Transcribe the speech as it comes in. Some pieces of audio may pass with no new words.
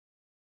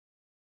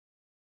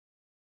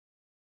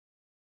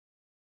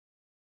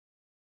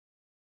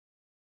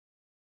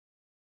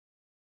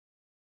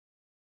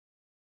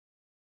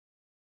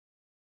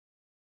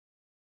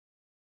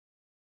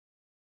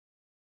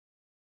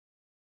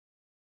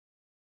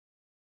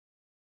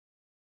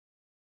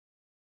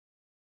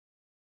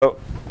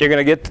we're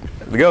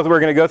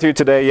going to go through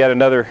today yet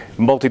another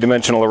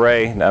multidimensional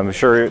array. I'm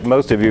sure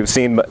most of you have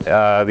seen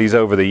these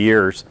over the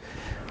years.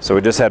 So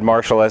we just had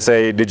Marshall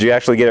say, did you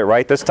actually get it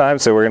right this time?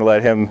 So we're going to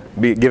let him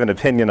give an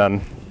opinion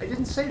on. I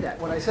didn't say that.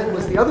 What I said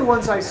was the other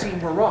ones I've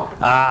seen were wrong.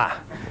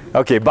 Ah,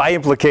 okay, by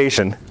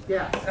implication.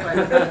 Yeah,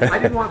 I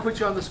didn't want to put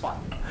you on the spot.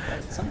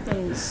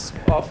 Something's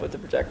off with the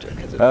projector.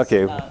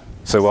 Okay,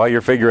 so while you're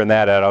figuring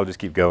that out, I'll just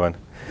keep going.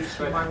 You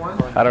see my one?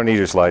 I don't need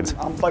your slides.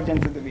 I'm plugged in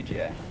through the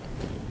VGA.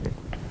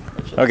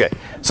 Okay,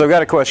 so I've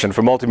got a question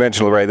for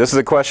multidimensional array. This is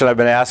a question I've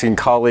been asking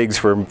colleagues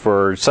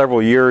for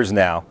several years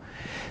now.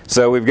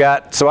 So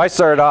I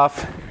started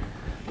off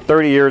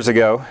 30 years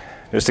ago,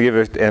 just to give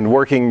it, and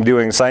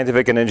doing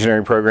scientific and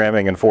engineering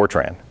programming in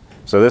Fortran.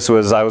 So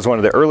I was one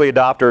of the early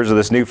adopters of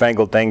this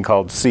newfangled thing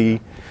called C,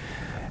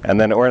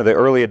 and then one of the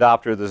early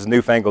adopters of this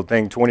newfangled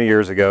thing 20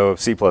 years ago of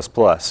C++.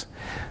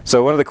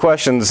 So one of the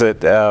questions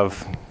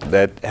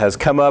that has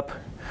come up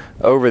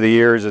over the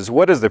years is,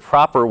 what is the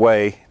proper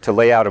way to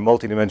lay out a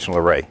multidimensional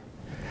array?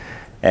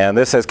 And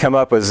this has come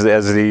up as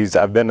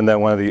I've been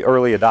one of the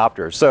early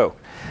adopters. So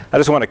I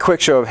just want a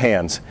quick show of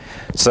hands.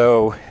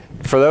 So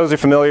for those who are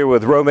familiar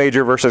with row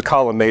major versus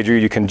column major,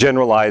 you can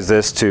generalize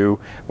this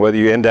to whether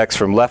you index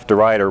from left to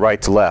right or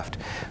right to left.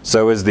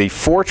 So is the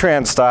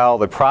Fortran style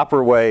the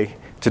proper way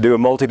to do a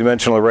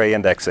multidimensional array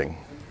indexing?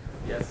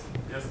 Yes.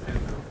 Yes.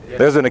 Yes.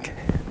 There's an,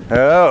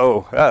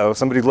 oh,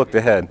 somebody looked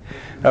ahead.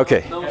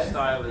 Okay. No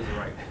style is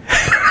right.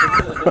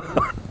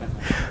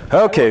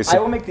 Okay. I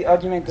will make the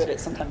argument that it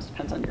sometimes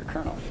depends on your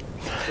kernel.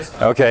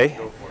 Okay.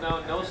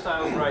 No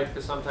style is right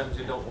because sometimes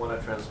you don't want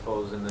to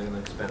transpose in an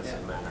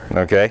expensive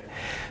manner. Okay.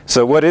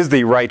 So what is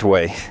the right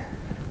way?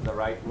 The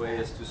right way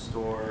is to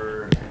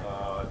store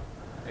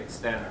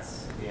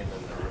extents in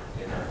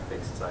a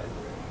fixed size.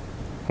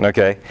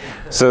 Okay.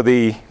 So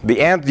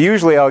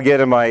usually I'll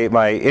get in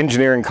my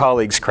engineering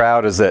colleagues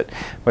crowd is that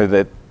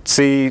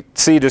C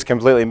just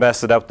completely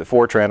messed it up. The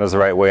Fortran is the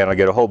right way, and I'll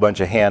get a whole bunch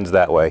of hands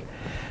that way.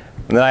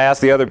 And then I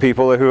ask the other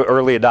people who are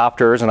early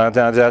adopters, and I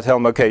tell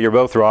them, okay, you're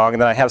both wrong.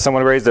 And then I have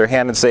someone raise their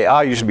hand and say,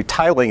 you should be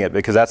tiling it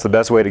because that's the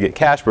best way to get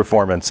cache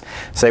performance.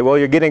 Say, well,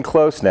 you're getting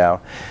close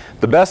now.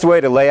 The best way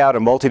to lay out a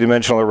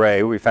multidimensional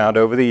array we found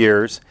over the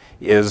years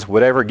is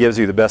whatever gives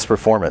you the best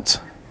performance.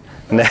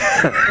 That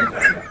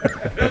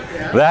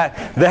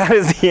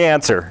is the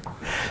answer.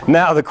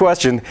 Now the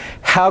question,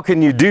 how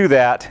can you do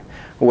that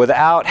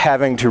without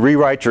having to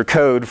rewrite your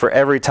code for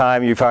every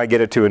time you finally get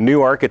it to a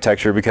new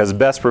architecture, because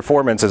best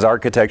performance is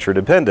architecture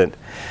dependent.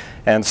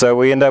 And so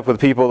we end up with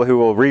people who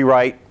will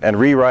rewrite and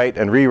rewrite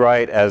and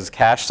rewrite as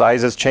cache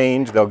sizes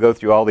change. They'll go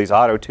through all these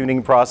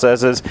auto-tuning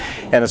processes,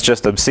 and it's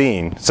just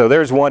obscene. So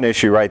there's one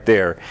issue right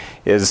there,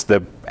 is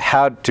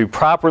how to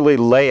properly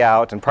lay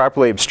out and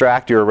properly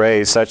abstract your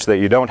arrays such that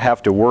you don't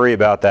have to worry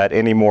about that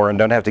anymore and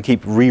don't have to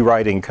keep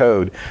rewriting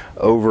code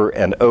over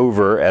and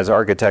over as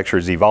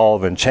architectures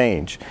evolve and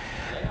change.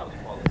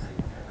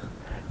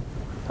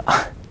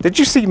 Did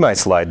you see my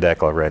slide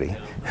deck already?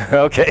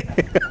 No. Okay.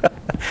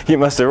 You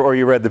must have, or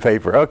you read the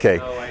paper. Okay.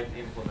 No, I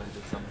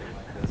implemented something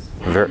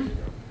like this.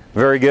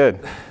 Very good.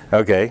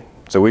 Okay.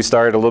 So we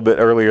started a little bit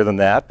earlier than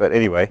that, but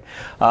anyway.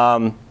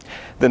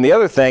 Then the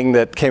other thing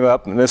that came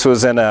up, and this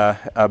was in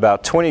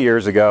about 20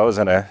 years ago, it was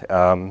in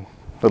a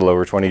little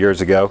over 20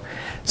 years ago.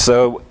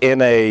 So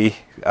in a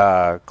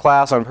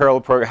class on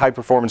high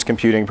performance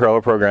computing,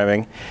 parallel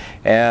programming,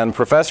 and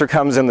professor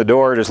comes in the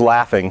door just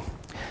laughing,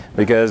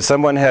 because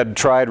someone had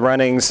tried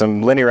running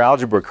some linear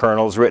algebra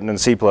kernels written in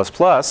C++,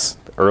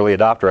 early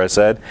adopter I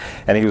said,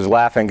 and he was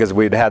laughing because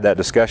we'd had that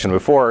discussion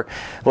before,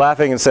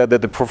 laughing and said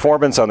that the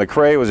performance on the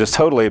Cray was just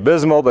totally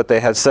abysmal, but they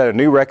had set a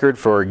new record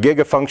for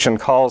gigafunction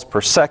calls per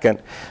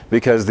second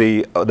because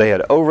they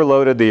had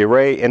overloaded the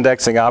array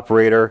indexing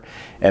operator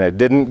and it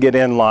didn't get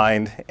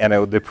inlined,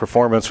 and the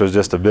performance was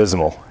just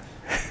abysmal.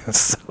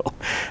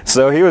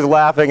 So he was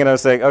laughing, and I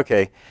was saying,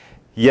 okay,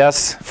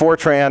 yes,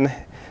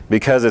 Fortran,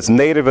 because it's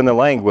native in the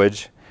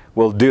language,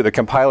 the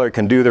compiler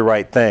can do the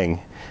right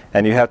thing.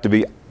 And you have to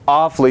be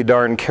awfully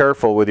darn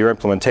careful with your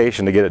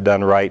implementation to get it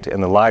done right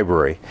in the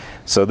library.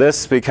 So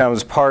this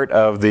becomes part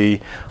of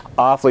the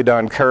awfully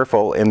darn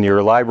careful in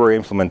your library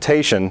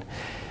implementation.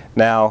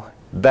 Now,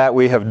 that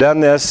we have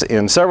done this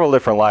in several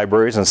different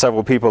libraries, and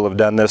several people have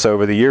done this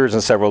over the years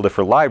in several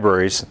different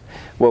libraries,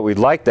 what we'd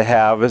like to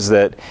have is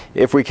that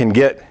if we can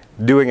get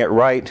doing it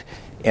right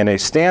in a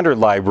standard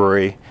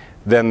library,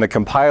 then the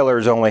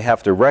compilers only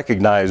have to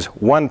recognize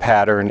one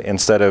pattern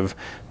instead of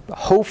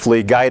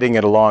hopefully guiding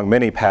it along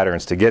many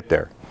patterns to get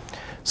there.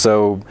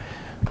 So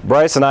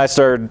Bryce and I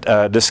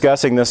started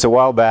discussing this a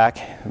while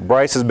back.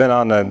 Bryce has been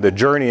on the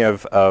journey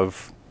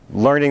of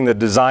learning the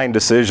design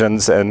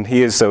decisions, and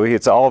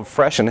it's all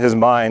fresh in his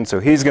mind. So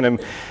he's going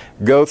to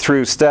go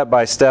through step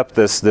by step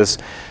this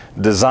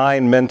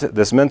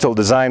mental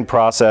design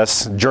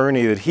process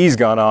journey that he's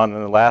gone on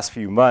in the last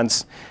few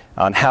months,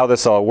 on how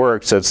this all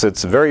works.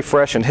 It's very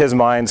fresh in his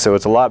mind, so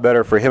it's a lot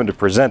better for him to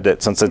present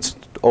it since it's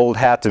old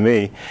hat to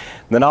me.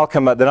 Then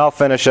I'll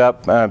finish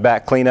up,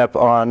 back cleanup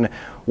on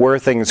where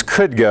things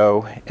could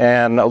go,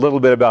 and a little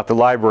bit about the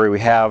library we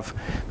have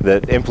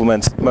that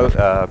implements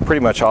pretty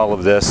much all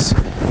of this,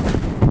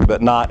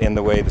 but not in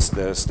the way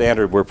the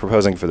standard we're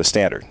proposing for the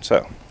standard.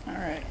 So. All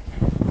right.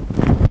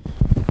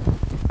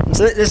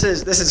 So this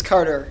is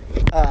Carter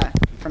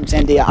from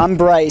Sandia. I'm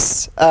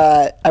Bryce.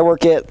 I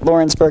work at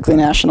Lawrence Berkeley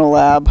National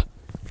Lab.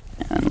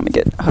 And let me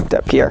get hooked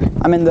up here.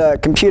 I'm in the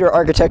computer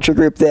architecture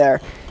group there,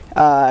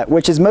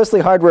 which is mostly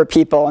hardware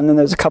people, and then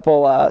there's a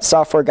couple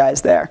software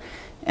guys there.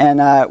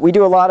 And we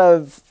do a lot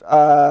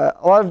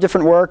of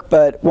different work,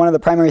 but one of the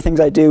primary things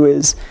I do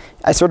is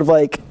I sort of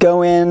like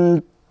go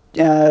in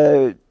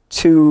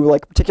to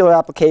like a particular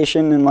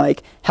application and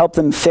like help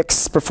them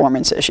fix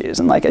performance issues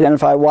and like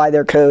identify why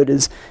their code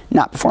is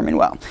not performing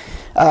well.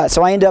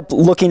 So I end up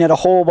looking at a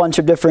whole bunch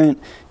of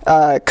different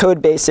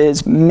code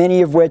bases,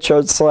 many of which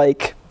are just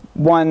like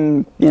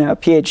one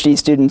PhD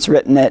student's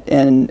written it,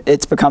 and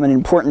it's become an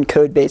important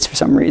code base for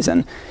some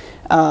reason.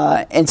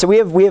 And so we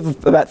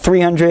have about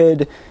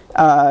 300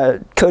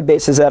 code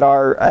bases at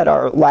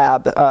our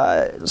lab.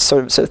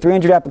 So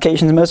 300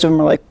 applications. Most of them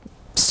are like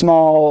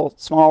small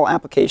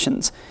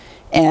applications.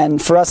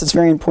 And for us, it's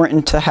very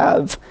important to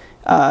have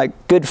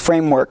good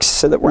frameworks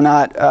so that we're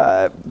not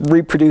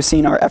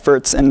reproducing our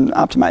efforts and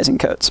optimizing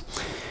codes.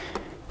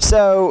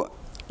 So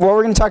what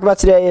we're going to talk about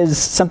today is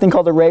something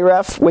called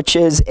ArrayRef, which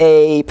is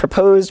a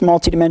proposed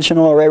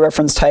multidimensional array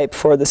reference type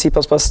for the C++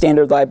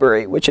 standard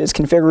library, which is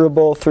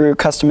configurable through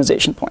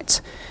customization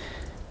points.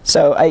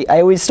 So I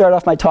always start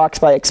off my talks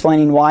by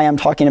explaining why I'm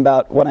talking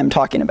about what I'm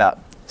talking about.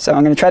 So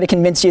I'm going to try to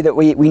convince you that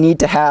we need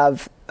to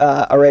have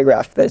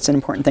ArrayRef, that it's an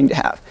important thing to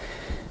have.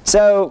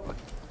 So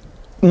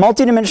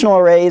multidimensional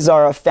arrays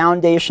are a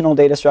foundational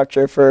data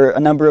structure for a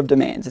number of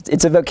domains.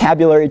 It's a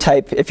vocabulary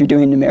type if you're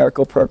doing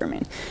numerical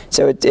programming.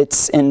 So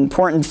it's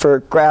important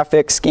for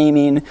graphics,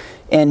 gaming,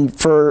 and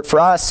for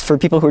us, for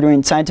people who are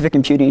doing scientific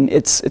computing,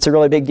 it's a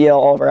really big deal.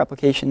 All of our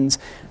applications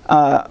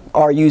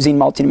are using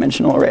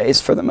multidimensional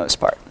arrays for the most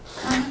part.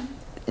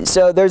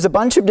 So there's a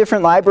bunch of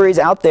different libraries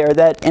out there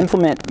that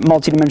implement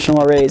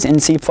multidimensional arrays in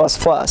C++.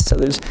 So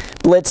there's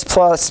Blitz++,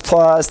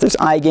 there's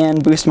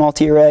Eigen, Boost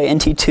Multi-Array,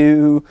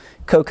 NT2,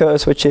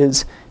 Cocos, which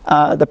is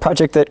the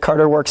project that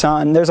Carter works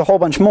on. There's a whole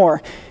bunch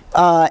more.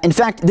 In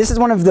fact, this is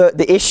one of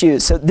the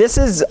issues. So this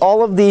is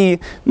all of the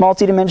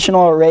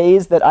multidimensional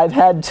arrays that I've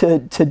had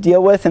to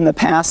deal with in the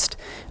past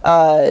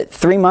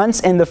 3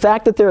 months. And the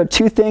fact that there are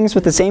two things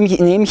with the same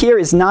name here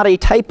is not a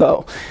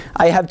typo.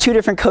 I have two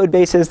different code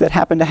bases that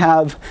happen to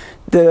have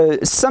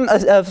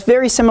a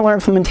very similar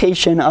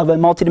implementation of a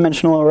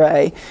multidimensional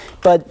array,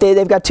 but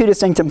they've got two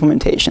distinct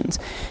implementations.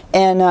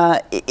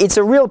 And it's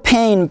a real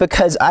pain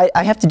because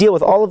I have to deal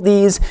with all of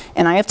these,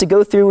 and I have to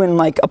go through and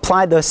like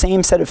apply the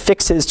same set of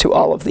fixes to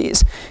all of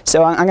these.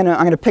 So I'm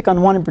gonna pick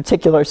on one in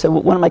particular. So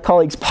one of my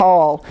colleagues,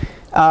 Paul,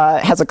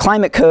 has a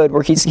climate code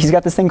where he's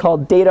got this thing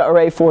called data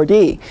array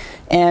 4D,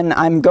 and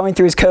I'm going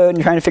through his code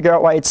and trying to figure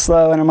out why it's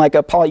slow, and I'm like,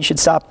 oh, Paul, you should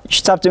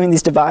stop doing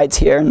these divides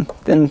here. And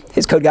then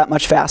his code got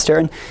much faster,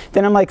 and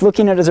then I'm like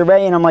looking at his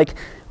array, and I'm like,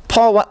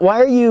 Paul, why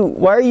are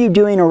you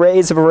doing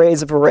arrays of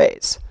arrays of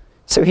arrays?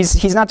 So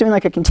he's not doing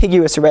like a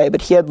contiguous array,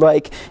 but he had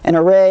like an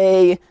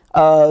array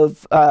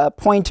of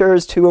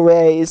pointers to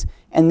arrays,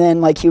 and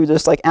then like he would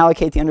just like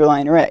allocate the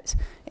underlying arrays.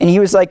 And he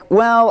was like,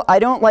 well, I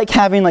don't like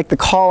having like the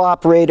call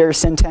operator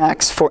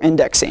syntax for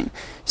indexing.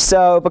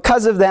 So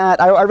because of that,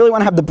 I really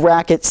want to have the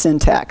bracket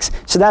syntax.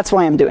 So that's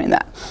why I'm doing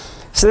that.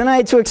 So then I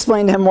had to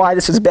explain to him why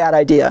this was a bad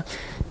idea.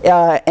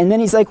 And then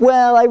he's like,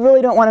 well, I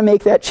really don't want to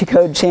make that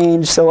code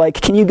change. So like,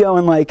 can you go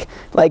and like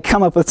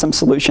come up with some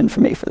solution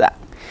for me for that?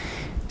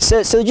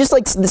 So just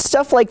like the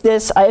stuff like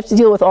this, I have to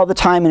deal with all the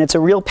time, and it's a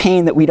real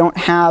pain that we don't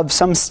have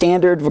some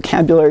standard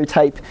vocabulary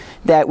type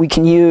that we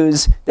can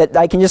use, that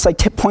I can just like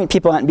point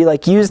people at and be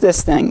like, use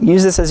this thing,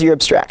 use this as your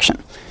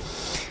abstraction.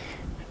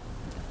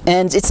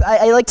 And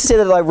I like to say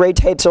that array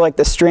types are like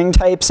the string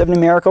types of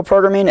numerical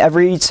programming.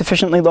 Every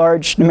sufficiently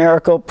large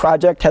numerical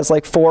project has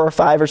like 4 or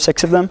 5 or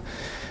 6 of them.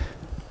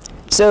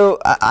 So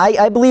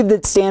I believe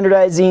that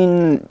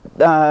standardizing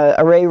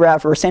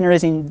ArrayRef or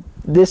standardizing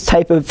this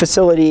type of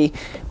facility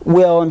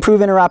will improve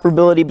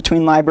interoperability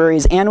between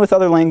libraries and with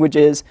other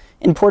languages,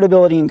 and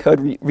portability and code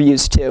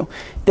reuse too.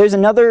 There's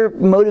another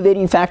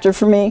motivating factor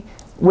for me,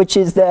 which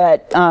is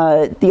that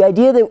the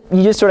idea that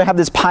you just sort of have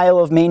this pile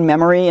of main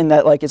memory and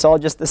that like it's all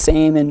just the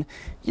same and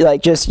you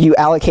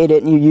allocate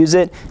it and you use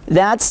it,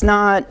 that's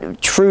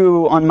not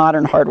true on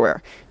modern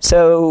hardware.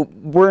 So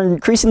we're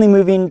increasingly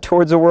moving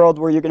towards a world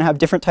where you're going to have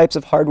different types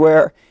of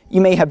hardware. You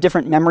may have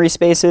different memory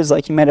spaces,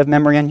 like you might have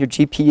memory on your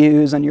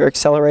GPUs, on your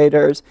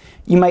accelerators.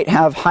 You might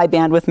have high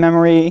bandwidth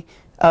memory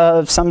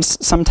of some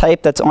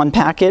type that's on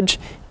package,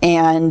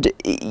 and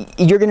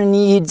you're going to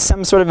need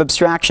some sort of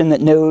abstraction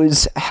that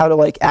knows how to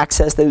like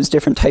access those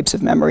different types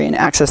of memory and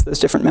access those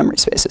different memory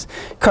spaces.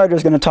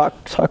 Carter's going to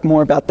talk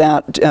more about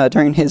that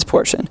during his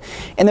portion.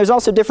 And there's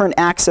also different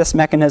access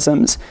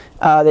mechanisms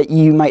that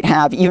you might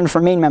have even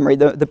for main memory.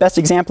 The best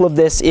example of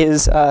this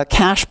is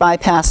cache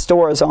bypass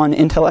stores on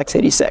Intel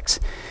x86.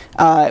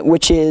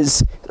 Which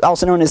is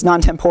also known as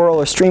non-temporal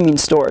or streaming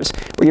stores,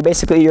 where you're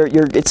basically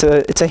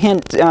it's a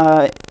hint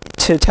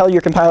to tell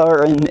your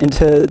compiler and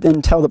to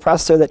then tell the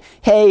processor that,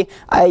 hey,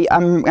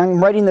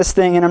 I'm writing this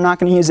thing and I'm not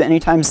going to use it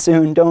anytime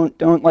soon.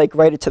 Don't like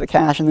write it to the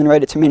cache and then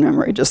write it to main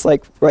memory. Just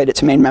like write it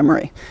to main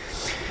memory.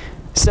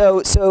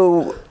 So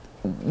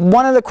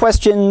one of the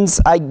questions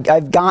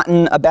I've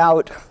gotten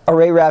about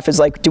ArrayRef is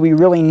like, do we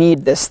really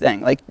need this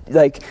thing?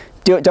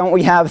 Don't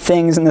we have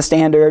things in the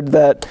standard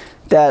that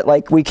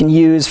like we can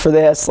use for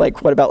this?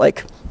 Like, what about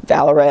like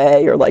val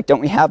array, or like,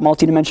 don't we have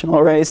multidimensional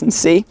arrays in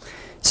C?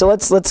 So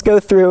let's go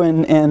through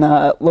and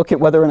look at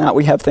whether or not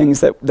we have things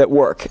that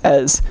work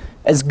as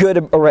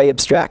good array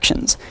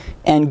abstractions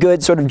and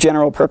good sort of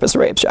general purpose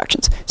array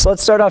abstractions. So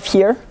let's start off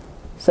here.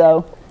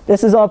 So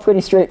this is all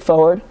pretty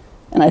straightforward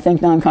and I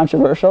think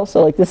non-controversial.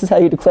 So like, this is how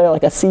you declare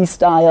like a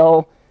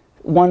C-style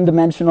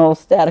one-dimensional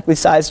statically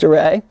sized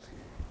array.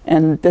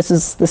 And this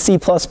is the C++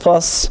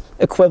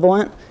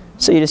 equivalent.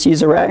 So you just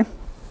use array.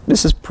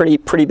 This is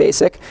pretty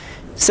basic.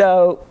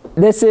 So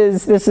this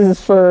is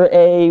for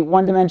a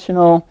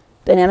one-dimensional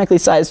dynamically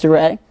sized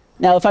array.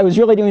 Now, if I was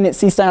really doing it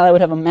C-style, I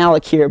would have a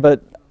malloc here,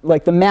 but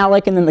like the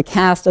malloc and then the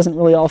cast doesn't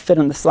really all fit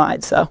on the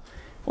slide. So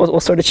we'll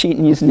sort of cheat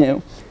and use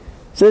new.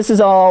 So this is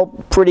all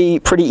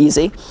pretty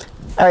easy.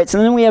 All right, so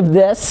then we have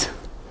this.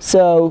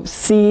 So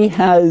C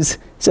has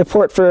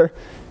support for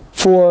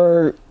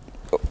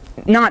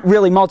not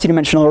really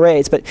multidimensional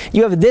arrays, but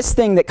you have this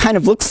thing that kind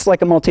of looks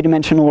like a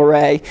multidimensional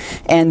array,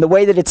 and the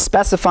way that it's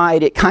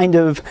specified, it kind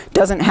of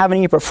doesn't have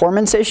any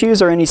performance issues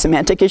or any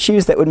semantic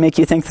issues that would make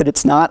you think that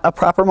it's not a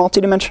proper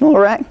multidimensional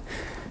array.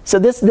 So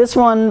this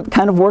one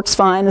kind of works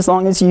fine as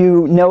long as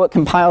you know at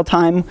compile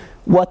time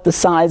what the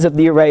size of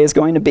the array is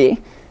going to be.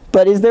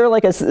 But is there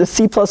like a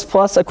C++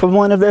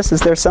 equivalent of this? Is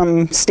there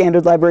some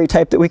standard library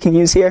type that we can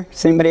use here?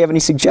 Does anybody have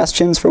any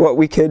suggestions for what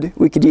we could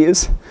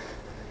use?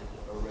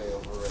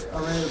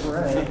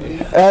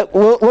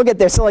 We'll get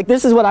there. So like,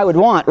 this is what I would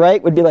want,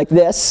 right? Would be like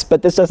this,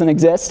 but this doesn't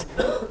exist.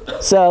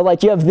 So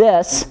like, you have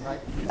this.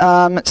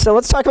 So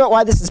let's talk about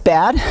why this is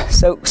bad.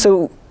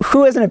 So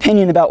who has an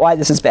opinion about why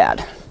this is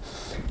bad?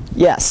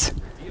 Yes.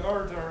 The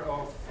order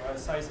of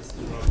sizes is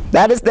wrong.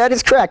 That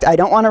is correct. I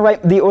don't want to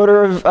write the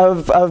order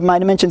of my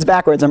dimensions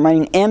backwards. I'm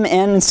writing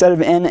mn instead of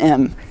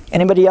nm.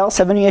 Anybody else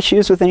have any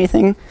issues with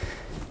anything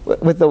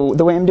with the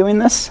way I'm doing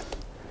this?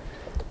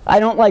 I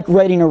don't like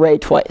writing array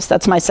twice.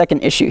 That's my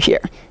second issue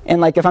here.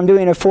 And like, if I'm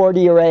doing a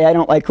 4D array, I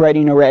don't like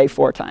writing array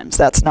 4 times.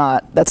 That's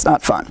not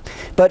fun.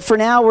 But for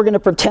now, we're going to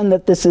pretend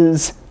that this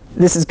is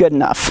good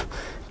enough.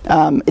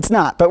 It's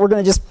not, but we're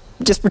going to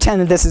just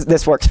pretend that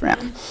this works for now.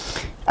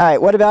 All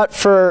right. What about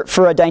for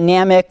a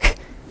dynamic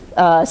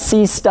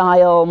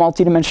C-style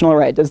multidimensional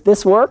array? Does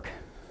this work?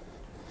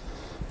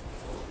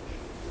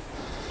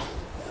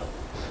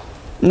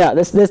 No,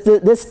 this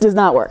does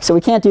not work. So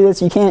we can't do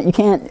this. You can't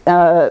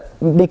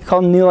make a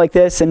call new like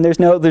this, and there's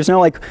no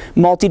like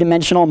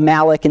multi-dimensional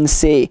malloc in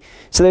C.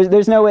 So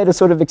there's no way to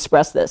sort of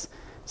express this.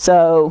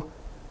 So,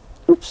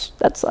 oops,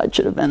 that slide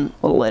should have been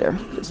a little later.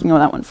 Just ignore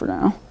that one for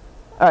now.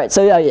 All right,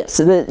 so yeah.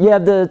 So you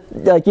have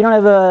you don't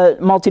have a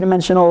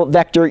multi-dimensional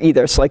vector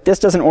either. So like, this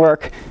doesn't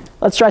work.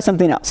 Let's try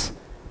something else.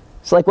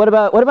 So like, what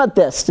about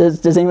this?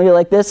 Does anybody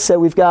like this? So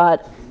we've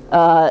got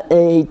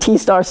a T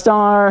star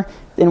star.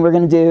 Then we're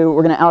going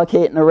to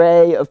allocate an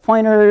array of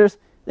pointers.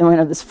 Then we're going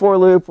to have this for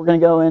loop. We're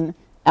going to go and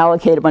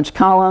allocate a bunch of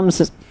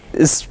columns.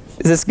 Is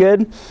this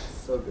good?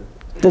 So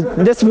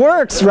good. This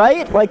works,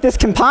 right? Like, this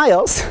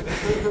compiles.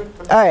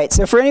 All right.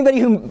 So for anybody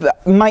who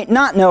might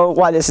not know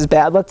why this is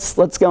bad, let's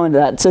go into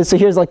that. So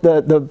here's like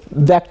the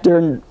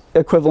vector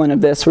equivalent of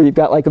this, where you've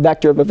got like a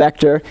vector of a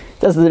vector. It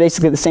does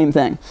basically the same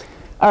thing.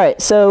 All right.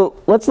 So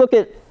let's look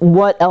at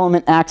what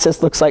element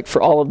access looks like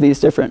for all of these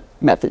different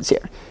methods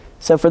here.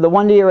 So for the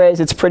 1D arrays,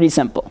 it's pretty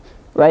simple,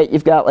 right?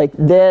 You've got like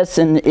this,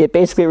 and it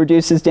basically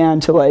reduces down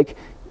to like,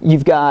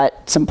 you've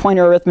got some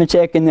pointer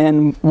arithmetic and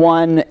then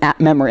one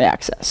memory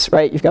access,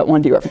 right? You've got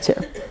 1D reference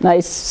here.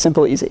 Nice,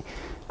 simple, easy.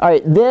 All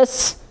right,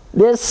 this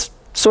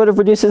sort of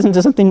reduces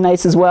into something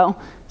nice as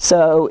well.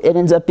 So it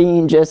ends up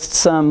being just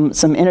some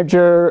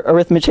integer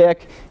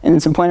arithmetic and then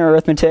some pointer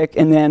arithmetic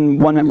and then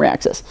one memory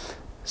access.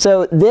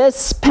 So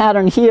this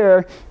pattern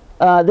here,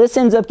 this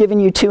ends up giving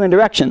you 2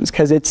 indirections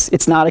because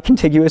it's not a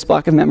contiguous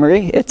block of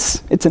memory.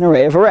 It's an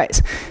array of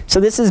arrays. So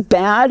this is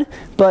bad,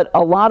 but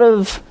a lot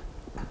of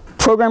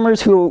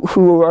programmers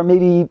who are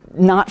maybe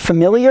not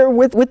familiar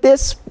with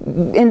this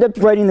end up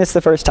writing this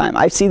the first time.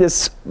 I see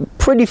this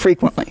pretty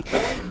frequently.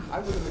 I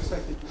would have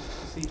expected to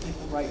see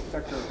people write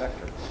vector of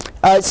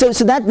vector. So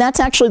that's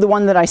actually the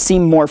one that I see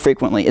more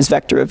frequently is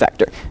vector of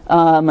vector.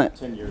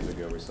 10 years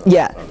ago we saw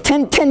Yeah,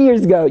 10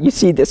 years ago, you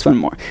see this one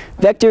more.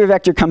 Vector to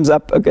vector comes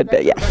up a good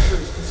bit, yeah. Vector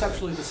is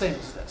conceptually the same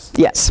as this.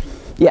 Yes,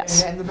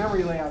 yes. And the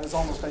memory layout is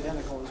almost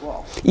identical as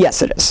well.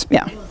 Yes, it is,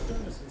 yeah. Well, in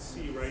fairness in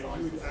C, right,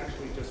 you would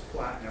actually just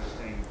flatten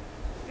everything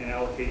and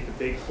allocate the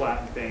big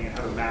flattened thing and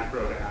have a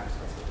macro to access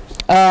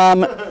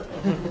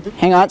it.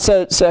 Hang on,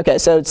 so okay,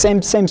 so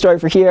same story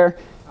for here.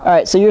 All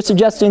right, so you're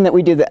suggesting that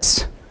we do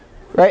this,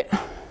 right?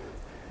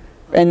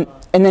 And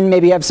then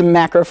maybe have some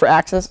macro for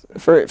access,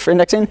 for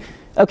indexing?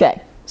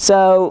 Okay,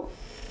 so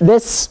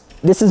this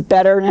is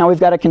better. Now we've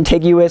got a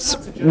contiguous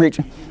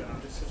region.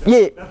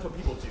 Yeah. That's what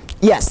people do.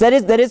 Yes, that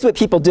is what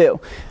people do.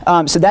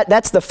 So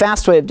that's the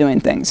fast way of doing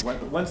things.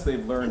 Once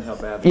they've learned how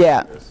bad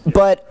Yeah,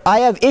 but I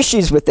have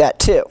issues with that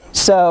too.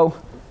 So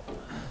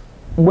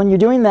when you're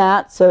doing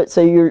that,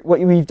 what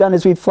we've done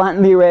is we've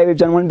flattened the array. We've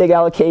done one big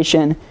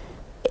allocation.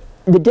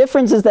 The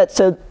difference is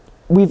that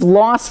we've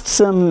lost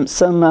something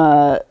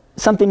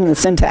in the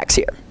syntax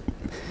here.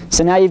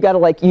 So now you've got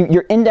to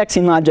your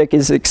indexing logic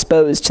is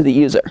exposed to the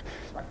user.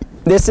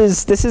 This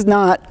is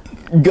not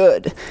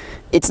good.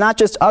 It's not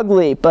just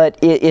ugly, but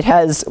it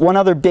has one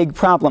other big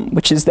problem,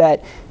 which is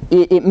that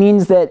it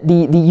means that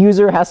the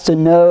user has to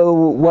know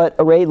what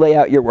array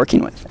layout you're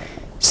working with.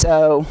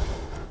 So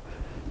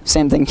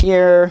same thing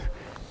here.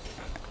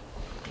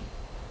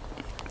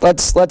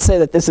 Let's say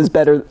that this is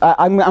better.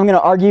 I'm going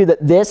to argue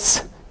that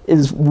this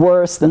is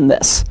worse than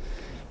this.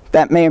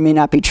 That may or may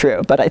not be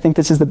true, but I think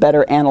this is the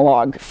better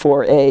analog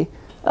for a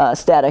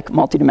static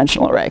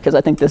multidimensional array, because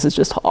I think this is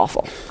just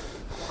awful.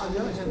 On the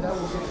other hand,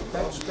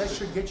 that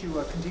should get you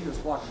a contiguous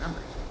block of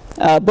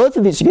memory. Both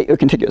of these should get you a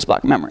contiguous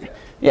block of memory.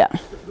 Yeah.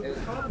 The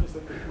problem is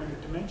that when the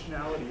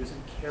dimensionality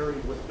isn't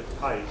carried with the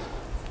type,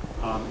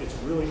 it's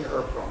really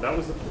error prone. That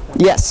was the point.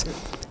 Yes.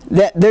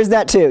 There's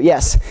that too,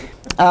 yes.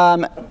 All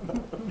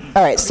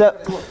right, so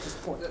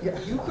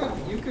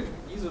You could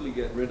easily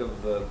get rid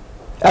of the.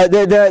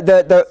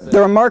 the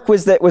remark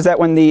was that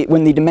when the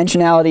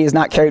dimensionality is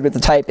not carried with the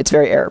type, it's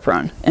very error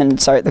prone. And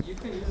sorry. You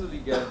can easily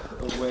get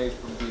away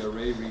from the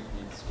array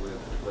repeats with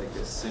like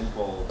a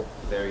simple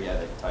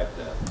variadic type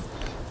def.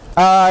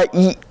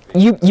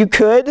 You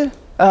could.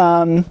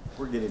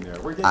 We're getting there.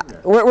 We're getting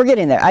there. We're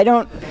getting there. I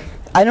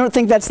don't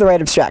think that's the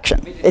right abstraction.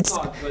 I mean, it's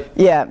not, but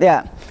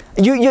yeah.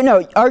 You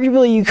know,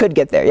 arguably you could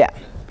get there. Yeah.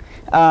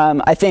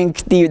 I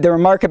think the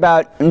remark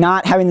about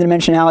not having the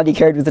dimensionality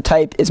carried with the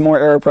type is more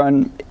error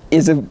prone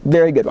is a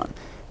very good one.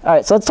 All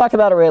right, so let's talk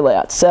about array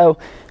layouts. So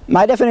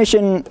my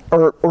definition,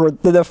 or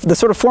the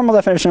sort of formal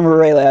definition of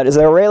array layout is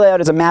that array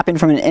layout is a mapping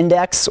from an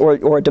index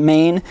or a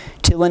domain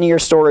to linear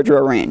storage or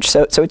a range.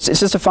 So it's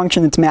just a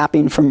function that's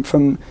mapping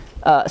from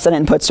a set of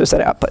inputs to a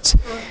set of outputs.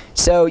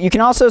 So you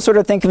can also sort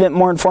of think of it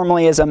more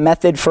informally as a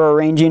method for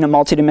arranging a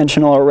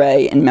multidimensional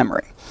array in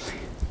memory.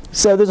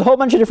 So there's a whole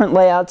bunch of different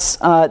layouts.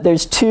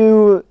 There's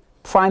two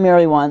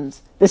primary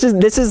ones. This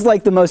is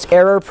like the most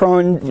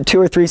error-prone 2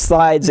 or 3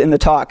 slides in the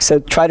talk. So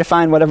try to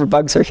find whatever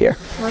bugs are here.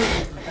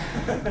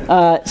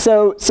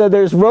 So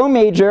there's row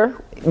major,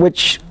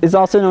 which is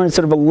also known as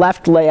sort of a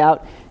left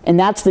layout, and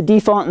that's the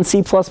default in C++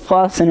 and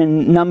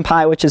in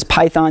NumPy, which is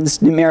Python's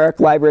numeric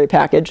library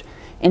package.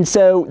 And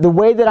so the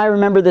way that I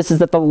remember this is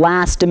that the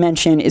last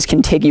dimension is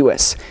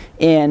contiguous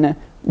in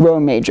row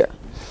major.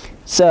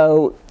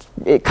 So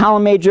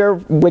column major,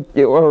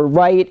 or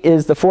right,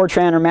 is the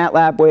Fortran or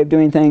Matlab way of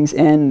doing things,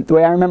 and the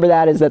way I remember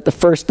that is that the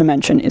first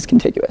dimension is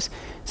contiguous.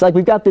 So like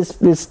we've got this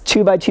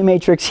 2x2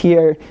 matrix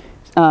here,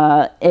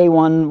 A11,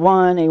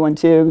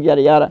 A12,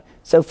 yada yada.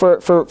 So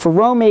for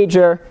row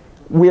major,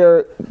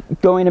 we're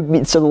going to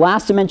be, so the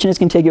last dimension is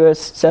contiguous.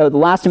 So the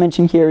last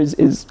dimension here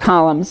is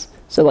columns.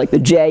 So like the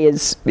J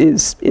is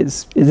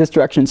this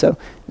direction. So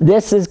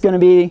this is going to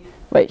be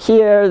right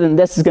here, then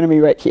this is going to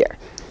be right here.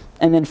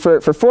 And then for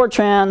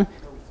Fortran,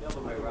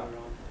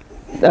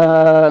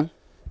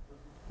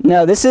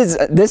 no, this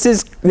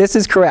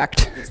is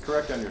correct. It's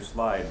correct on your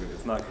slide, but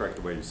it's not correct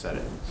the way you said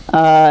it.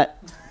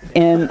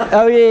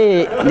 Oh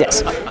yeah,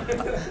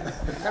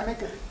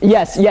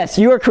 yes. Yes,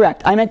 you are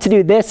correct. I meant to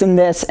do this and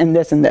this and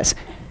this and this.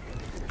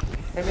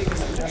 Can I make a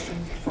suggestion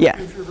for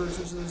future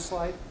versions of this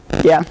slide?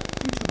 Yeah. Do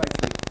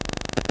 2x3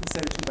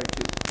 instead of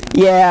 2x2.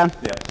 Yeah.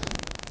 Yeah.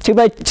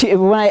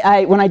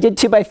 2x2. When I did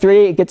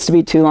 2x3, it gets to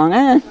be too long.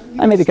 I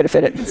maybe could have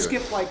fit it. You can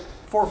skip like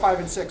 4, 5,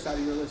 and 6 out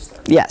of your list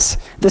there. Yes.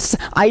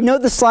 I know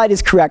the slide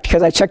is correct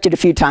because I checked it a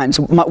few times.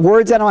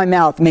 Words out of my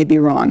mouth may be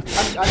wrong. I'm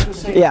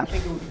just saying, I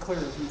think it would be clear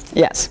if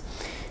you. Yes.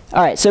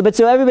 All right. So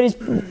everybody's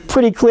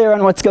pretty clear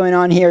on what's going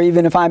on here,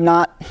 even if I'm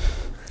not.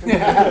 All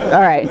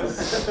right.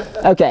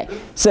 Okay.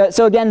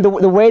 So again, the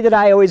way that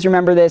I always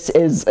remember this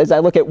is I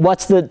look at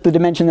what's the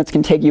dimension that's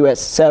contiguous.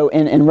 So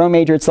in row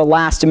major, it's the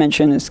last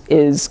dimension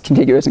is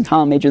contiguous. In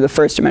column major, the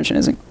first dimension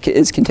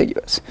is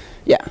contiguous.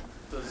 Yeah.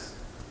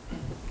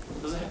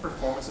 Does it have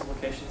performance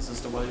implications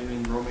as to whether you're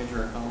doing row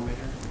major or column major?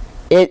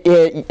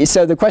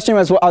 So the question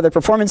was, are there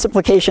performance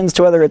implications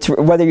to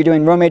whether you're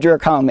doing row major or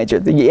column major?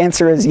 The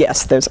answer is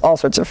yes. There's all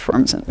sorts of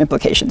performance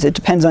implications. It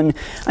depends on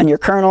your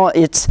kernel.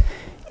 I'm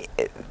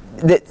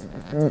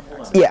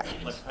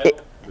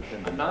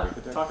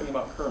not talking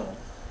about kernel.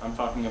 I'm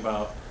talking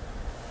about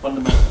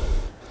fundamental.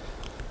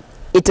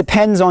 It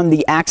depends on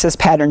the access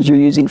patterns you're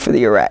using for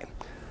the array.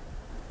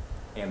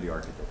 And the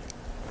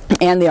architecture.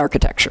 And the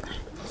architecture.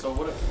 So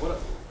what do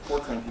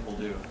Fortran people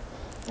do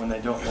when they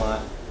don't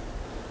want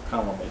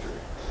column major?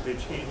 They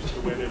change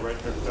the way they write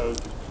their code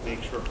to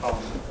make sure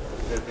column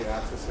that they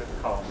access it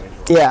column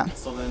major. Yeah.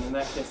 So then in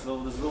that case,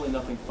 though, there's really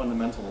nothing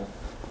fundamental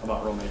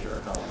about row major or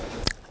column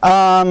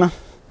major.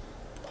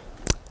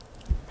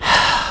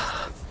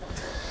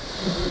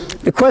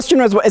 The question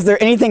was, is there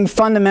anything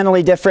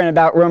fundamentally different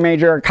about row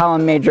major or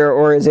column major,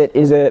 or is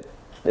that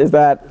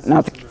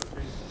not the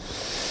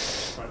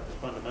case?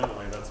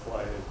 Fundamentally, that's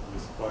why it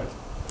was quite.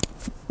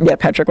 Yeah,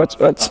 Patrick, what's?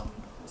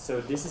 So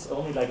this is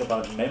only like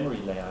about memory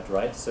layout,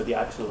 right? So the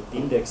actual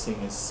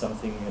indexing is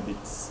something a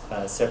bit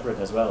separate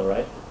as well,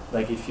 right?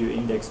 Like if you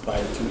index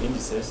by 2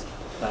 indices,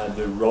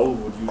 the row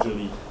would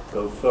usually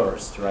go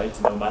first, right?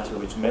 No matter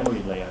which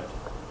memory layout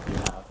you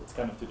have. It's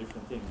kind of 2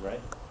 different things,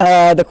 right?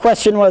 The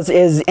question was,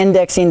 is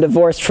indexing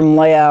divorced from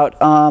layout?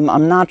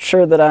 I'm not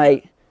sure that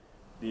I...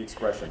 The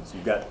expressions.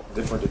 You've got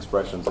different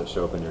expressions that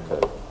show up in your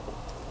code.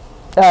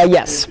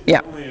 Yes,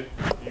 yeah. Only if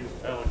you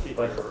allocate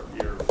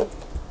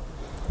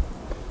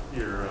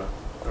your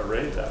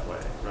array that way,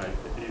 right?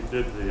 If you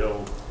did the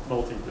old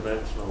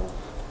multi-dimensional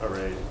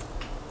array,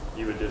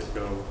 you would just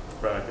go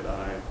bracket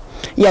I.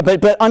 Yeah,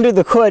 but under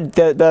the hood,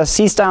 the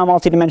C-style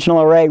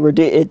multidimensional array,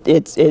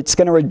 it's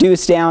going to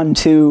reduce down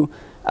to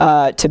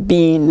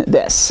being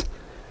this.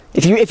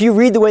 If you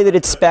read the way that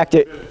it's spec'd,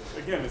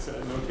 again, it's a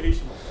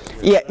notational thing.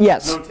 Yeah.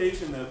 Yes. The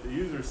notation that the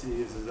user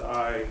sees is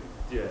I,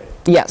 J.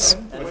 Yes.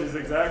 Which is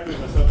exactly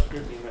the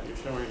subscripting that you're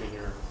showing in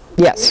your.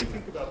 Yes. The way you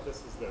think about this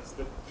is this: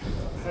 that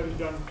having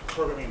done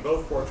programming in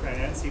both Fortran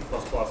and C++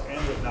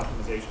 and written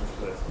optimizations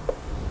for this,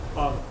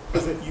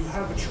 is that you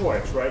have a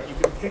choice, right? You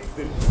can pick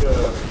the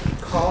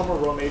column or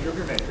row major of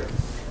your matrix,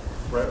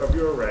 right, of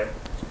your array,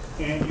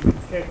 and you can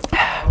pick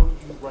how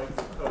you write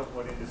the code,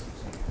 what index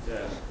you see.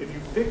 Yeah. If you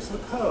fix the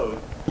code,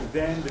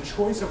 then the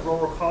choice of row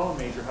or column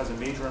major has a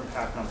major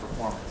impact on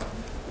performance.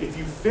 If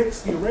you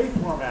fix the array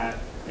format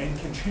and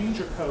can change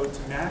your code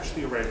to match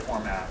the array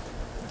format,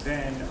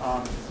 then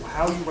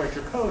how you write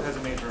your code has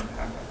a major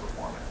impact on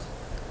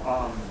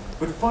performance.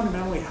 But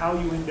fundamentally, how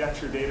you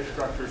index your data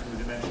structures and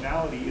the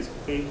dimensionality is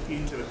baked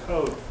into the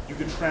code. You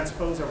can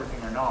transpose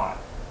everything or not,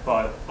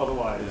 but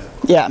otherwise.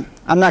 Yeah,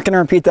 I'm not going to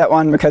repeat that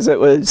one because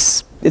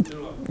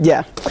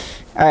yeah.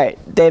 All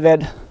right,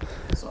 David.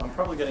 So I'm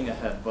probably getting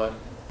ahead, but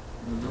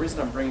the reason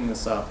I'm bringing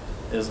this up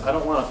is I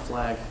don't want a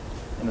flag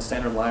in the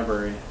standard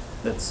library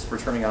that's for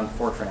turning on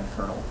Fortran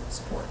kernel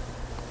support.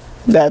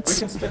 We can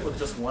stick with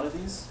just one of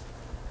these.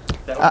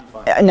 That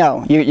would be fine.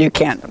 No, you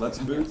can't.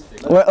 Let's move.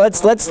 Well,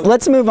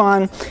 let's move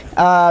on.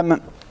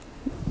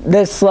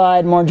 This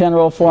slide, more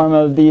general form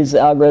of these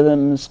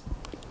algorithms,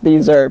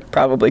 these are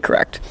probably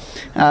correct.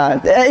 No,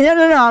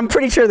 I'm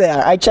pretty sure they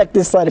are. I checked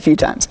this slide a few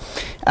times.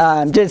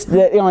 Just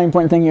the only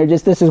important thing here,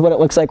 just this is what it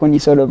looks like when you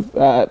sort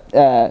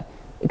of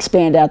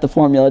expand out the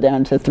formula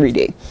down to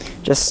 3D.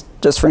 Just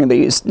for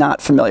anybody who's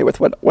not familiar with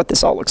what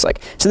this all looks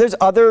like. So there's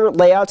other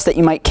layouts that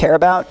you might care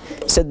about.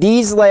 So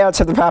these layouts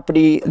have the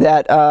property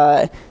that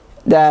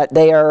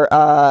they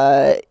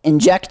are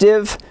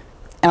injective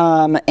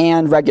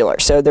and regular.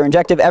 So they're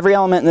injective. Every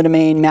element in the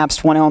domain maps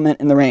to one element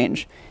in the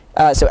range.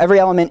 So every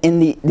element in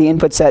the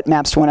input set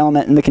maps to one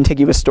element in the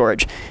contiguous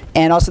storage.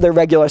 And also they're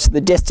regular, so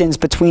the distance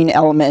between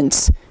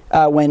elements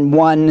when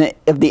one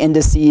of the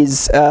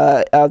indices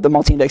of the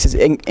multi-index is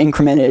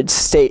incremented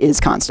state is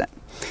constant.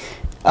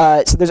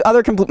 So there's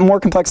other more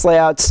complex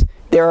layouts.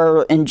 There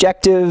are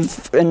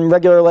injective and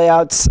regular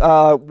layouts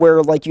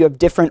where like you have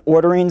different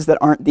orderings that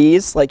aren't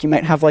these. Like you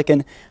might have like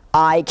an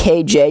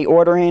IKJ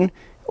ordering,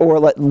 or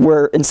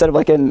where instead of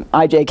like an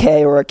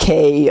IJK or a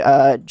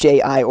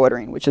KJI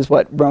ordering, which is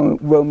what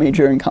row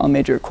major and column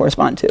major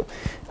correspond to.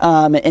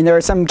 And there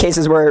are some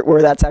cases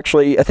where that's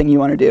actually a thing you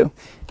want to do.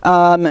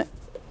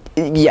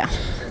 Yeah.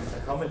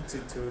 A comment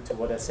to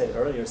what I said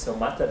earlier. So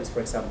Matlab is, for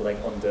example, like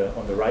on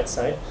the right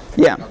side.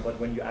 Yeah. But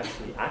when you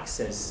actually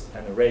access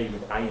an array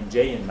with I and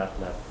J in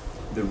Matlab,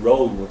 the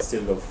row would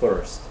still go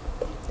first.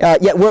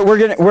 Yeah, we're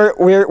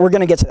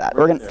gonna get to that.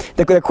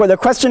 The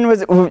question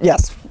was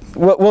yes.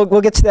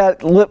 We'll get to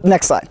that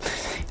next slide.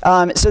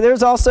 So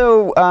there's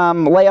also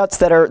layouts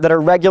that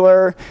are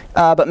regular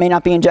but may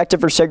not be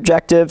injective or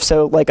surjective.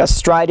 So like a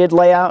strided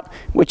layout,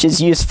 which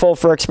is useful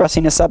for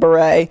expressing a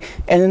subarray.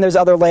 And then there's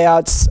other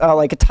layouts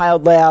like a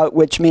tiled layout,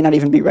 which may not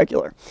even be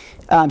regular.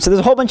 So there's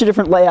a whole bunch of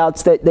different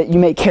layouts that you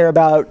may care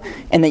about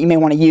and that you may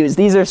want to use.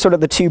 These are sort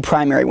of the two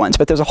primary ones,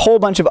 but there's a whole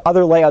bunch of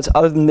other layouts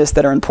other than this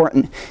that are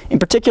important. In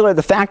particular,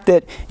 the fact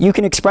that you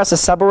can express a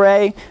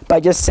subarray by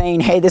just saying,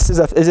 hey, this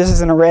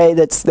is an array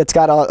that's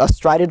got a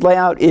strided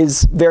layout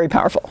is very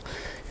powerful.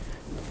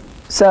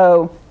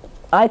 So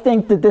I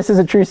think that this is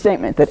a true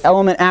statement, that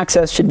element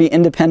access should be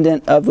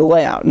independent of the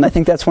layout. And I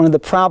think that's one of the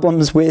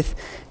problems with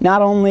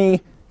not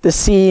only the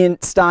C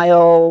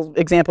style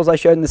examples I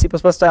showed and the C++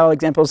 style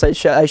examples I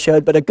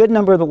showed, but a good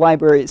number of the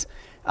libraries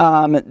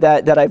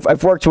that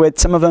I've worked with.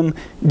 Some of them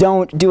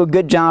don't do a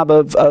good job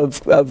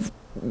of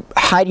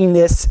hiding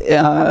this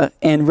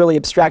and really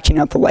abstracting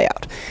out the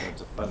layout.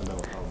 It's a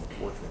fundamental problem with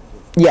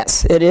Fortran.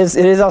 Yes, it is.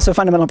 It is also a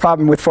fundamental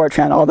problem with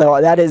Fortran,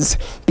 although that is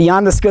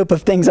beyond the scope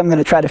of things I'm going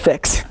to try to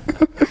fix.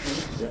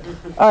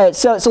 All right,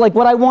 so like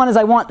what I want is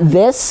I want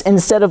this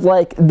instead of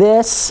like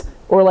this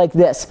or like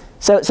this.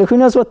 So who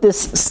knows what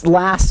this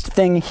last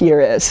thing here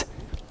is?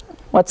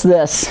 What's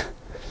this?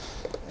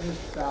 It's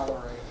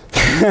Valerie.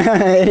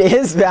 It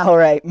is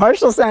Valerie.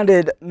 Marshall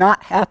sounded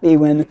not happy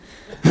when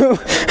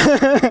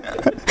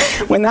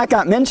when that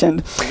got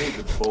mentioned.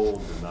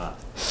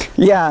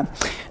 Yeah.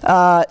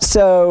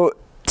 So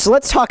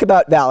let's talk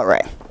about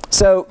Valerie.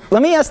 So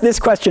let me ask this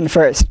question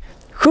first.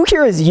 Who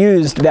here has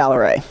used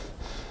Valerie?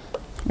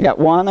 I got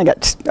one. I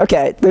got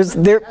okay.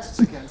 There. Tests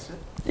against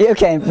it.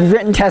 Okay, we've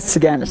written tests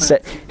against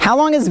it. How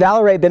long has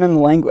Valerie been in the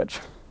language?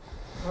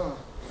 Oh.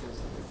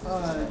 You're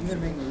gonna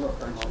make me look,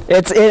 aren't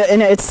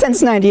you? It's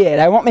since '98.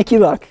 I won't make you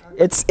look.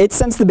 It's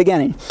since the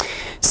beginning.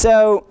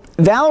 So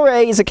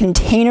Valerie is a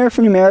container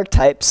for numeric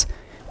types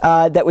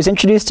that was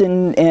introduced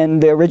in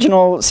the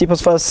original C++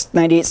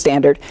 98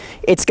 standard.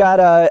 It's got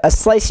a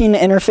slicing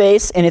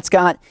interface, and it's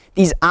got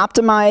these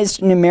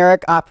optimized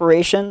numeric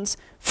operations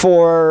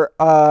for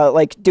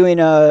like doing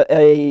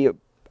a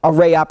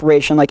array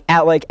operation, like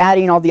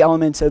adding all the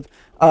elements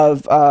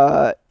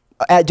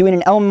doing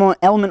an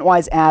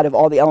element-wise add of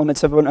all the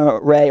elements of an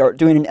array, or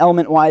doing an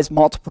element-wise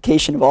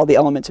multiplication of all the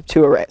elements of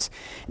two arrays.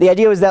 The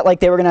idea was that like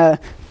they were gonna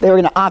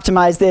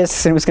optimize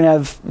this, and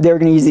they were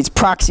gonna use these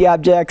proxy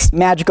objects,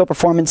 magical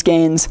performance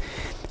gains.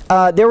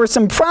 There were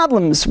some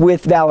problems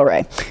with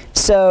Valerie.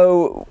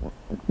 So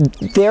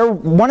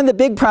one of the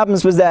big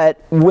problems was that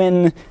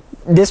when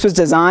this was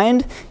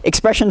designed,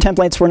 expression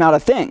templates were not a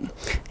thing.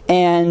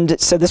 And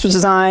so this was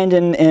designed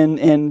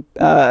and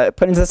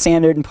put into the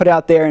standard and put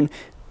out there, and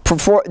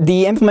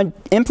the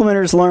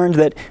implementers learned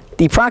that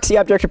the proxy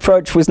object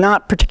approach was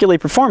not particularly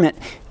performant,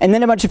 and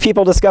then a bunch of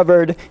people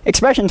discovered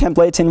expression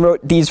templates and wrote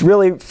these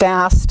really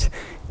fast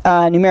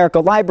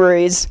numerical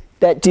libraries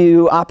that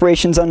do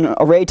operations on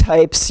array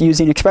types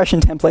using expression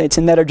templates,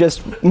 and that are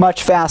just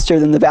much faster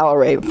than the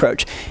Valerie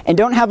approach, and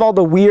don't have all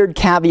the weird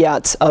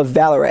caveats of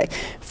Valerie.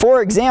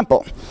 For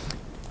example,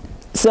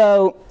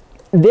 so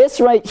this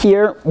right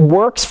here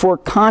works for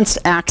const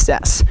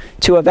access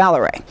to a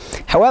Valerie.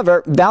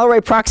 However,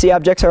 Valerie proxy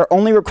objects are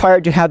only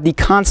required to have the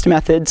const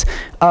methods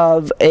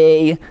of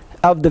the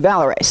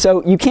Valerie.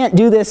 So you can't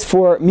do this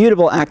for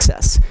mutable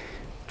access,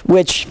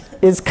 which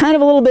is kind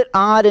of a little bit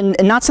odd and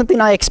not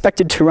something I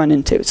expected to run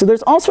into. So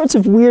there's all sorts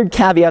of weird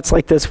caveats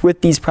like this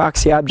with these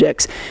proxy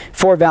objects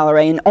for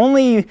Valerie, and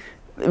only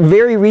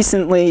very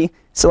recently,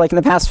 so like in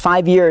the past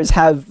 5 years,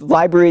 have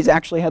libraries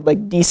actually had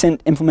like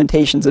decent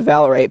implementations of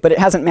Valerie, but it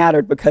hasn't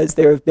mattered because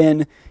there have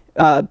been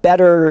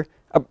better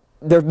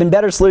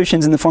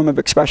solutions in the form of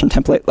expression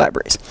template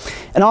libraries.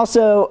 And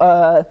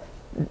also,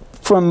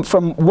 from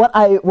what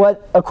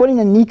according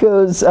to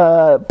Nico's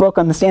book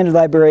on the standard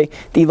library,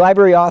 the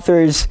library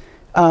authors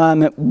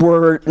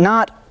were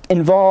not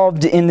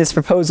involved in this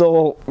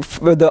proposal.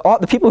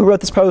 The people who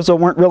wrote this proposal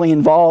weren't really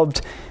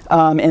involved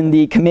in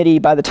the committee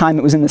by the time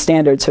it was in the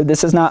standard, so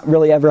this has not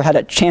really ever had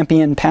a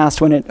champion past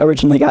when it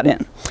originally got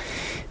in.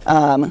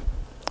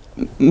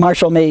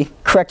 Marshall may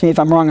correct me if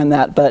I'm wrong on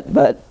that,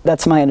 but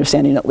that's my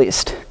understanding at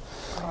least.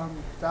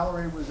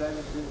 Valerie was added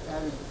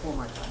before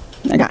my time.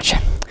 I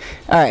gotcha.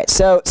 All right,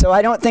 so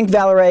I don't think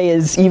Valerie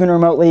is even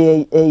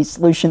remotely a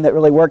solution that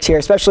really works here,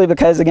 especially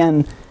because,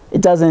 again, it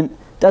doesn't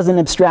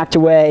abstract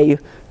away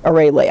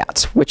array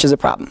layouts, which is a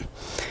problem.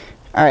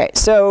 All right,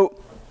 so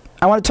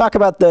I want to talk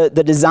about the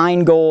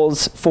design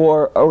goals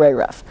for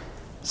ArrayRef.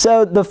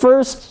 So the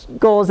first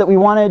goal is that we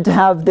wanted to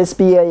have this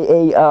be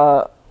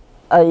a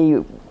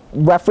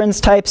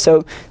reference type,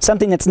 so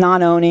something that's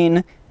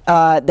non-owning,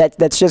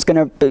 that's just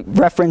going to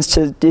reference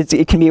to,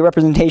 it can be a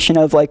representation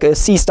of like a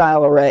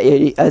C-style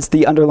array as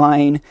the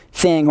underlying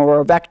thing,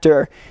 or a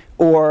vector,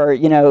 or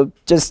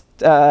just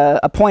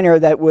a pointer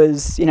that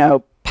was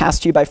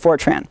passed to you by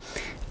Fortran.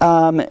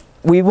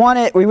 We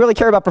really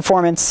care about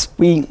performance.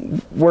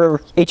 We're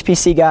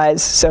HPC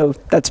guys, so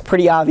that's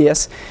pretty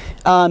obvious.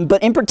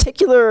 But in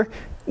particular,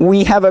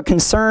 we have a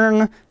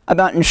concern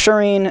about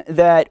ensuring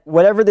that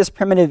whatever this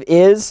primitive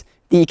is,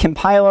 the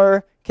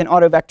compiler can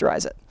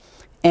auto-vectorize it.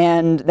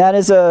 And that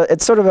is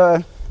it's sort of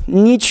a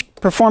niche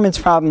performance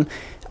problem,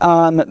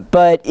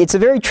 but it's a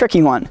very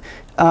tricky one.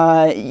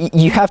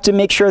 You have to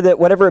make sure that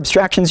whatever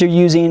abstractions you're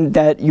using,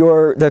 that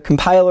the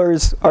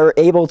compilers are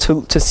able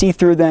to see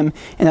through them,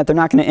 and that they're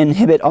not going to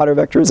inhibit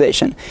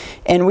auto-vectorization.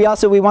 And we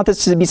want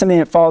this to be something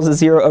that follows the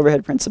zero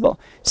overhead principle.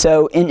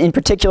 So in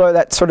particular,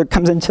 that sort of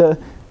comes into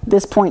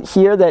this point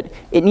here, that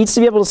it needs to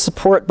be able to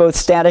support both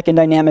static and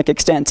dynamic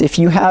extents. If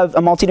you have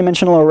a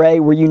multidimensional array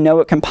where you know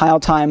at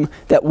compile time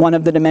that one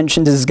of the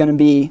dimensions is going to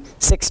be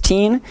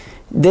 16,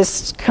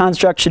 this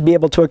construct should be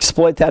able to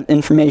exploit that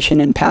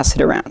information and pass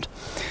it around.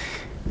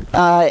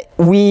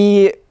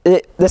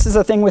 This is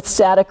a thing with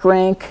static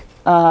rank.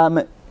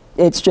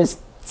 It's just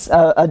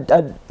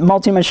a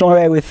multi-dimensional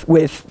array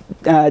with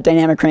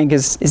dynamic rank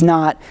is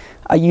not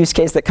a use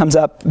case that comes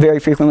up very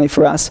frequently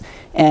for us,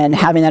 and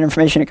having that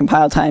information at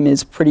compile time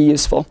is pretty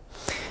useful.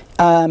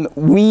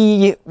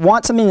 We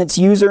want something that's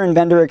user and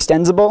vendor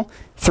extensible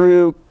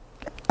through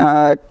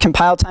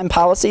compile time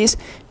policies.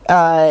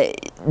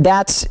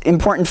 That's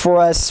important for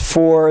us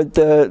for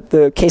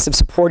the case of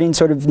supporting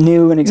sort of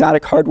new and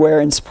exotic hardware,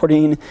 and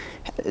supporting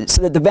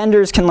so that the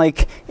vendors can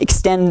like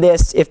extend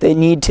this if they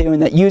need to,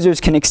 and that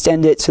users can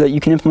extend it so that you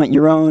can implement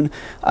your own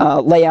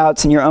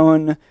layouts and your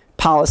own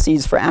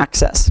policies for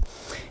access.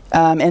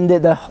 And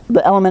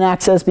the element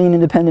access being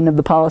independent of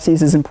the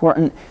policies is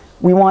important.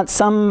 We want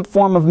some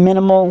form of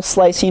minimal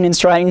slicing and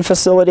striding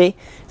facility,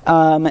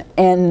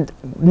 and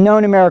no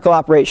numerical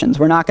operations.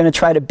 We're not going to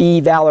try to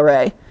be val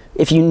array.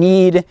 If you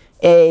need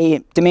a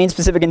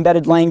domain-specific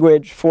embedded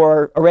language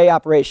for array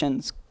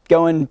operations,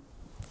 go and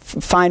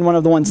find one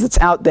of the ones that's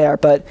out there.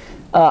 But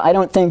I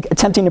don't think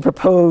attempting to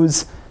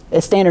propose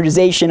a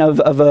standardization of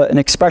an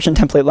expression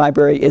template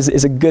library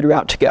is a good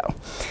route to go.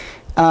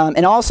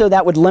 And also,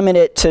 that would limit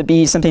it to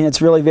be something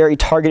that's really very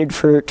targeted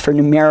for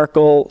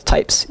numerical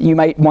types. You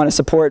might want to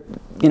support,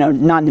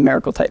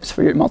 non-numerical types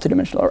for your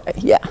multidimensional array.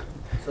 Yeah.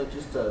 So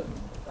just to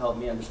help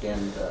me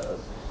understand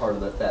part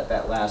of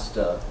that last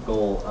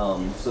goal,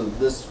 so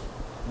this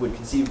would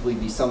conceivably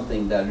be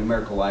something that a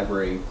numerical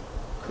library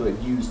could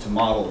use to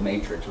model a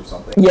matrix or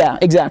something. Yeah,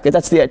 exactly.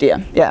 That's the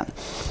idea. Yeah.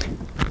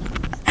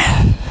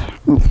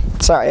 Ooh,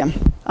 sorry,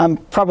 I'm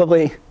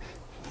probably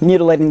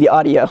mutilating the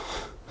audio.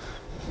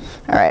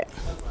 All right.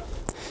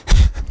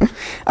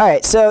 All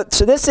right, so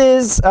this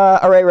is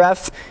array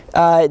ref.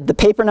 The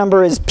paper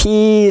number is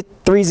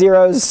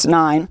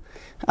P309.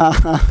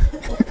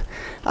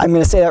 I'm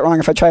going to say that wrong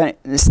if I try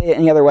to say it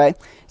any other way.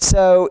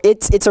 So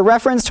it's a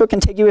reference to a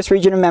contiguous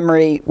region of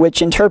memory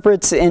which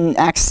interprets and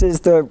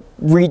accesses the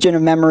region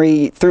of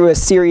memory through a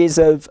series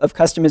of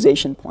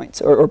customization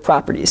points or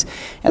properties,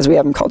 as we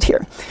have them called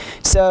here.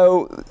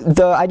 So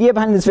the idea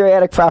behind this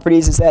variadic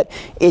properties is that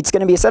it's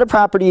going to be a set of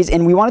properties,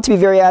 and we want it to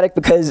be variadic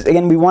because,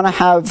 again, we want to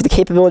have the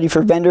capability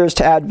for vendors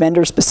to add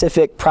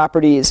vendor-specific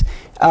properties,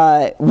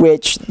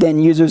 which then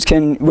users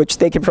can, which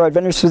they can provide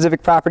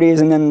vendor-specific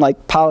properties, and then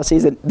like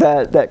policies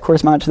that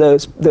correspond to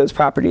those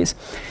properties.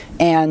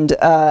 And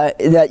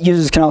that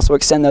users can also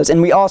extend those.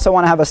 And we also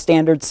want to have a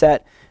standard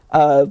set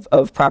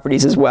of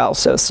properties as well.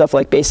 So stuff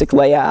like basic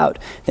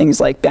layout, things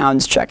like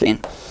bounds checking.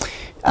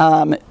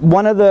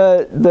 One of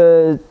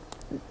the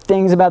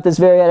things about this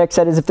variadic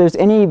set is if there's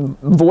any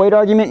void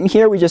argument in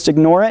here, we just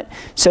ignore it,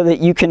 so that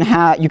you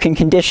can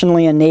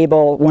conditionally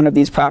enable one of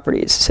these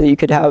properties. So you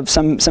could have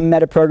some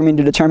metaprogramming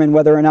to determine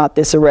whether or not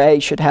this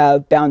array should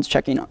have bounds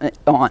checking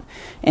on.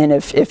 And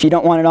if you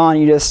don't want it on,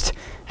 you just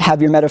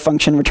have your meta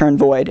function return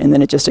void, and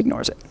then it just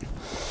ignores it.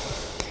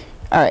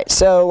 All right,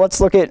 so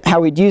let's look at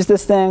how we'd use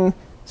this thing.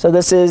 So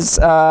this is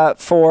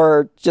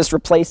for just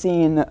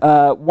replacing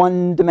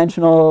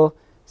one-dimensional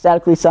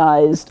statically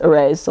sized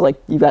arrays. So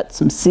like you've got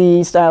some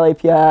C-style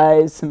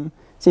APIs, some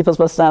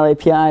C++-style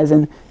APIs,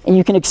 and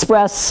you can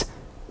express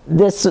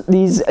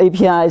these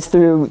APIs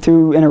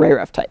through an array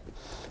ref type.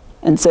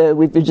 And so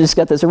we've just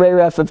got this array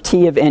ref of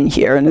T of n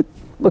here, and it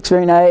looks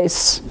very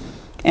nice.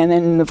 And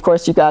then, of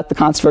course, you've got the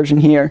const version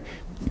here,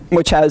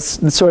 which has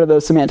sort of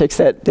those semantics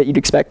that you'd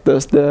expect.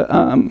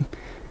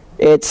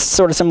 It's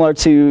sort of similar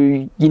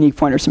to unique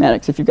pointer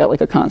semantics if you've got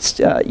like a const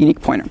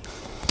unique pointer.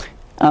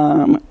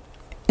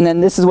 And then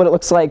this is what it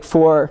looks like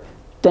for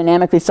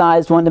dynamically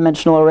sized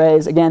one-dimensional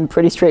arrays. Again,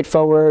 pretty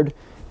straightforward.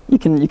 You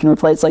can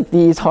replace like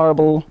these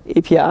horrible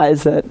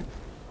APIs that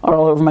are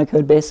all over my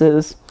code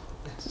bases.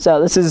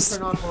 So this is. They're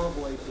not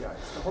horrible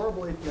APIs. The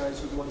horrible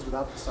APIs are the ones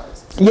without the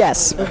size.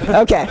 Yes.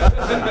 Okay.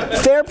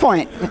 Fair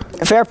point.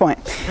 Fair point.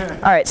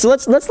 All right. So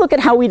let's look at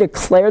how we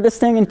declare this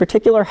thing. In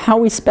particular, how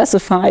we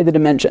specify the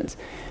dimensions.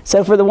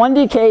 So for the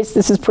 1D case,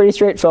 this is pretty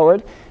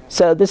straightforward.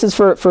 So this is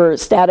for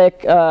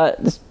static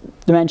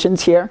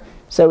dimensions here.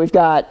 So we've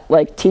got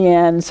like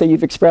Tn. So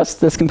you've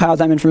expressed this compile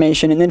time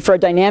information, and then for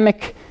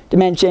dynamic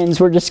dimensions,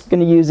 we're just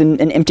going to use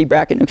an empty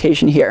bracket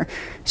notation here.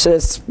 So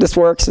this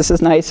works. This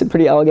is nice and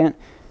pretty elegant.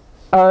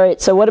 All right,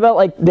 so what about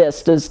like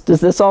this? Does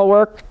this all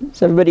work?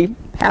 Is everybody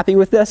happy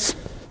with this? The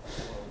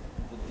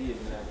D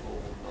example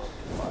will not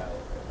compile.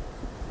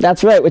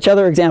 That's right. Which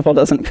other example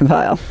doesn't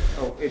compile?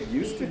 Oh, it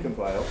used to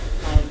compile.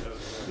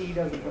 E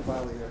doesn't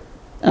compile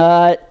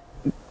either.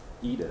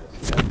 E does.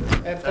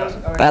 F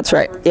doesn't. That's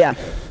right. Yeah.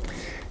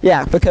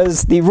 Yeah,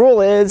 because the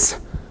rule is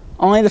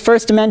only the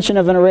first dimension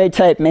of an array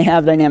type may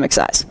have dynamic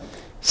size.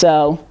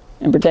 So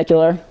in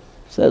particular,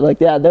 so like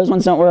yeah, those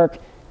ones don't work.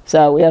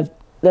 So we have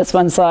this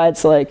one slide,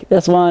 so like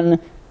this one,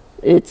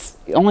 it's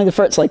only the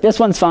first, like this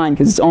one's fine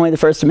because it's only the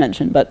first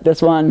dimension, but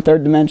this one,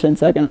 third dimension,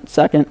 second, it's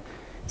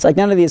like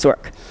none of these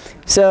work.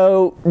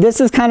 So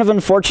this is kind of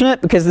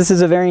unfortunate because this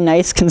is a very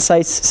nice,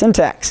 concise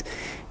syntax.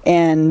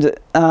 And you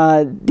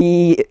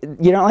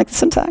don't like the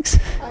syntax?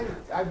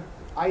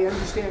 I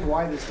understand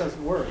why this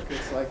doesn't work.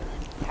 It's like,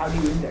 how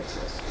do you index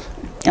this?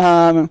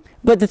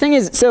 But the thing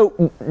is,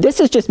 so this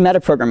is just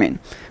metaprogramming.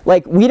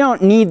 Like, we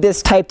don't need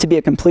this type to be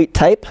a complete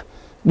type.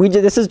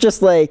 This is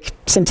just like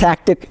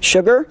syntactic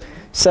sugar.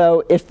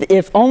 So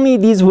if only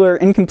these were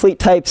incomplete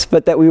types,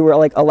 but that we were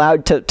like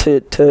allowed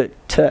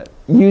to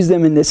use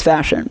them in this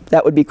fashion,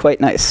 that would be quite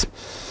nice.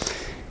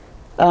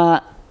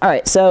 All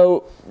right,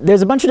 so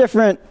there's a bunch of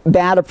different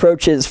bad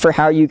approaches for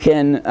how you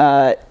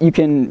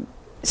can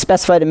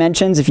specify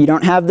dimensions if you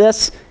don't have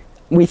this.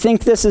 We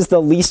think this is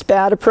the least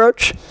bad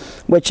approach,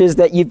 which is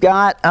that you've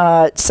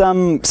got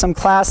some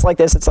class like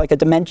this. It's like a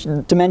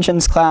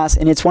dimensions class,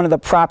 and it's one of the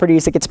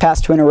properties that gets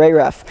passed to an array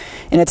ref.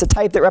 And it's a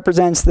type that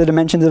represents the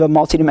dimensions of a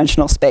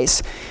multidimensional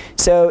space.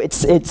 So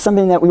it's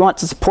something that we want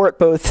to support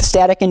both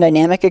static and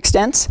dynamic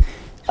extents.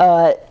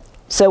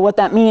 So what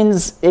that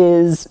means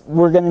is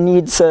we're going to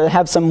need to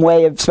have some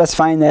way of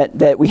specifying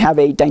that we have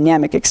a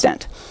dynamic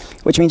extent,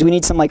 which means we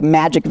need some like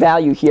magic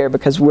value here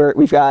because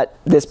we've got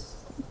this.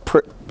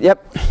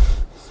 Yep.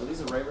 So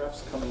these array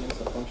refs coming into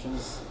the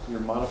functions,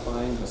 you're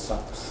modifying the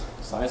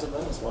size of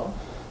them as well?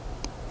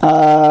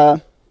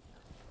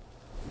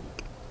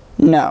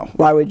 No.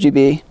 Why would you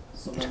be?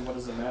 So then what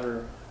does it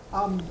matter?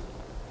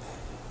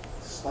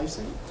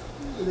 Slicing,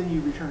 and then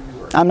you return a new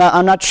word.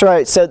 I'm not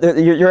sure. So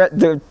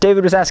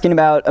David was asking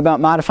about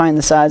modifying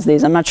the size of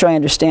these. I'm not sure I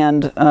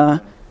understand.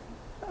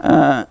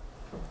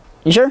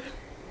 You sure?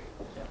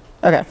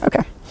 Okay.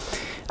 Okay.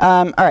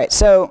 All right.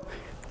 So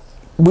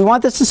we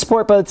want this to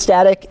support both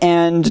static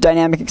and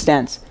dynamic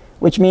extents,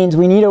 which means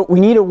we need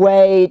a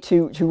way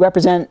to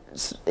represent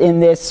in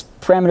this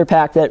parameter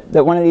pack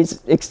that one of these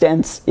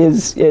extents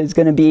is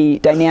going to be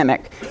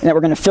dynamic, and that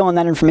we're going to fill in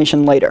that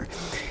information later.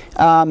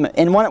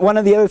 And one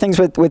of the other things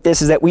with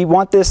this is that we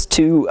want this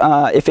to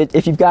if it's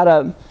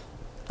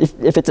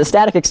a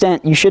static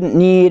extent, you shouldn't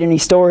need any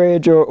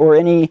storage or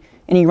any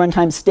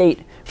runtime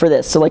state for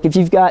this. So like if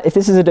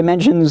this is a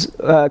dimensions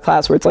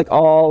class where it's like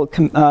all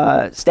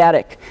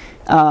static,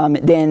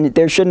 then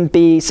there shouldn't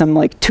be some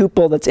like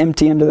tuple that's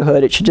empty under the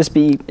hood. It should just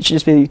be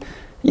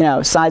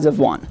size of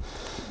 1.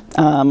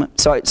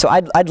 So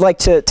I'd like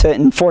to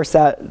enforce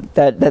that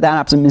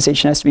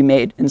optimization has to be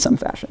made in some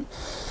fashion.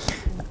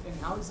 And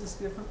how is this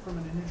different from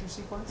an integer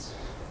sequence?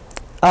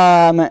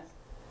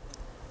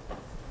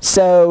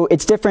 So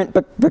it's different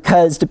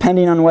because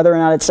depending on whether or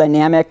not it's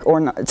dynamic or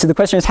not. So the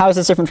question is, how is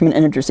this different from an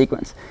integer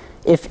sequence?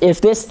 If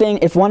there's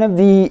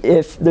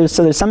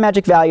some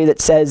magic value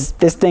that says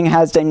this thing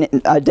has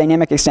a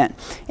dynamic extent,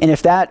 and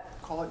if that,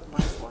 Call it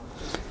 -1.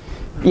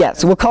 yeah,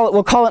 so we'll call it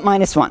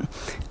 -1.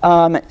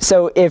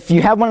 So if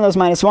you have one of those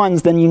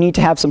 -1s, then you need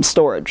to have some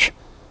storage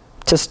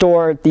to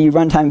store the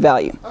runtime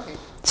value. Okay.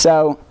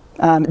 So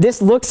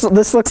this looks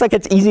like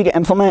it's easy to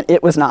implement.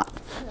 It was not.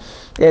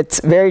 It's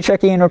very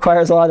tricky and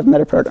requires a lot of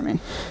metaprogramming.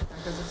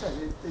 Because it says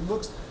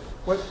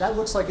that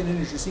looks like an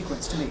integer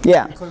sequence to me.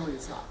 Yeah. Clearly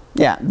it's not.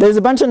 Yeah, there's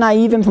a bunch of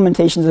naive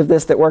implementations of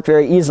this that work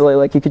very easily.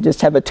 Like you could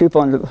just have a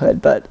tuple under the hood,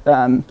 but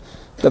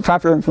the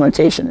proper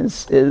implementation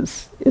is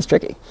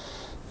tricky.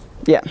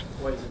 Yeah.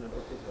 Why is it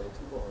okay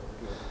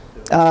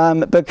to have a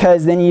tuple?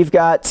 Because then you've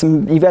got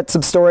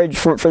some storage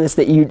for this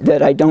that you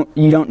don't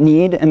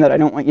need, and that I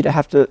don't want you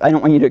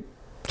to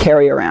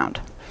carry around.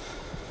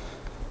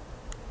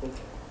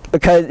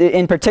 Because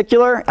in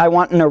particular, I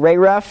want an array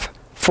ref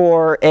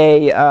for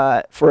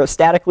all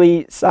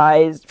statically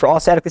sized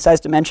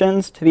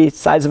dimensions to be the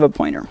size of a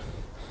pointer.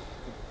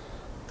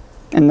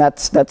 And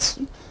that's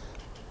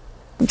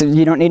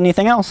you don't need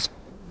anything else.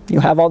 You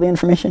have all the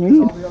information you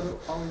need.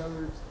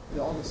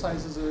 All the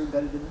sizes are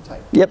embedded in the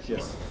type. Yep.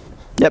 Yes.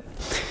 Yep.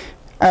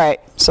 All right.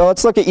 So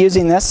let's look at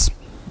using this.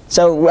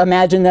 So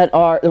imagine that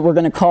we're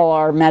going to call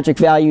our magic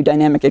value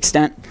dynamic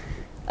extent.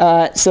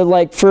 So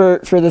like for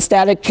the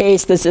static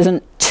case, this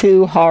isn't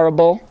too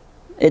horrible.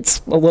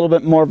 It's a little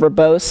bit more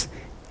verbose.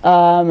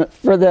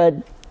 For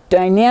the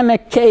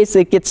dynamic case,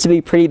 it gets to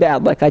be pretty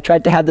bad. Like I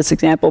tried to have this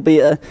example be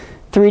a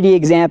 3D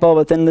example,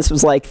 but then this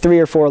was like 3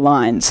 or 4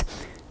 lines.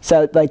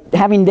 So like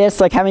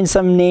having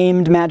some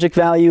named magic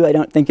value, I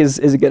don't think is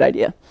a good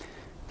idea.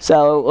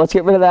 So let's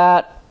get rid of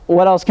that.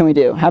 What else can we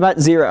do? How about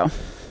 0?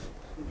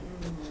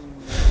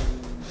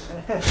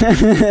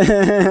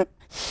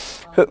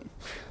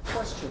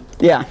 Question.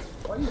 Yeah.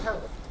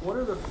 What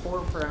are the 4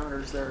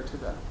 parameters there to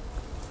the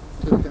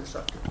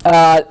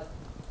constructor?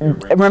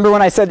 Remember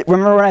when I said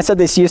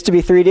this used to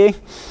be 3D?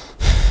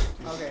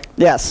 Okay.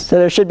 Yes. So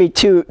there should be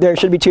two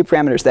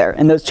parameters there,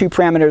 and those 2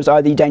 parameters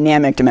are the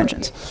dynamic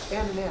dimensions.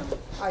 N and M.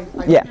 I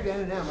Yeah. figured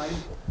N and M.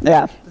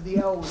 Yeah. The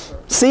L was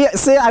there.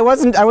 See, I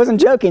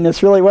wasn't joking.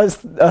 This really was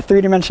a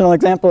 3-dimensional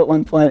example at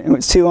one point, and it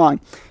was too long.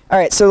 All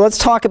right. So let's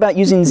talk about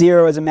using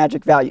 0 as a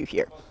magic value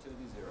here.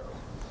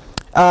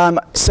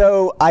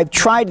 So I've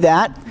tried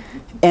that,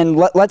 and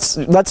let's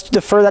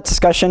defer that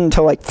discussion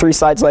until like 3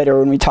 slides later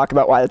when we talk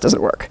about why that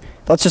doesn't work.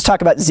 Let's just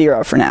talk about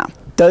 0 for now.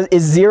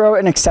 Is 0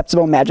 an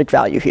acceptable magic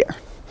value here?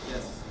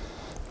 Yes.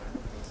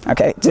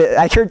 Okay,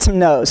 I heard some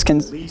no's.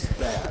 Least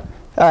bad.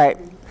 All right.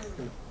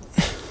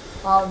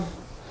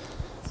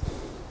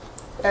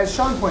 As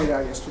Sean pointed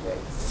out yesterday,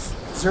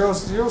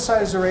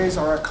 zero-size arrays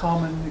are a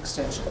common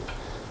extension.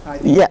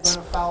 Yes.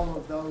 Run afoul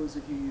of those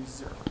if you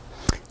use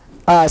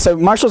 0. So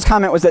Marshall's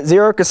comment was that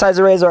 0 size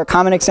arrays are a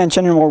common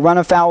extension and will run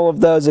afoul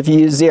of those if you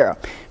use 0.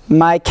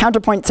 My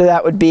counterpoint to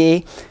that would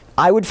be,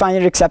 I would find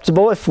it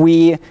acceptable if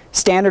we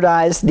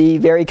standardize the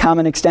very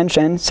common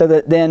extension so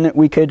that then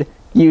we could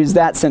use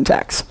that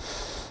syntax.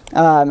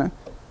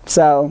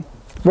 So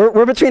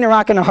we're between a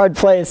rock and a hard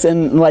place,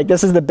 and like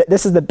this is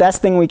the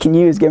best thing we can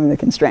use given the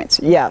constraints.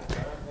 Yeah.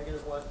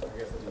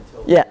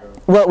 Yeah.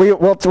 Well,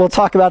 we'll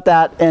talk about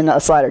that in a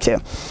slide or two.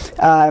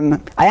 I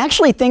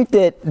actually think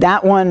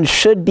that one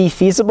should be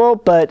feasible,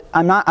 but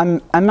I'm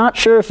not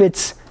sure if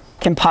it's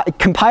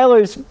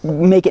compilers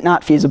make it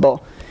not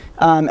feasible,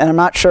 and I'm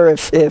not sure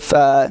if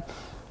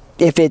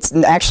it's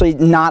actually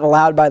not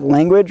allowed by the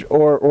language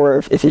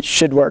or if it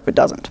should work but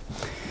doesn't.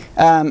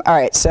 All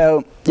right,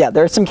 so yeah,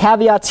 there are some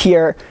caveats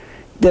here.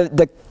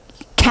 The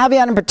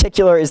caveat in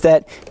particular is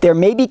that there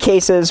may be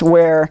cases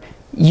where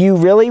you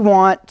really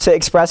want to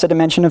express a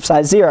dimension of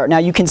size 0. Now,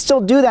 you can still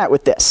do that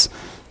with this.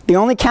 The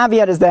only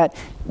caveat is that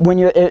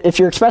if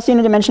you're expressing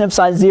a dimension of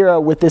size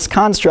 0 with this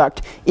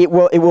construct, it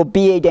will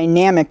be a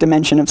dynamic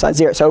dimension of size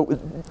 0. So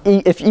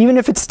even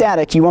if it's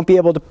static, you won't be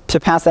able to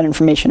pass that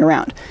information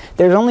around.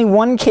 There's only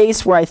one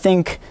case where I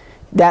think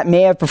that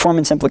may have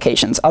performance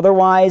implications.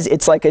 Otherwise,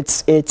 it's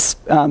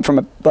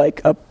from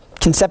a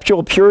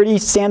conceptual purity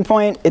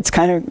standpoint, it's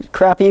kind of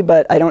crappy,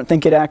 but I don't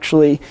think it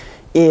actually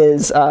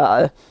is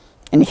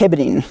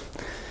inhibiting.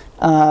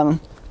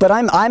 But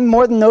I'm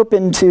more than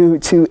open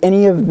to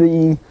any of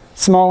the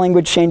small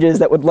language changes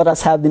that would let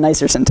us have the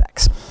nicer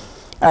syntax.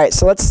 All right,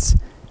 so let's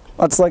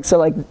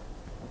like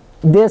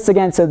this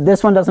again. So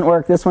this one doesn't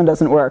work. This one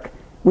doesn't work.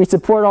 We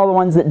support all the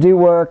ones that do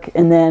work,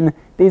 and then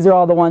these are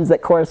all the ones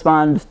that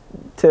correspond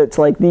to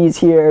like these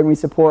here, and we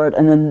support,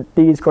 and then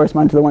these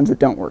correspond to the ones that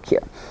don't work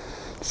here.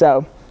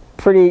 So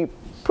pretty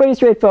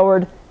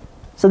straightforward.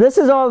 So this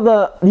is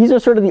these are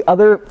sort of the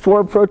other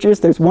 4 approaches.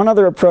 There's one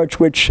other approach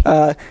which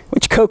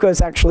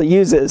Cocos actually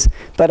uses,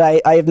 but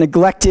I have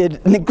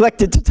neglected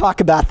to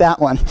talk about that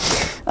one.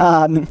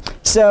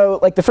 So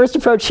like the first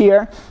approach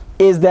here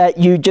is that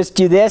you just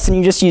do this and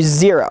you just use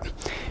 0.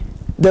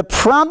 The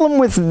problem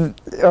with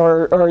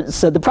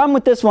the problem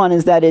with this one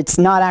is that it's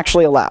not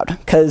actually allowed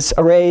because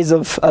arrays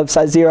of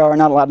size 0 are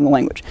not allowed in the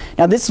language.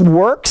 Now this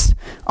works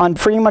on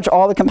pretty much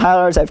all the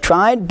compilers I've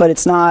tried, but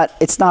it's not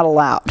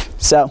allowed.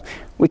 So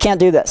we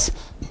can't do this.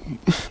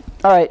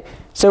 All right,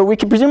 so we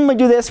can presumably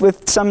do this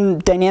with some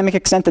dynamic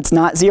extent that's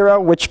not 0,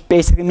 which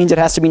basically means it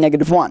has to be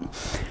 -1.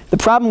 The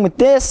problem with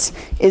this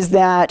is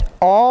that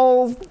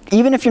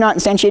even if you're not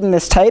instantiating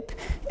this type,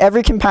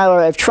 every compiler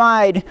I've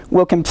tried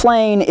will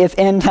complain if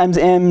n times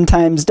m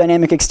times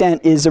dynamic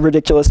extent is a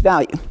ridiculous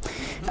value.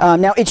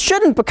 Now it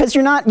shouldn't because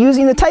you're not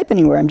using the type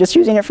anywhere. I'm just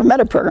using it for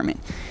metaprogramming.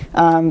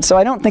 So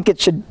I don't think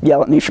it should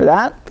yell at me for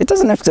that. It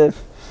doesn't have to,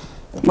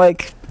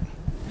 like,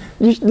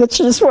 that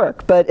should just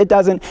work, but it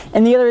doesn't.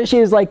 And the other issue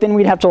is like then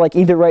we'd have to like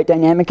either write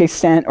dynamic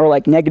extent or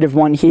like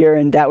 -1 here,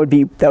 and that would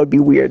be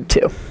weird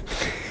too.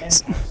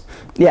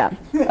 Yeah,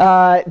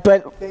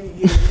 but then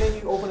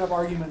you open up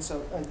arguments of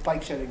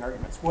bike shedding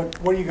arguments. What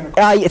are you going to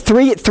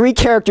call three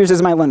characters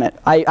is my limit.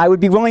 I would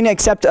be willing to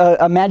accept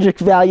a magic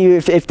value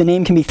if the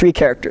name can be 3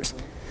 characters.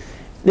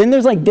 Then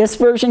there's like this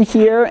version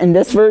here and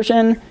this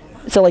version.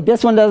 So like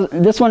this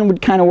one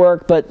would kind of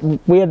work, but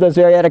we have those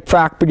variadic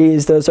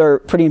properties. Those are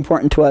pretty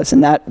important to us,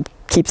 and that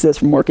keeps this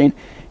from working.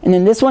 And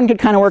then this one could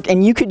kind of work,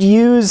 and you could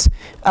use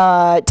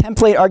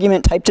template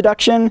argument type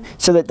deduction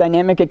so that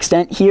dynamic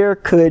extent here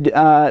could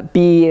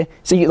be,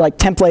 so you like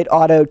template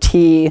auto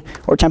t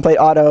or template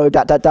auto ...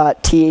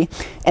 t,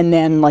 and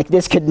then like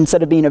this could,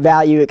 instead of being a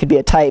value, it could be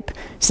a type.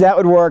 So that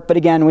would work, but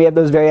again, we have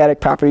those variadic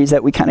properties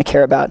that we kind of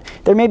care about.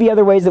 There may be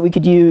other ways that we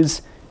could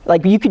use,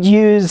 like you could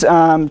use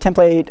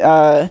template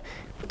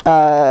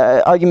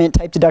argument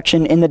type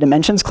deduction in the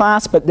dimensions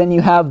class, but then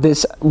you have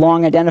this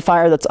long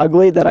identifier that's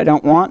ugly that I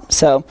don't want.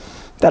 So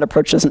that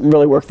approach doesn't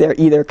really work there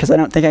either because I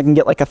don't think I can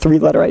get like a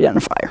 3-letter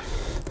identifier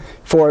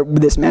for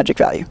this magic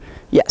value.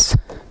 Yes?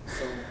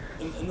 So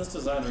in this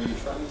design, are you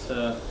trying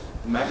to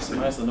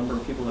maximize the number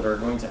of people that are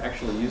going to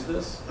actually use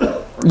this? Or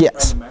are you trying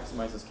to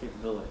maximize its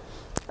capability?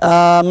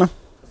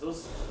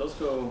 Those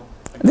go...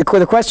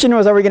 The question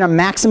was, are we going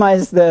to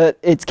maximize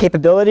its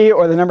capability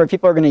or the number of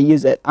people who are going to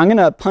use it? I'm going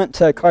to punt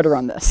to Carter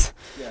on this.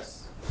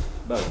 Yes.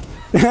 Both.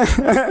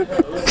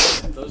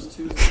 Those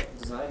two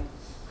design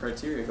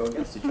criteria go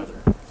against each other.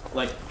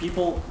 Like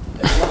people,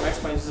 if you want to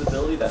maximize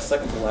usability, that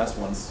second to last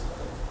ones,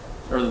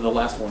 or the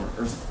last one,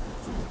 or the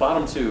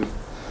bottom 2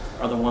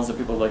 are the ones that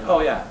people are like, oh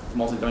yeah,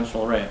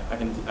 multi-dimensional array, I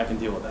can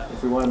deal with that.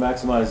 If we want to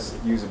maximize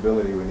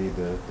usability, we need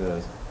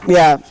the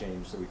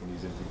change so we can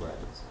use empty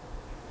brackets.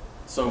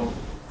 So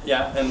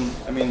yeah, and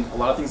I mean a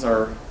lot of things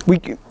are.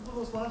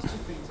 Those last 2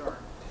 things aren't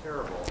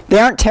terrible. They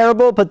aren't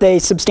terrible, but they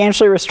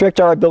substantially restrict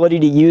our ability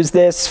to use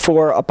this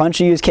for a bunch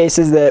of use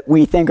cases that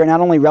we think are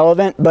not only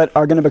relevant, but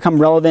are going to become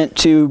relevant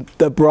to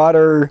the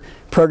broader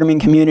programming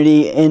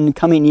community in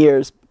coming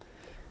years.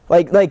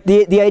 Like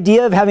the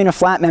idea of having a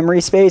flat memory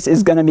space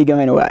is going to be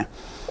going away.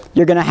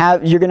 you're gonna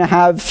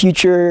have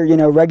future,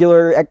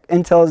 regular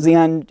Intel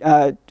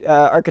Xeon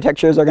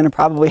architectures are gonna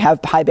probably have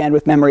high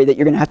bandwidth memory that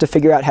you're gonna have to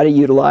figure out how to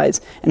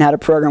utilize and how to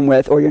program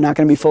with, or you're not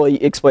gonna be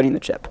fully exploiting the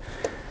chip.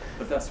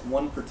 But that's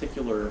one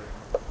particular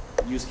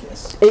use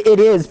case. It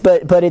is,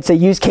 but it's a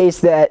use case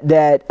that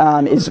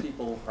is.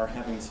 People are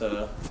having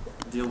to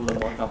deal with a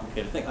more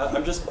complicated thing.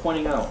 I'm just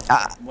pointing out.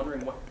 I'm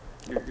wondering what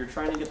you're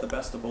trying to get the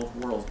best of both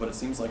worlds, but it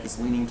seems like it's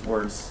leaning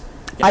towards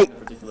getting a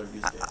particular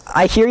use case.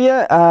 I hear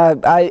you.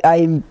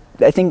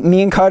 I think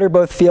me and Carter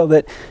both feel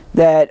that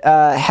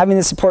having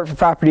the support for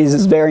properties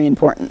is very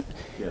important.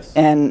 Yes.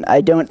 And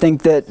I don't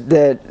think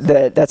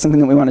that's something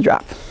that we want to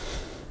drop.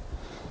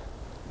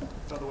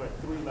 By the way,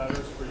 3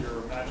 letters for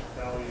your magic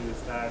value,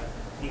 is that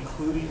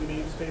including the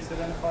namespace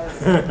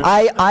identifier?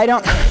 I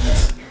don't.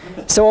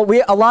 So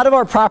a lot of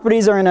our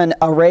properties are in an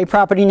array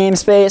property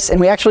namespace, and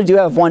we actually do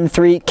have one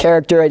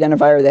 3-character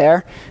identifier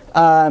there.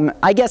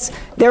 I guess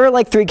there were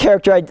like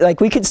 3-character, like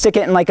we could stick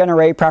it in like an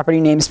array property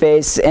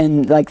namespace,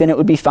 and like then it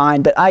would be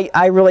fine. But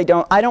I really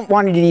don't. I don't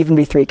want it to even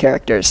be 3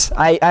 characters.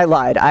 I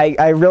lied.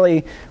 I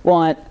really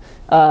want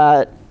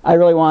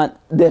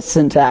this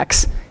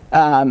syntax.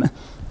 Because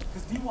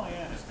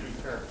DYN is 3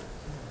 characters.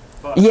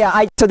 But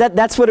Yeah, so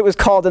that's what it was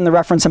called in the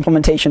reference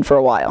implementation for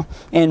a while,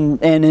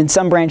 and in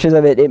some branches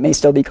of it, it may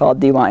still be called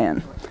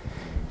DYN.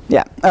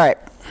 Yeah. All right.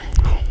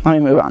 Let me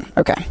move on.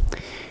 Okay.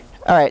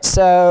 All right.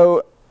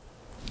 So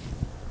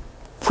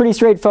pretty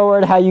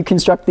straightforward how you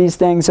construct these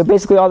things. So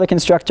basically, all the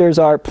constructors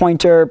are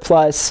pointer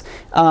plus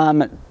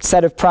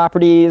set of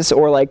properties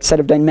or like set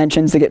of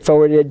dimensions that get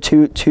forwarded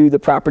to the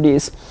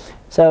properties.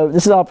 So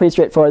this is all pretty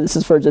straightforward. This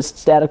is for just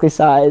statically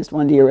sized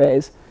 1D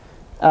arrays.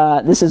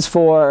 This is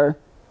for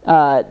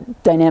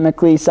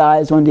dynamically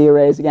sized 1D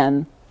arrays.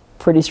 Again,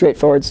 pretty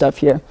straightforward stuff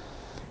here.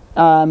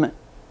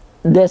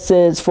 This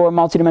is for a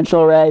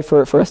multidimensional array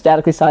for a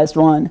statically sized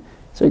one.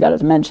 So we got our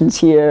dimensions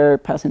here,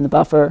 passing the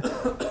buffer.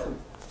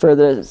 For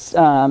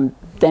the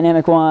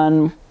dynamic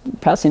one,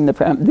 passing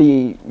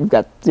we've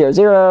got 0,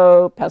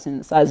 0, passing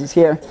the sizes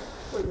here.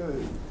 Wait,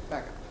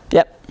 back up.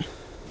 Yep.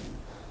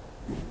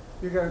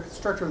 You've got a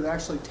constructor that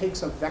actually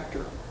takes a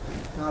vector,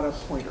 not a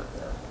pointer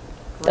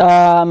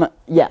there.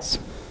 Yes.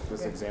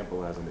 This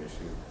example has an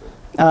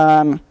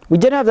issue. We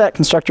did have that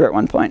constructor at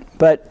one point,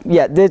 but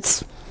yeah,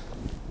 it's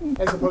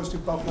As opposed to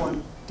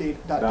buff1 data.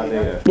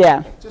 Data.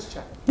 yeah, Just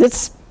check.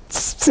 it's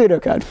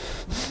pseudocode.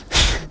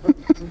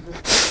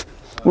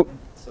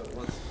 So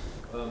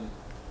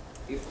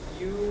if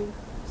you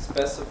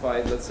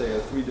specified, let's say, a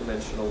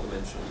 3-dimensional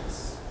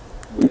dimensions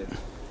with,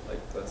 like,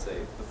 let's say,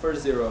 the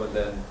first 0 and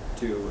then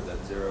 2 and then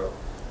 0.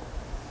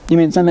 You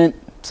mean something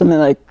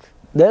like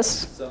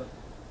this? So,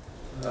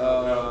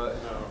 No,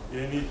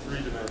 you need 3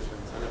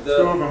 dimensions, and if 2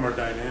 of them are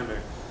dynamic,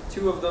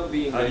 2 of them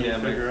being how do you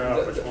dynamic. figure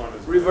out which one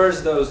is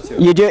Reverse those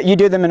 2. You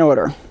do them in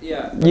order.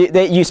 Yeah.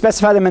 You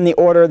specify them in the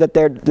order that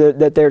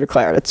they're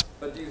declared.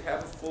 But do you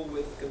have a full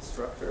width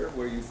constructor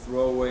where you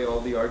throw away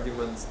all the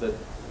arguments that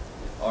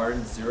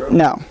aren't 0?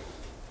 No.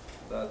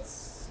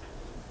 That's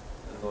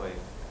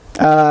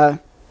annoying.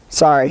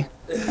 Sorry.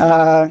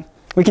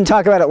 We can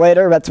talk about it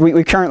later, but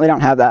we currently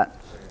don't have that.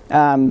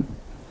 I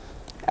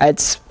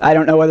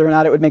don't know whether or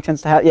not it would make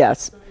sense to have.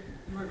 Yes. So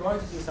if you were going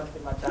to do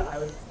something like that, I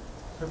would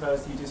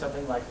propose you do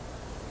something like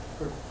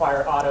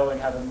require auto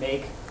and have a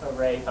make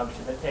array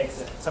function that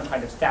takes some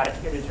kind of static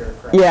integer.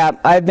 Correct? Yeah,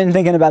 I've been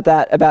thinking about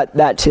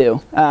that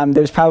too.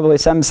 There's probably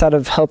some set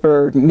of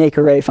helper make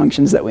array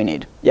functions that we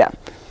need. Yeah.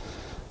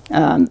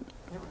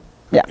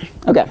 Yeah.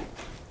 Okay.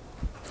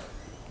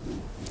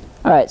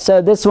 All right,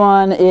 so this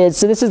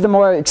is the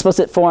more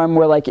explicit form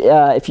where, like,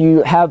 if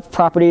you have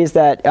properties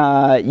that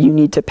you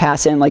need to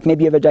pass in, like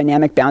maybe you have a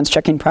dynamic bounds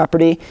checking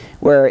property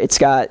where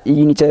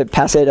you need to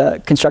pass it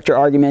a constructor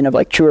argument of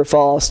like true or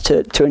false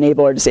to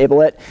enable or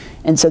disable it.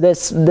 And so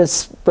this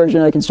version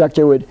of the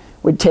constructor would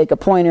take a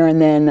pointer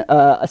and then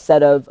a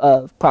set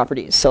of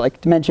properties. So like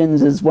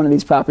dimensions is one of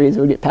these properties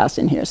that would get passed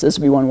in here. So this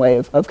would be one way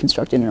of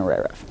constructing an array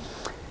ref.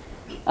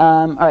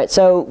 All right,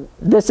 so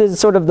this is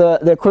sort of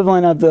the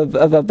equivalent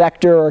of a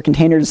vector or a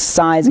container's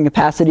size and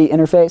capacity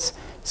interface.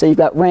 So you've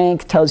got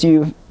rank, tells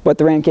you what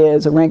the rank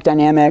is. A rank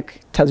dynamic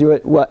tells you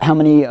how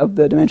many of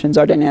the dimensions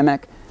are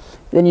dynamic.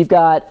 Then you've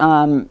got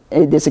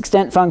this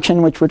extent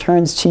function, which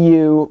returns to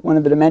you one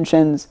of the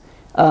dimensions.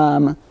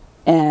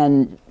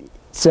 And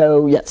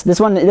so yes,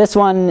 this one,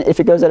 if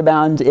it goes out of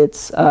bounds,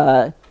 it's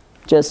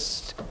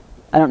just,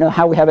 I don't know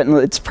how we have it.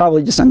 It's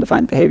probably just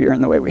undefined behavior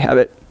in the way we have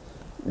it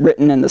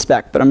written in the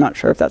spec, but I'm not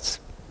sure if that's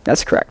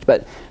correct.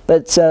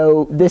 But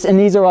so this, and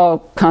these are all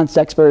const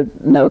expert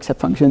no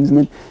except functions, and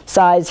then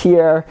size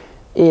here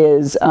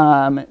is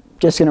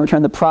just going to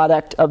return the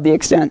product of the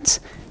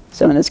extents.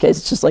 So in this case,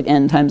 it's just like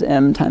n times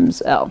m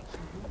times l.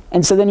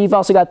 And so then you've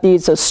also got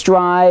these. So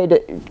stride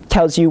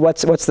tells you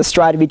what's the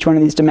stride of each one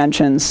of these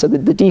dimensions. So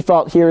the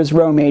default here is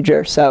row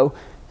major. So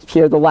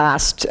here the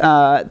last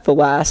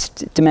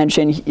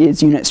dimension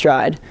is unit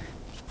stride.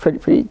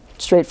 Pretty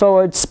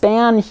straightforward.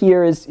 Span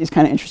here is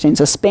kind of interesting.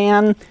 So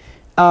span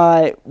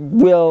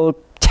will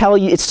tell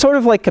you, it's sort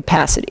of like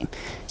capacity.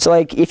 So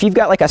like if you've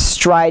got like a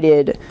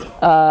strided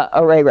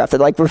array graph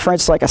that like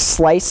refers to like a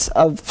slice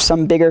of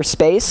some bigger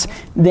space,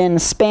 then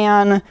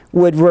span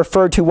would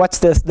refer to what's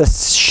the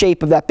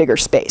shape of that bigger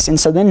space. And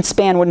so then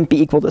span wouldn't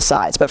be equal to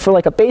size. But for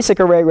like a basic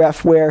array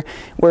graph where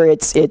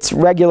it's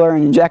regular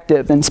and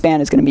injective, then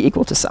span is going to be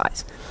equal to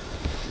size.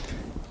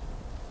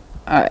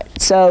 All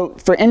right, so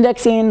for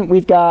indexing,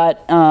 we've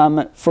got,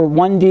 for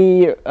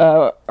 1D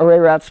array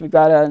graphs, we've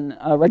got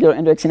a regular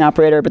indexing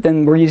operator, but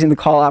then we're using the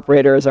call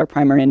operator as our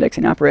primary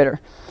indexing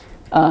operator.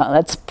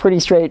 That's pretty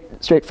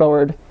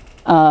straightforward.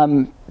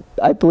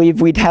 I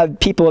believe we'd have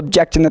people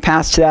object in the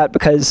past to that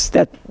because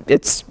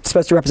it's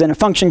supposed to represent a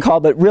function call,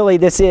 but really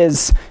this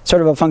is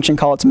sort of a function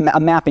call. It's a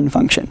mapping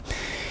function.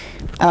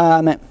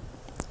 Let's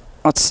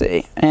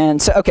see. And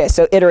so, okay,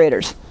 so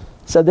iterators.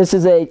 So this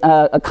is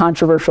a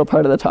controversial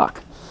part of the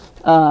talk.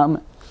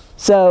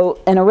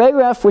 So an array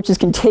graph which is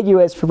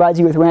contiguous provides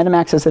you with random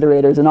access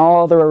iterators, and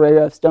all other array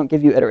graphs don't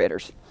give you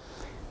iterators.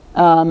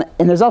 And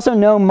there's also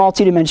no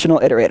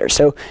multidimensional iterator.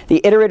 So the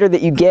iterator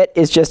that you get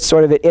is just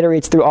sort of, it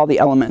iterates through all the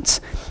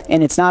elements.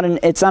 And it's not an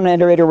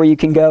iterator where you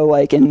can go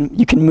like, and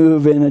you can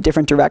move in a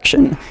different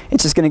direction.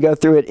 It's just going to go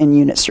through it in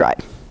unit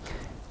stride.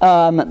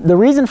 The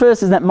reason for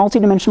this is that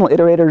multidimensional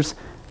iterators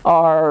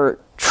are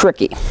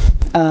tricky.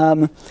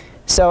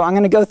 So I'm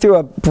going to go through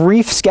a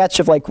brief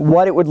sketch of like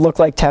what it would look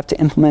like to have to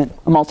implement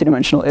a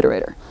multidimensional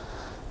iterator.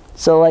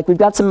 So like we've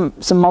got some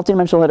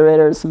multidimensional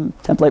iterators, some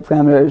template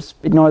parameters,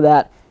 ignore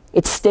that.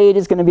 Its state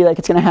is going to be like,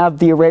 it's going to have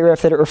the array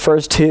graph that it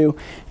refers to,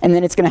 and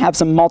then it's going to have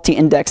some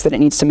multi-index that it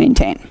needs to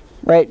maintain,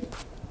 right?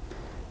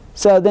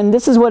 So then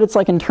this is what its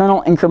like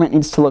internal increment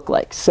needs to look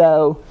like.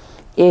 So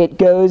it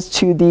goes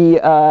to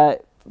the,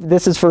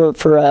 this is for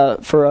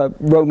a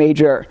row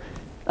major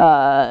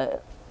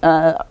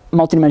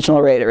multidimensional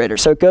array iterator.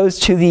 So it goes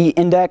to the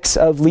index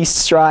of least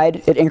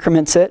stride, it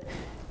increments it.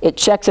 It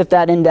checks if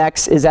that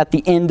index is at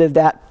the end of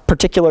that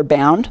particular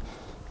bound.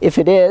 If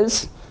it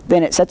is,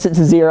 then it sets it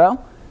to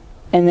 0.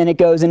 And then it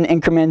goes and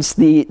increments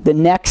the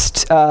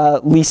next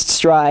least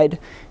stride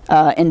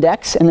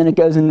index, and then it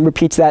goes and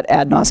repeats that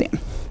ad nauseum.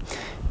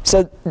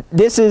 So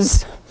this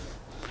is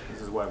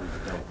why we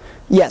don't.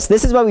 Yes,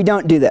 this is why we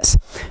don't do this.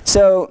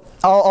 So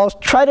I'll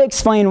try to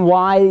explain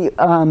why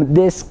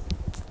this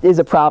is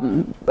a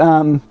problem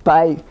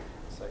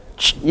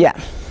yeah.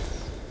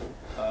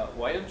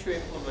 Why don't you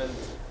implement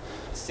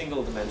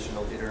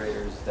single-dimensional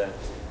iterators that,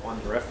 on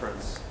the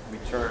reference,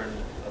 return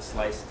a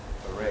sliced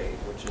array,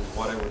 which is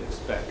what I would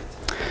expect.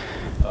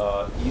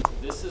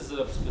 This is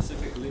a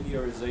specific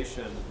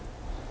linearization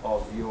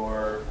of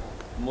your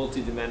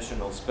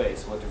multi-dimensional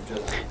space. What you've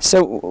just.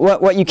 So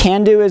what you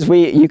can do is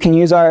you can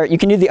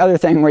do the other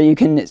thing where you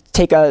can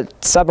take a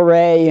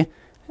subarray,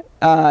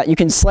 you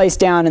can slice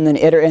down and then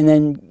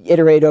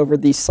iterate over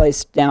the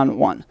sliced down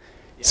one.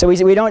 Yeah. So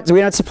we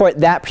don't support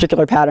that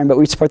particular pattern, but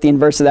we support the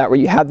inverse of that, where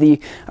you have the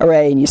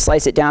array and you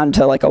slice it down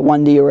to like a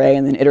 1D array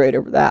and then iterate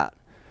over that.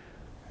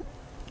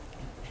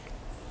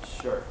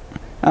 Sure.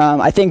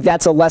 I think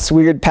that's a less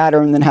weird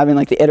pattern than having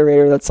like the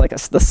iterator that's like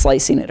the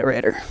slicing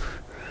iterator.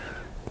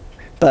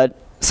 But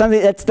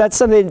something that's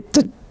something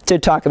to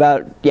talk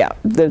about. Yeah,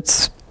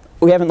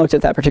 we haven't looked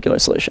at that particular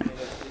solution.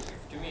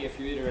 To me, if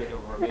you iterate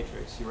over a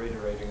matrix, you're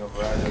iterating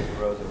over either the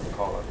rows or the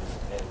columns,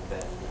 and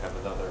then you have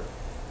another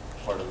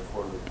part of the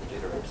for loop that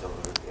iterates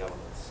over the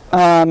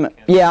elements.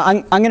 Yeah,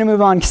 I'm going to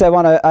move on because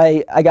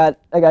I got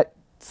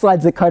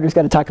slides that Carter's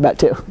got to talk about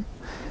too.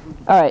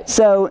 All right,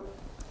 so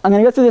I'm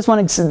going to go through this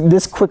one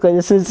this quickly.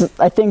 This is,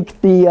 I think,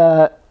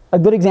 a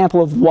good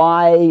example of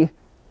why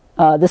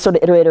this sort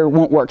of iterator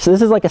won't work. So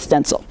this is like a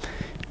stencil.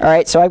 All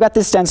right, so I've got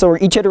this stencil where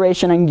each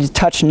iteration I need to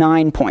touch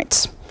 9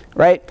 points,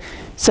 right?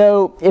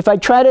 So if I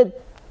try to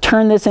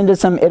turn this into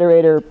some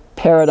iterator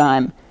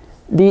paradigm,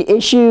 the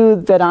issue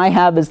that I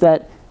have is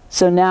that,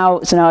 so now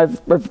I've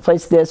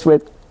replaced this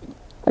with,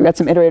 I've got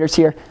some iterators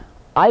here.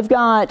 I've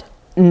got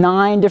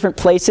 9 different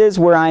places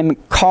where I'm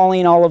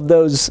calling all of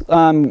those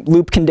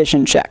loop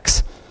condition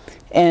checks.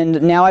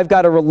 And now I've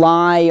got to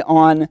rely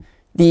on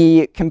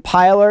the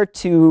compiler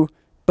to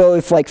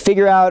both like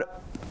figure out,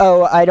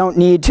 oh, I don't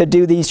need to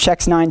do these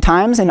checks 9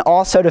 times, and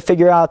also to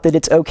figure out that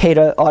it's OK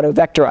to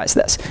auto-vectorize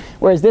this.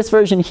 Whereas this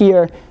version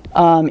here,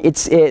 one,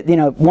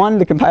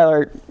 the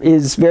compiler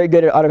is very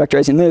good at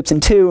auto-vectorizing loops,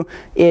 and 2,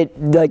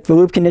 the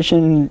loop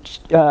condition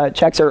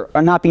checks are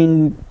not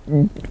being,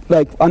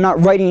 like, I'm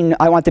not writing,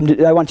 I want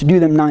to do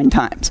them 9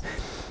 times.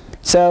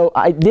 So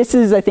this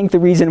is, I think, the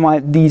reason why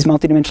these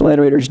multidimensional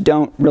iterators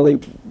don't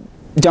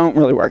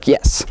really work.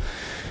 Yes.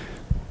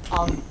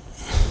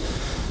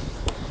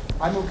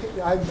 I'm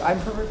okay. I'm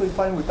perfectly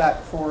fine with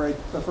that for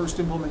the first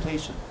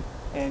implementation,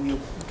 and you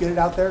get it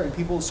out there, and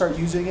people start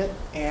using it,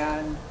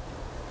 and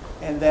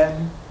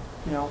then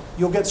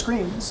you'll get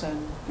screens, and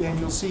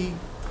you'll see,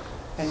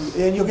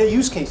 and you'll get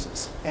use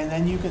cases, and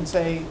then you can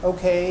say,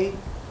 okay,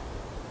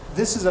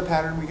 this is a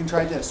pattern, we can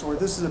try this, or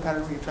this is a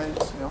pattern, we can try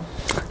this.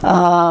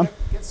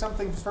 Get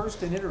something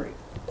first and iterate.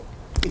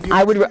 if you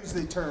use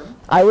the term.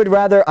 I would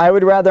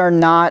rather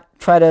not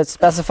try to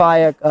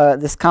specify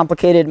this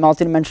complicated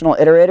multidimensional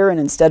iterator and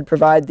instead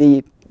provide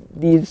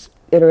these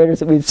iterators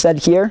that we've said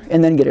here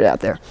and then get it out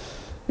there.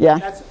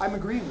 Yeah? I'm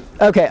agreeing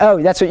with you. Okay,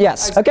 oh, that's what,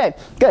 yes. Okay,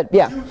 good,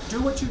 yeah.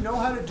 Do what you know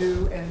how to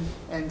do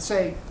and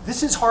say,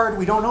 this is hard,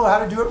 we don't know how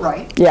to do it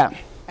right. Yeah.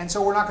 And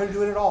so we're not going to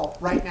do it at all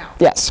right now.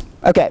 Yes.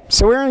 Okay,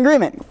 so we're in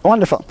agreement.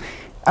 Wonderful.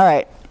 All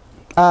right.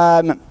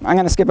 I'm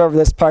going to skip over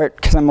this part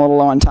because I'm a little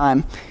low on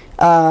time.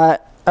 All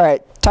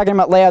right, talking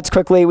about layouts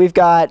quickly, we've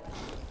got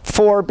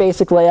 4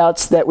 basic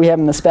layouts that we have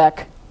in the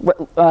spec.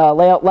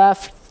 Layout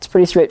left, it's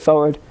pretty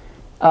straightforward.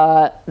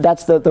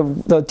 That's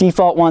the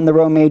default one, the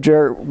row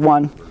major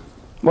one.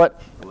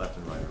 What? The left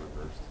and right are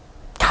reversed.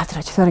 God, did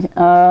I do that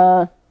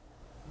again?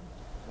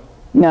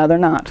 No, they're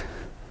not.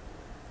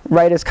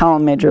 Right is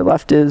column major,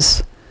 left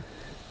is...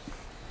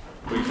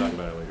 We can talk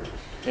about it later.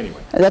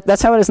 Anyway.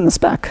 That's how it is in the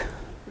spec.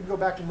 We can go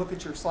back and look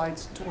at your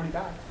slides 20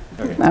 back.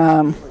 Okay.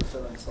 I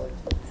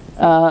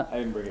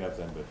didn't bring it up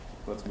then, but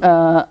let's move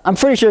on. I'm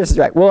pretty sure this is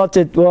right. We'll have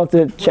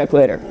to check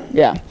later.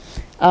 Yeah.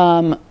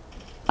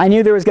 I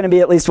knew there was going to be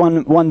at least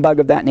one bug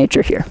of that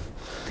nature here.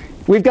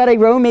 We've got a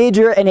row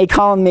major and a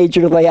column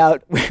major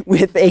layout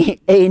with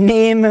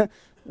names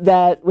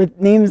that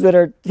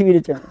are to be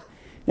determined.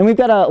 And we've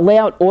got a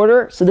layout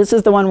order. So this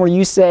is the one where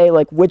you say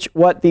like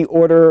what the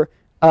order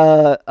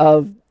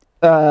of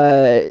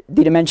the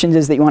dimensions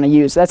is that you want to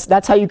use.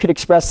 That's how you could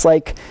express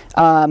like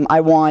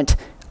I want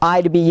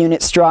I to be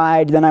unit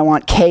stride, then I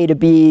want K to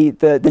be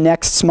the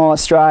next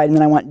smallest stride, and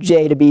then I want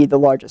J to be the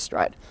largest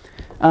stride.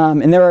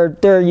 And there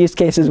are use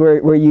cases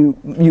where you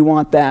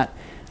want that.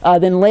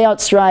 Then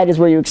layout stride is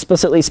where you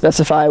explicitly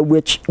specify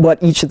what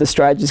each of the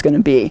strides is going to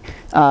be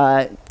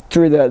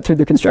through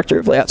the constructor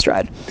of layout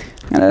stride.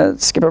 I'm going to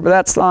skip over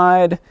that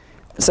slide.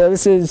 So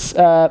this is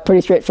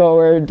pretty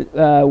straightforward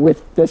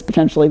with this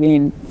potentially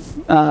being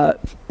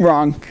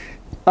wrong.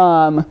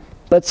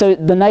 But so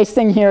the nice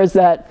thing here is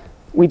that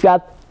we've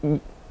got,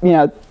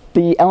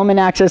 the element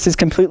access is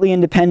completely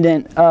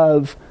independent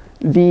of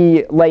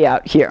the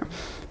layout here.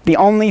 The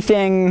only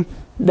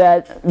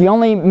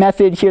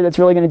method here that's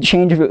really going to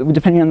change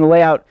depending on the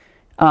layout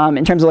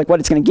in terms of like what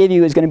it's going to give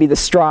you is going to be the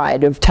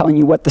stride of telling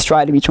you what the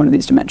stride of each one of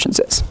these dimensions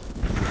is.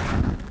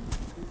 Can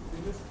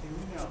you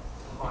now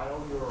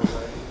tile your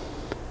array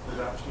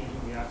without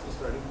changing the access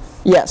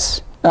readiness?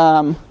 Yes,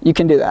 you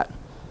can do that.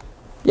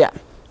 Yeah.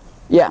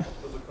 Yeah.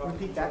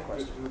 Repeat that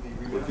question.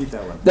 Repeat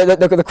that one.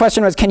 The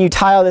question was, can you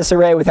tile this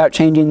array without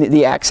changing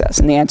the access?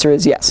 And the answer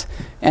is yes.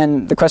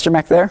 And the question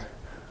back there?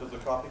 Does the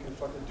copy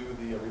constructor do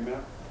the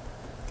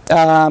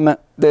remap?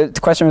 The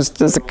question was,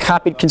 does the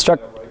copied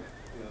constructor...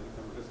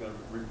 It's going to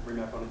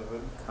remap under the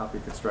hood? Copy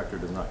constructor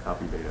does not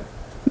copy data.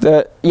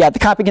 The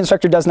copy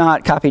constructor does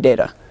not copy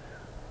data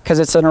because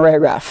it's an array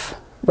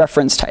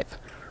reference type.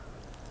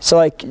 So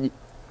like,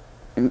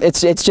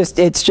 it's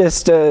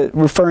just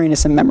referring to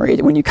some memory.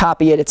 When you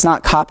copy it, it's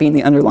not copying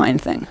the underlying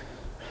thing.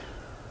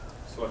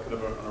 So I could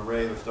have an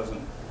array which doesn't,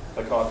 if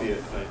I copy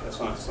it and I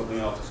assign it to something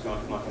else, it's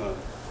not going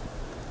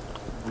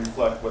to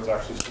reflect what's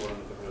actually stored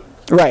under the hood.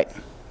 Right,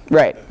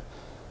 right.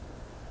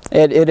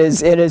 It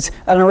is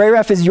an array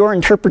ref is your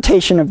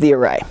interpretation of the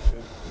array.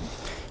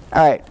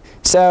 All right.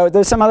 So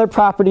there's some other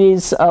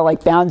properties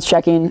like bounds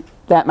checking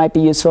that might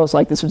be useful. So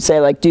like this would say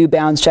like do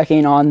bounds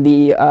checking on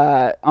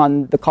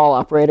the call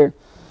operator.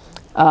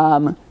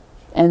 And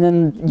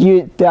then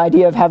the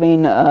idea of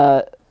having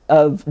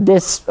of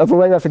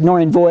array ref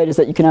ignoring void is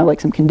that you can have like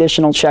some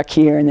conditional check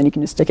here, and then you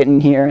can just stick it in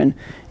here, and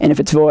if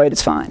it's void,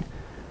 it's fine.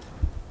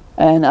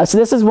 And so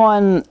this is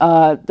one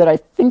that I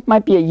think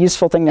might be a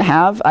useful thing to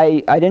have.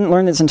 I didn't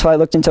learn this until I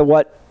looked into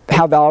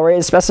how valarray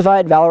is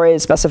specified. Valarray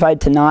is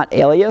specified to not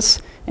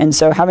alias, and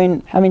so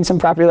having some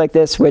property like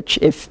this, which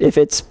if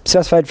it's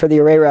specified for the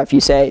array ref,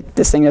 you say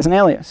this thing doesn't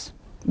alias,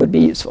 would be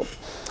useful.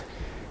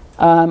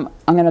 I'm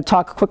going to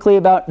talk quickly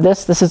about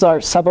this. This is our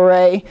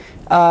subarray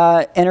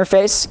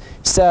interface.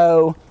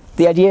 So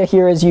the idea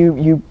here is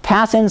you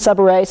pass in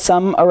subarray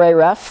some array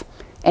ref,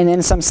 and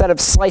then some set of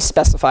slice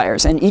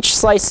specifiers. And each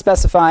slice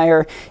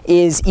specifier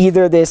is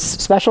either this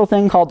special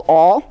thing called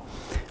all,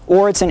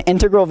 or it's an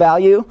integral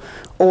value,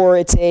 or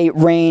it's a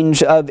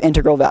range of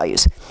integral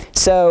values.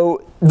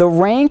 So the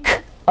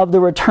rank of the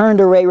returned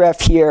array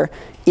ref here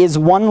is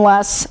 1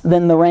 less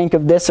than the rank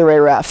of this array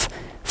ref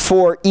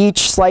for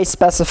each slice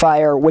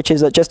specifier, which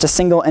is just a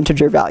single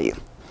integer value.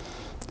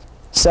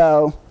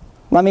 So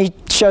let me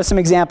show some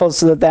examples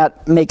so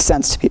that makes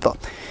sense to people.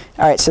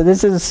 All right, so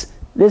this is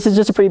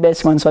just a pretty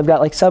basic one. So I've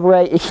got like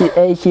subarray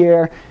A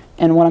here,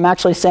 and what I'm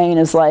actually saying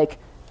is like,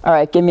 all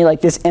right, give me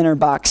like this inner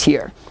box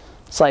here.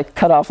 It's like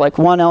cut off like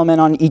one element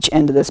on each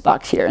end of this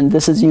box here, and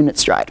this is unit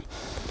stride.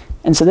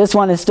 And so this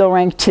one is still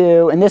rank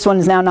 2, and this one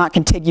is now not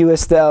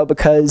contiguous though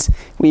because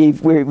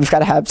we've got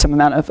to have some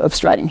amount of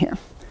striding here.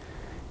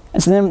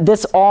 And so then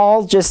this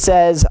all just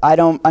says I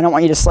don't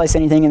want you to slice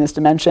anything in this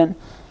dimension.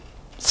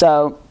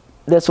 So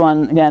this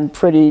one again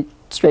pretty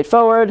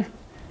straightforward.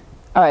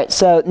 All right,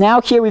 so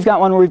now here we've got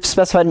one where we've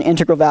specified an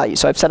integral value.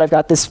 So I've said I've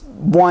got this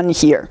 1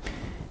 here.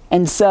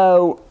 And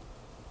so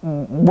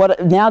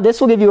now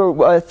this will give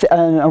you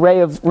an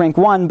array of rank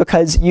 1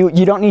 because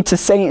you don't need to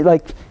say,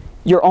 like,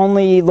 you're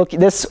only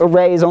this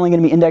array is only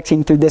going to be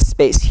indexing through this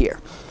space here.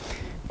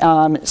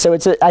 So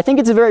I think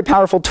it's a very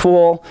powerful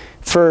tool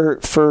for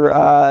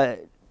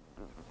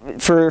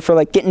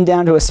like getting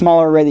down to a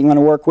smaller array that you want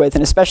to work with,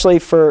 and especially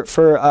for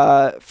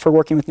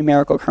working with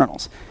numerical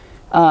kernels.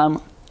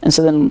 And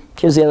so then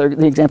here's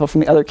the example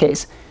from the other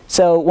case.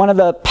 So one of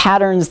the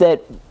patterns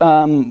that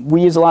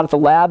we use a lot at the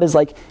lab is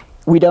like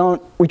we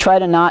try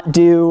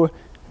to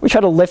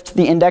lift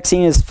the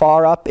indexing as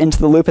far up into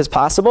the loop as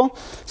possible.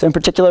 So in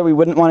particular, we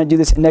wouldn't want to do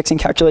this indexing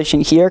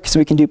calculation here because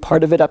we can do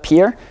part of it up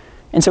here.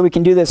 And so we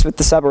can do this with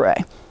the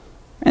subarray.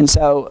 And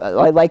so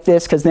I like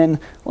this because then,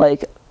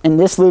 like, in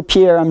this loop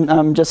here,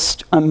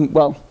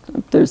 well,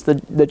 there's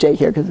the j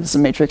here because it's a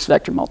matrix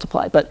vector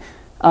multiply. But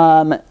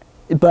the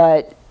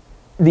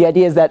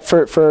idea is that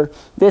for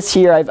this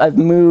here, I've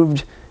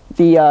moved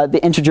the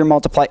integer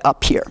multiply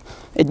up here.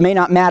 It may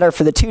not matter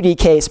for the 2D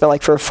case, but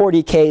like for a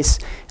 4D case,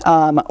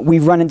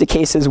 we've run into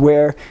cases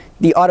where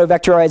the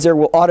auto-vectorizer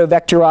will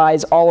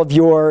auto-vectorize all of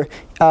your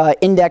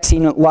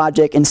indexing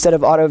logic instead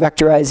of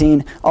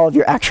auto-vectorizing all of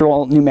your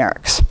actual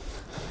numerics.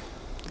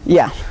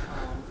 Yeah?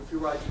 If you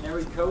write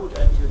generic code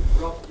and you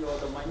drop your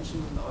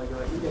dimension or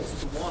your index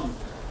to 1,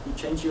 you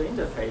change your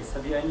interface.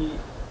 Have you any...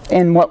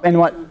 In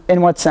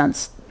what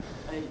sense?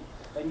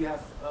 When you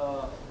have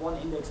one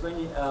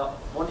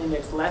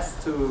index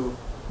less to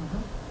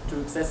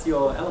access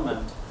your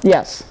element.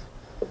 Yes.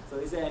 So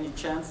is there any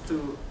chance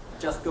to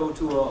just go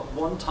to a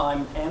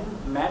one-time n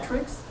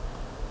matrix?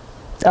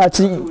 To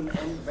an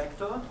n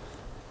vector?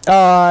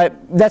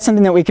 That's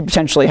something that we could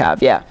potentially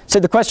have, yeah. So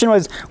the question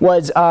was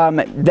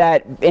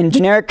that in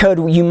generic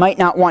code, you might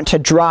not want to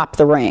drop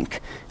the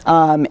rank,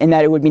 and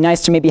that it would be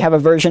nice to maybe have a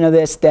version of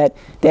this that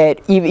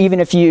even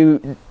if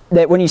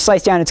that when you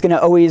slice down, it's going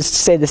to always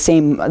say the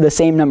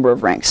same number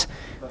of ranks.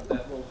 But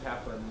that will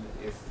happen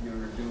if you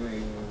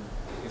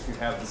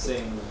have the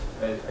same,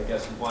 I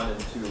guess, 1 and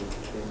 2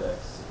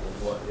 index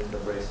in the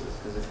braces.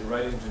 Because if you're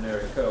writing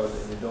generic code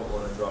and you don't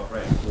want to drop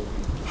rank, you'll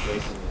be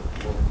bracing it.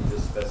 You won't be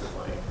just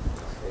specifying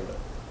data.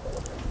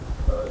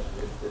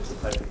 It's a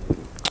typing.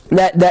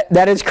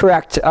 That is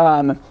correct,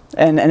 and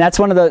that's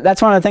one of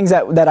the things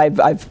that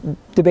I've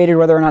debated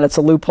whether or not it's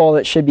a loophole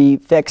that should be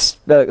fixed,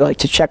 like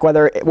to check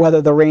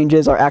whether the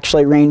ranges are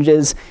actually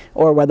ranges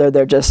or whether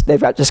they've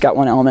just got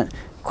one element.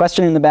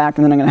 Question in the back,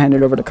 and then I'm going to hand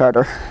it over to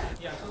Carter.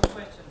 Yeah, so the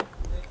question.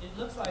 It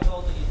looks like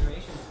all the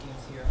iteration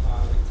schemes here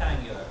are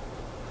rectangular,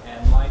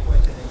 and my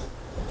question is,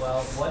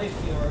 well, what if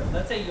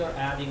let's say you're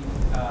adding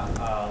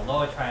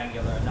lower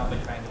triangular and upper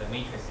triangular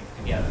matrices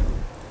together?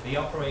 The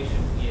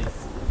operation is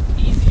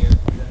easier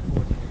than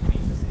 40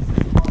 matrices. Is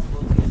it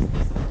possible to use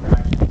this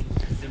abstraction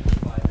to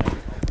simplify that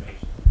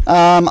operation?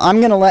 I'm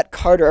going to let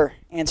Carter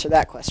answer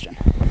that question.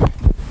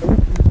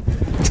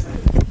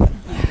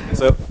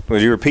 So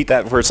would you repeat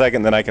that for a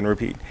second, then I can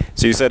repeat?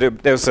 So you said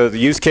so the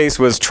use case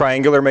was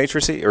triangular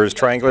matrices, or is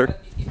triangular?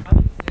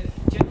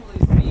 Generally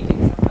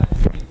speaking,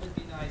 sometimes it would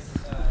be nice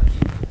if you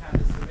have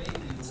this array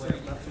view where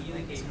you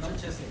communicate not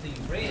just the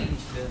range,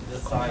 the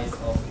size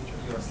of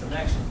your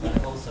selection,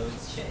 but also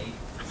its shape.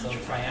 So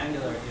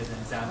triangular is an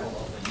example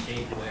of a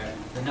shape where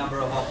the number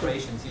of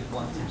operations you'd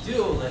want to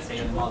do, let's say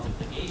a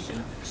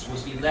multiplication,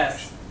 would be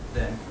less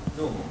than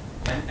normal.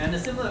 And a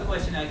similar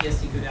question I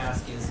guess you could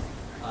ask is,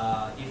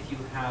 if you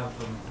have,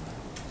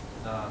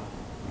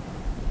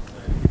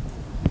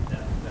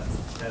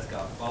 that's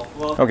gone.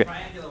 Well, okay. The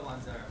triangular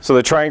ones are. So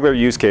the triangular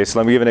use case,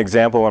 let me give an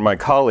example. One of my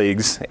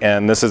colleagues,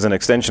 and this is an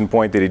extension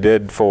point that he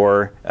did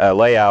for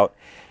layout,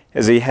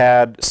 is he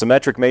had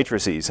symmetric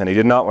matrices, and he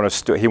did not want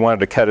to. He wanted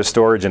to cut his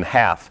storage in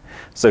half.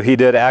 So he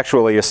did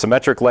actually a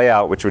symmetric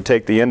layout, which would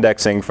take the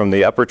indexing from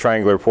the upper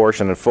triangular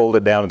portion and fold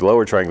it down to the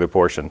lower triangular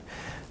portion.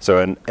 So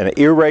an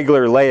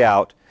irregular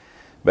layout.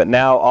 But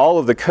now all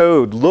of the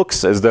code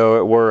looks as though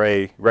it were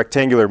a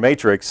rectangular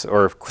matrix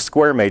or a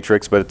square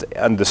matrix, but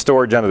the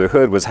storage under the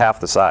hood was half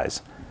the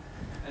size.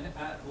 And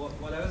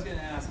what I was going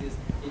to ask is,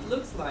 it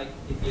looks like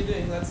if you're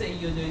doing, let's say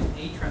you're doing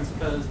A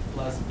transpose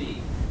plus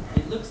B,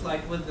 it looks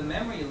like with the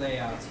memory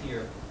layouts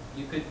here,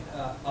 you could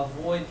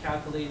avoid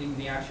calculating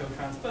the actual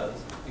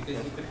transpose,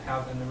 because you could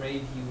have an array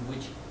view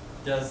which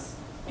does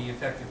the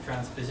effective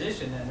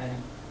transposition and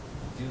then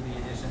do the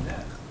addition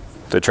then.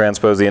 To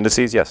transpose the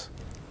indices, yes.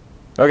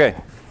 Okay,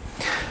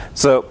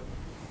 so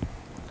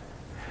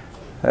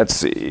let's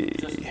see.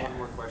 Just one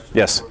more question.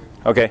 Yes.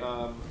 Okay.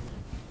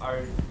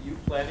 Are you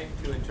planning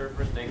to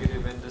interpret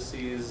negative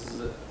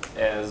indices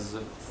as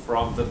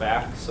from the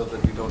back so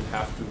that you don't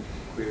have to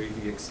query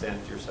the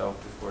extent yourself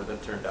before?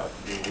 That turned out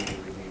to be really,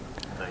 really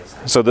nice.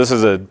 So this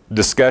is a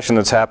discussion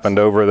that's happened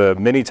over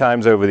many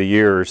times over the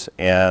years,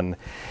 and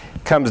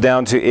comes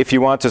down to if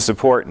you want to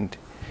support.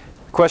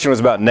 The question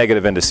was about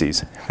negative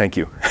indices. Thank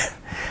you.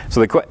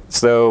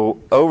 So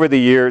over the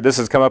year, this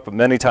has come up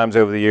many times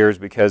over the years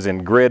because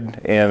in grid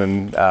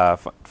and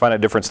finite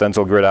difference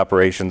stencil grid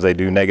operations, they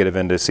do negative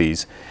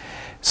indices.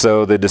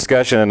 So the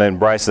discussion, and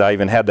Bryce and I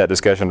even had that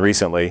discussion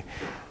recently.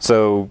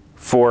 So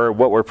for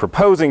what we're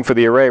proposing for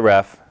the array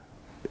ref,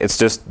 it's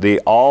just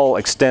all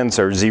extents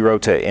are 0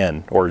 to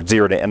n, or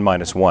 0 to n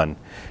minus 1.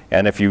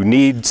 And if you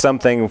need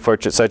something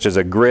such as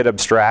a grid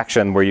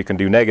abstraction where you can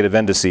do negative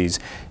indices,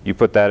 you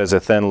put that as a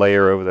thin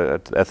layer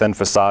over a thin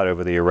facade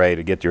over the array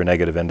to get your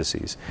negative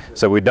indices.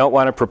 So we don't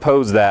want to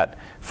propose that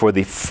for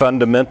the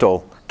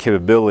fundamental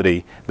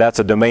capability. That's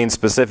a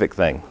domain-specific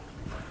thing.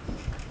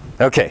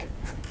 Okay,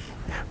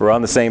 we're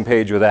on the same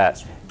page with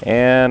that.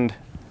 And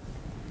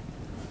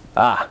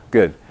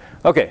good.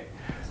 Okay.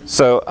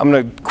 So I'm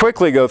going to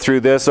quickly go through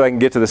this so I can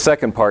get to the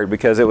second part,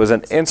 because it was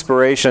an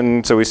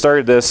inspiration. So we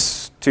started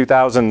this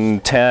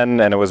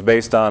 2010, and it was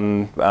based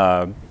on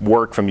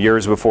work from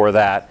years before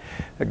that,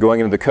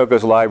 going into the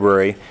Cocos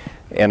library.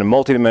 And in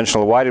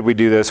multidimensional, why did we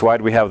do this? Why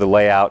did we have the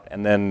layout?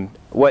 And then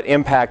what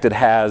impact it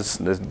has,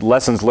 the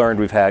lessons learned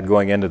we've had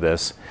going into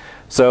this.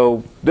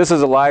 So this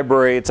is a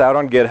library. It's out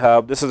on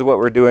GitHub. This is what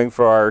we're doing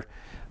for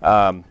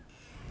our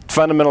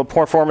fundamental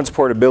performance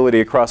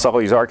portability across all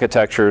these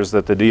architectures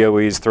that the DOE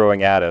is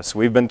throwing at us.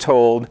 We've been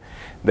told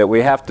that we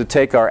have to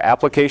take our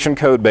application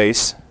code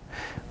base.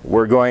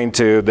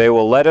 They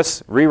will let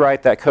us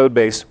rewrite that code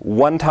base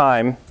one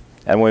time,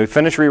 and when we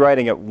finish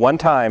rewriting it one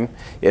time,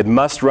 it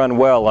must run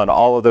well on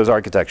all of those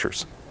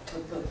architectures.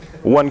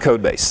 One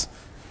code base.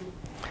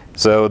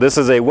 So this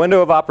is a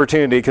window of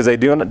opportunity, because they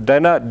do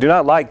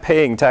not like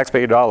paying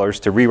taxpayer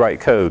dollars to rewrite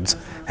codes.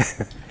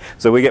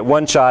 So we get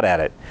one shot at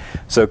it.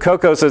 So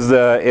Cocos is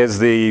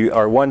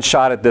our one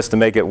shot at this to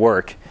make it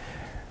work.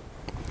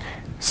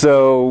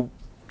 So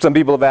some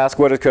people have asked,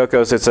 what is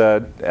Cocos? It's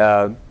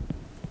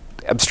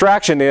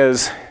abstraction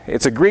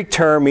it's a Greek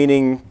term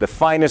meaning the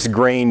finest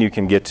grain you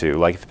can get to.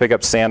 Like if you pick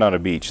up sand on a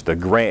beach,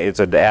 it's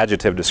an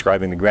adjective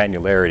describing the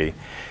granularity.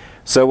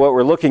 So what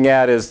we're looking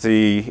at is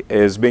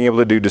being able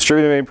to do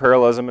distributed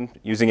parallelism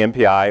using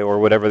MPI or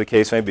whatever the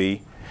case may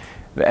be,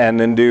 and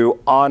then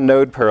do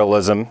on-node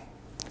parallelism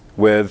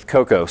with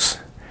Cocos.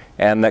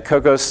 And that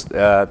Cocos,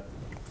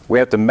 we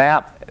have to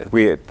map,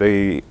 let's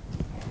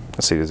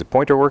see, does the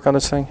pointer work on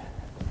this thing?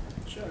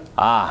 Sure.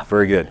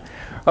 Very good.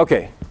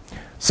 Okay,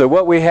 so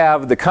what we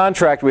have, the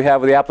contract we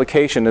have with the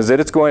application is that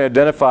it's going to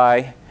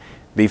identify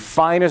the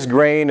finest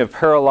grain of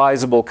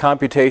parallelizable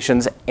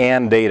computations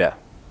and data.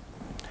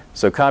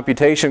 So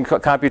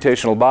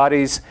computational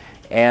bodies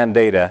and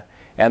data.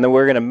 And then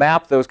we're going to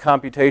map those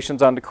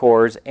computations onto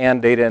cores and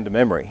data into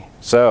memory.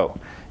 So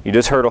you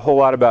just heard a whole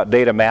lot about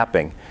data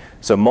mapping.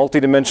 So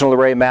multidimensional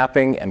array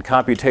mapping and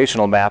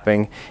computational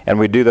mapping, and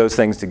we do those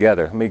things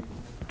together. Let me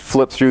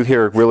flip through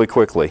here really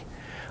quickly.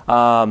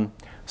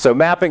 So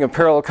mapping of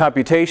parallel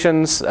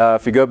computations,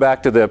 if you go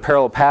back to the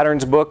parallel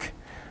patterns book,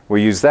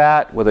 we use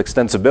that with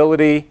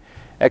extensibility.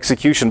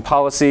 Execution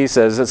policy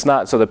says it's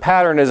not, so the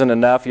pattern isn't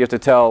enough. You have to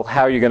tell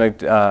how you're going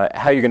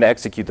to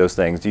execute those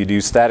things. Do you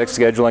do static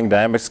scheduling,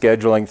 dynamic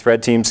scheduling,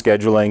 thread team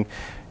scheduling,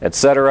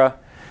 etc.?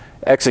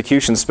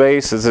 Execution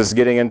space, this is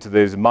getting into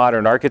these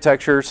modern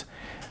architectures.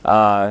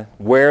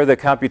 Where the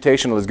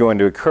computational is going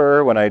to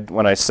occur. When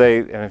I say,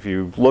 and if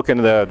you look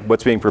into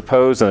what's being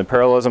proposed in the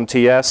parallelism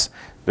TS,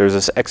 there's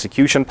this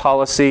execution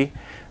policy.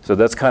 So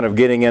that's kind of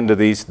getting into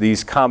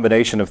these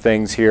combination of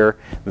things here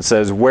that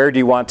says, where do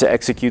you want to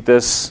execute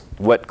this?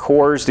 What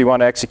cores do you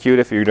want to execute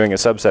if you're doing a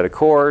subset of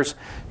cores,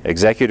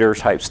 executor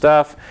type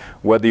stuff,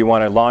 whether you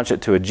want to launch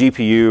it to a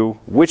GPU,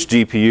 which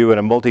GPU in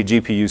a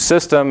multi-GPU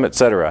system,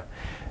 etc.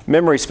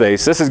 Memory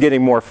space, this is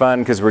getting more fun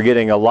because we're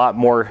getting a lot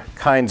more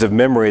kinds of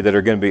memory that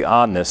are going to be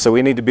on this. So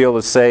we need to be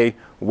able to say,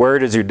 where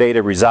does your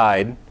data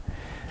reside?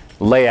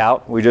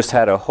 Layout, we just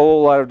had a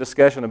whole lot of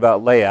discussion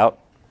about layout.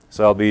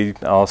 So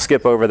I'll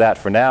skip over that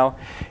for now.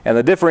 And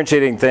the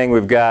differentiating thing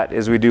we've got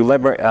is we do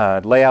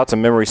layouts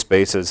and memory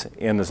spaces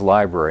in this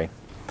library.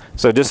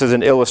 So just as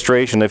an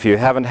illustration, if you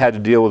haven't had to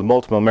deal with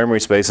multiple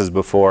memory spaces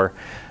before,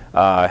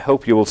 I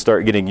hope you will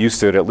start getting used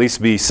to it, at least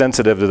be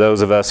sensitive to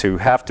those of us who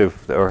have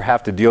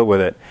to deal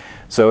with it.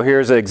 So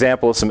here's an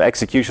example of some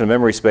execution of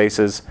memory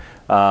spaces.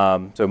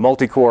 So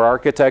multi-core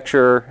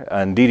architecture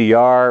and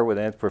DDR, where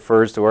it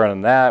prefers to run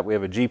on that. We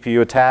have a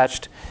GPU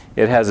attached.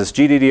 It has this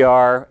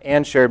GDDR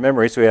and shared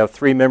memory, so we have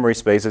 3 memory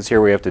spaces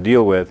here we have to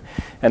deal with.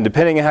 And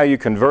depending on how you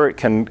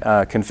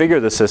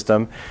configure the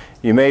system,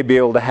 you may be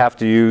able to have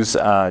to use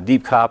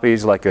deep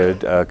copies like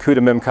a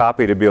CUDA-MEM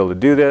copy to be able to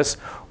do this.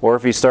 Or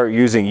if you start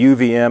using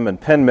UVM and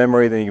pen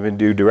memory, then you can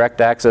do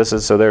direct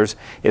accesses. So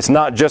it's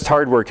not just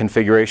hardware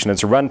configuration,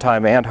 it's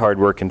runtime and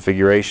hardware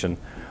configuration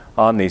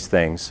on these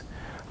things.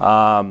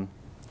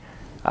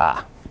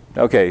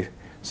 Okay,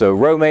 so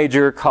row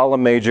major,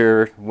 column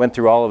major, went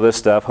through all of this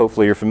stuff.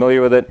 Hopefully you're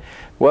familiar with it.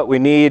 What we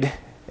need,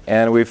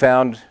 and we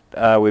found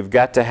we've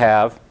got to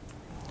have,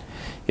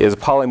 is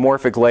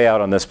polymorphic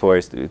layout on this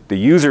place. The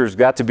user's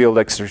got to be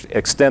able to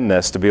extend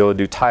this, to be able to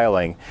do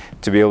tiling,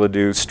 to be able to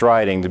do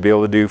striding, to be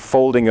able to do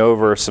folding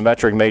over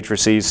symmetric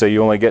matrices, so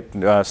you only get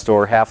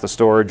store half the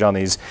storage on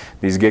these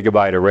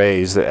gigabyte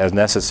arrays as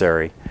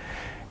necessary.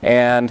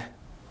 And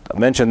I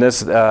mentioned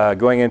this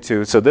going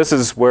into, so this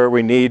is where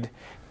we need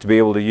to be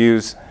able to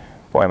use,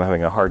 boy, I'm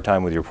having a hard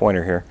time with your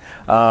pointer here.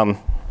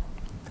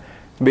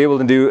 Be able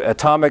to do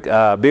atomic,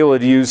 be able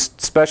to use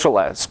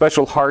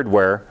special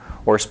hardware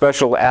or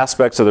special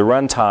aspects of the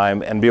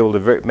runtime and be able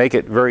to make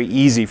it very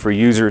easy for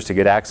users to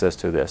get access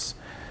to this.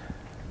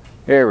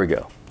 There we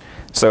go.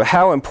 So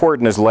how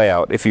important is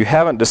layout? If you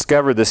haven't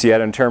discovered this yet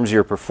in terms of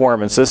your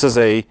performance, this is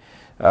a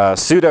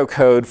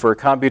pseudocode for a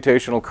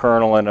computational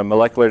kernel and a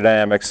molecular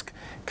dynamics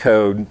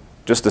code,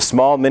 just a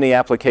small mini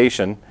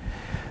application.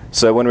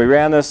 So when we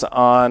ran this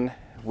on,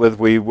 where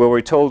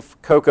we told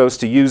Cocos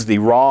to use the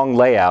wrong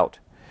layout,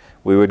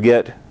 we would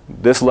get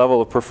this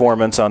level of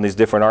performance on these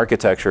different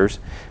architectures.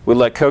 We'd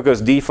let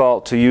Cocos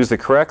default to use the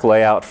correct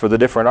layout for the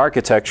different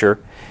architecture.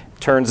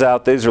 Turns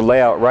out these are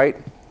layout right.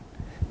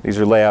 These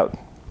are layout.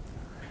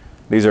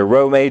 These are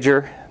row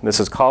major. This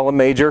is column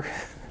major.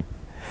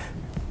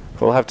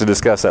 We'll have to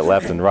discuss that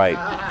left and right.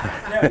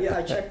 No, yeah,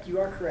 I checked. You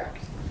are correct.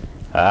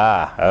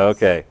 Ah,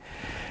 okay.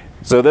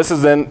 So this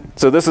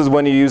is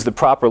when you use the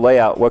proper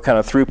layout, what kind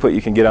of throughput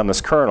you can get on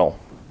this kernel.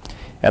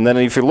 And then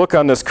if you look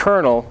on this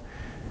kernel,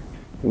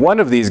 one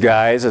of these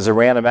guys is a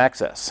random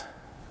access.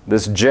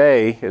 This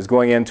J is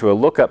going into a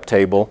lookup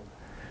table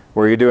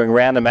where you're doing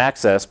random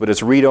access, but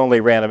it's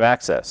read-only random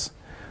access.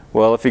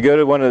 Well, if you go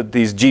to one of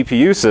these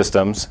GPU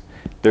systems,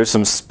 there's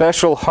some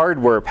special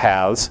hardware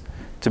paths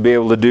to be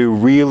able to do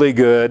really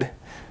good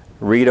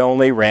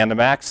read-only random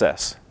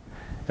access.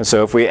 And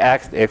so if we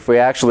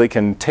actually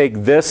can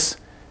take this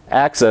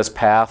access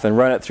path and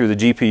run it through the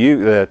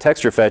GPU, the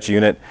texture fetch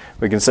unit,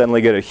 we can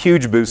suddenly get a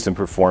huge boost in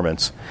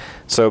performance.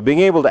 So being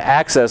able to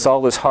access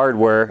all this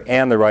hardware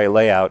and the right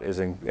layout is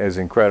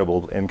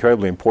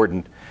incredibly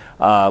important.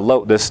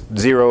 This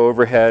zero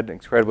overhead,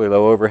 incredibly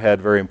low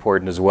overhead, very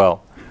important as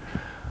well.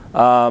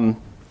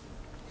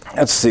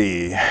 Let's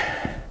see.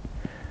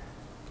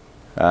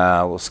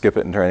 We'll skip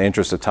it in the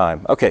interest of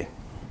time. Okay.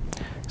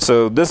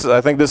 So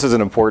I think this is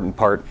an important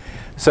part.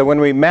 So when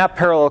we map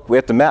parallel, we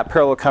have to map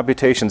parallel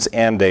computations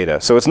and data.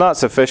 So it's not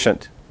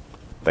sufficient.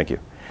 Thank you.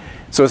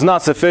 So it's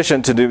not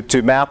sufficient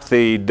to map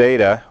the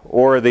data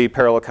or the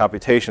parallel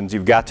computations.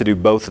 You've got to do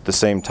both at the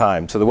same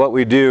time. So what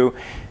we do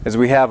is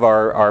we have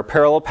our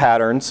parallel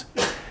patterns,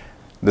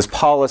 this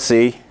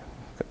policy,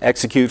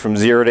 execute from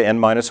 0 to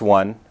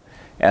n-1,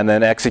 and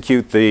then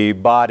execute the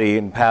body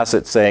and pass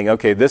it saying,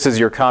 okay, this is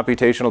your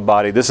computational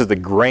body. This is the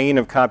grain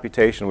of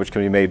computation which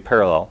can be made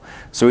parallel.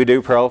 So we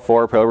do parallel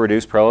for, parallel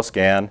reduce, parallel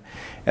scan,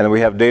 and then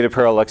we have data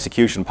parallel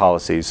execution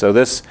policies. So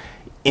this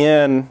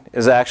N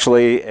is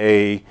actually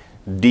a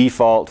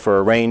default for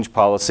a range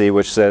policy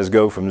which says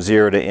go from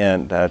 0 to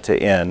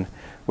N.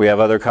 We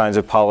have other kinds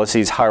of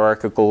policies,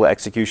 hierarchical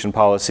execution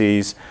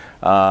policies,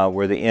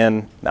 where the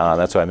N,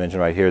 that's what I mentioned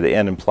right here, the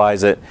N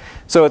implies it.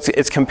 So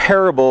it's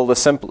comparable, the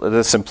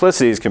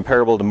simplicity is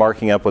comparable to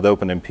marking up with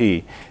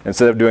OpenMP.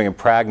 Instead of doing a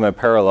pragma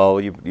parallel,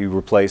 you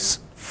replace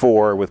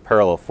for with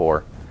parallel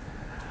for.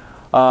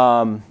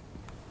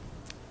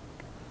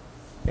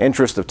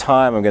 Interest of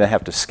time, I'm going to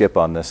have to skip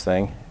on this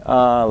thing.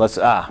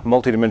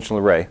 Multidimensional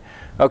array.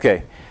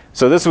 Okay.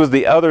 So this was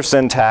the other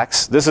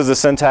syntax. This is the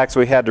syntax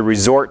we had to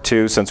resort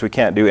to since we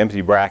can't do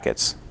empty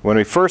brackets. When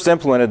we first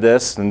implemented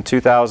this in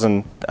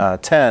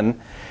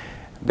 2010,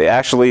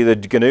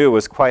 the GNU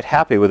was quite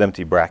happy with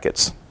empty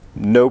brackets.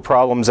 No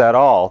problems at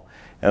all.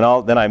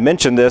 And then I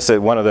mentioned this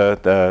at one of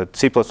the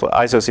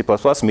ISO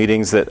C++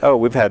 meetings that, oh,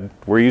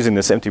 we're using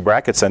this empty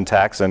bracket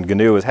syntax and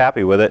GNU was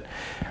happy with it.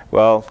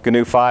 Well,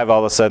 GNU 5 all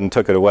of a sudden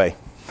took it away.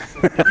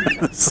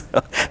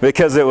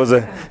 Because it was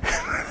a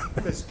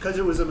because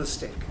it was a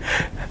mistake.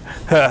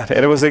 And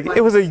it was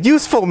a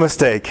useful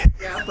mistake.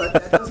 Yeah, but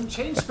that doesn't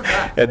change the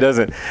fact. It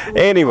doesn't.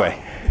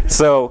 Anyway,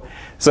 but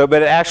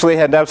it actually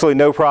had absolutely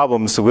no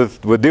problems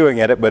with doing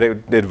it, but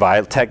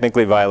it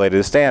technically violated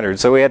the standard.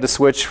 So we had to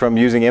switch from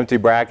using empty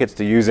brackets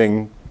to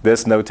using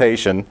this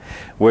notation,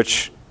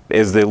 which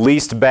is the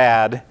least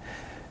bad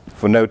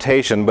for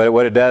notation, but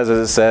what it does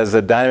is it says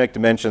that dynamic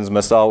dimensions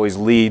must always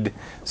lead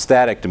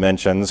static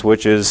dimensions,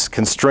 which is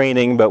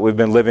constraining, but we've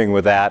been living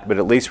with that, but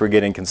at least we're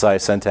getting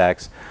concise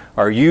syntax.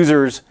 Our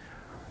users,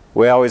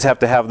 we always have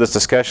to have this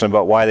discussion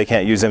about why they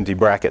can't use empty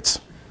brackets.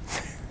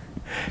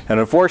 And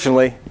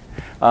unfortunately,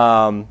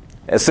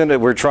 as soon as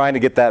we're trying to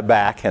get that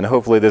back, and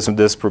hopefully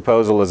this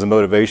proposal is a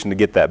motivation to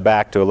get that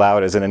back to allow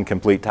it as an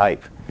incomplete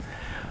type.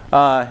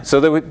 So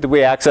that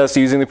we access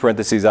using the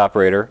parentheses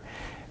operator.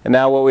 And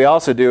now what we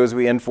also do is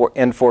we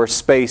enforce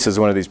space as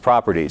one of these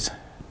properties.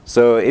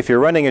 So if you're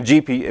running on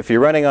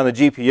the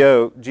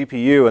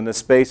GPU and the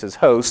space is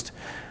host,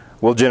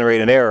 we'll generate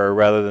an error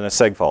rather than a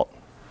seg fault,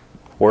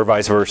 or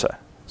vice versa.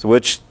 So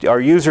which our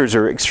users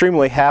are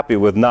extremely happy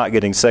with not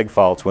getting seg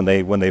faults when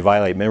they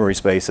violate memory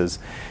spaces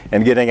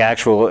and getting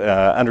actual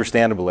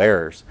understandable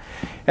errors.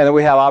 And then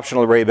we have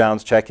optional array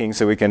bounds checking,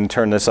 so we can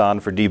turn this on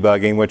for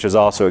debugging, which is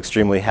also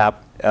extremely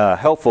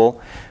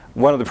helpful.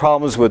 One of the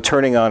problems with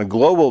turning on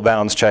global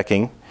bounds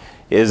checking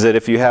is that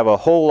if you have a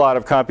whole lot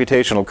of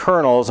computational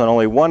kernels and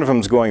only one of them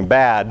is going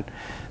bad,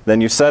 then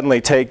you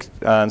suddenly take,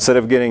 instead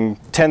of getting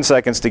 10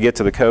 seconds to get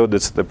to the code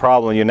that's the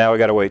problem, you now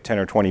got to wait 10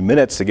 or 20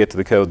 minutes to get to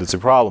the code that's a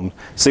problem.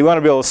 So you want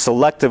to be able to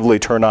selectively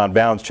turn on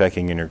bounds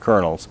checking in your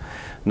kernels,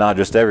 not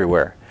just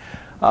everywhere.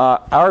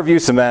 Our view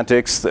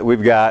semantics that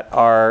we've got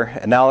are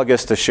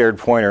analogous to shared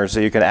pointers,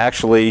 so you can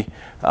actually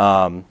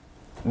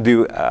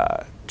do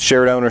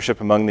shared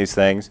ownership among these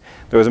things.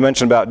 There was a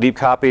mention about deep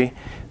copy.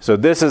 So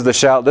this is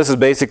this is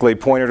basically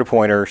pointer to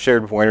pointer,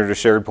 shared pointer to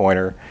shared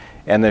pointer.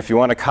 And if you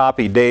want to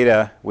copy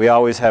data, we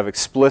always have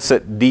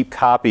explicit deep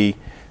copy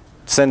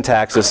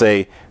syntax to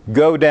say,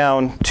 go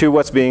down to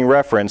what's being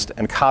referenced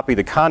and copy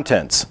the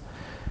contents.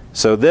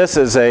 So this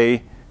is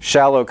a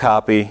shallow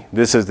copy.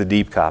 This is the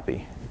deep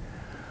copy.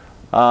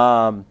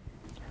 So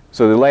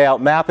the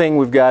layout mapping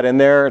we've got in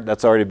there,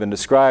 that's already been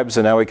described.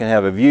 So now we can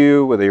have a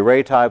view with the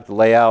array type, the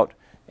layout,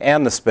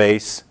 and the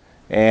space.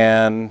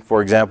 And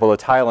for example, a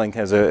tiling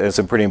is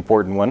a pretty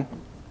important one.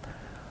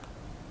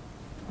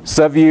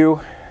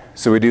 Subview.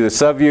 So we do the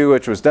subview,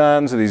 which was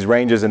done. So these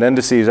ranges and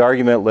indices,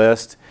 argument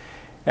list.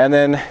 And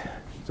then,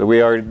 so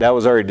that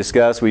was already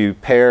discussed. We use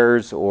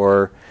pairs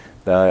or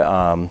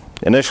the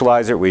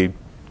initializer. We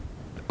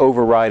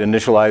override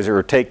initializer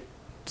or take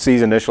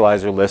C's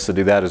initializer list to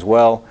do that as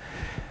well.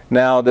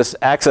 Now this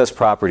access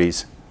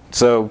properties.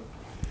 So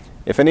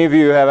if any of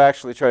you have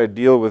actually tried to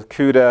deal with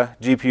CUDA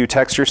GPU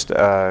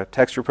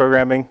texture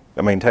programming,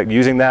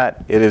 using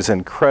that, it is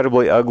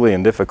incredibly ugly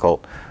and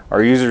difficult.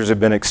 Our users have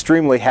been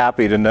extremely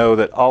happy to know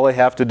that all they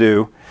have to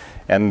do,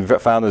 and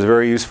found this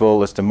very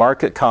useful, is to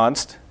mark it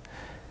const,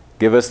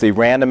 give us the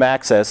random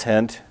access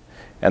hint,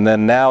 and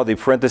then now the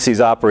parentheses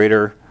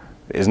operator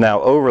is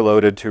now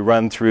overloaded to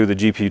run through the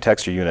GPU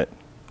texture unit.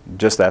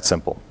 Just that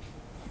simple.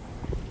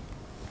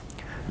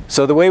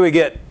 So the way we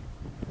get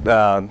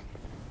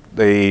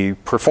the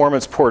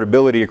performance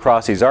portability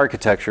across these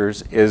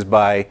architectures is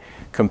by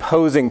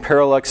composing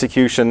parallel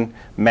execution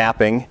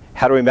mapping.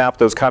 How do we map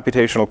those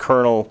computational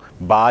kernel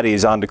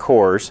bodies onto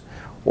cores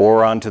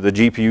or onto the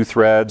GPU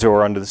threads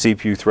or onto the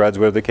CPU threads,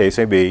 whatever the case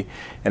may be,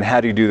 and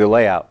how do you do the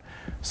layout?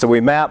 So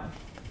we map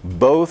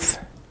both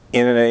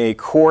in a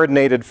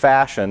coordinated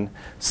fashion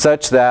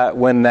such that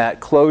when that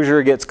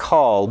closure gets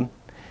called,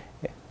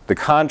 the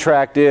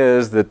contract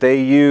is that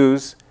they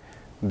use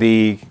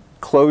the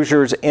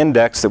closures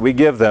index that we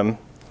give them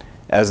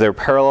as their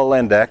parallel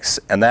index,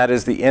 and that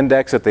is the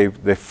index that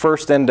the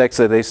first index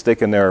that they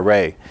stick in their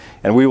array.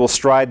 And we will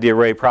stride the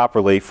array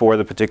properly for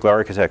the particular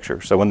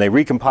architecture. So when they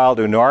recompile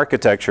to a new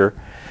architecture,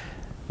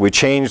 we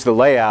change the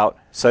layout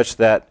such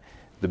that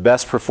the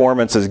best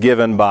performance is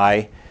given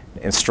by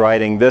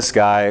striding this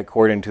guy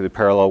according to the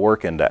parallel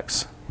work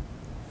index.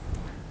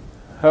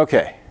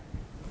 Okay,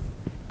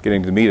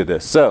 getting to the meat of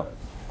this. So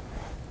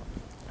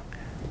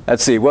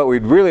let's see what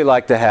we'd really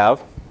like to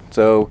have.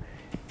 So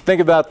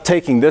think about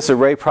taking this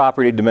array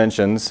property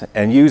dimensions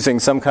and using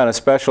some kind of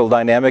special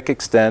dynamic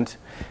extent.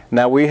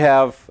 Now we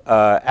have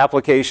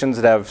applications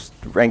that have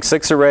rank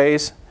 6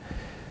 arrays,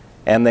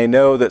 and they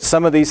know that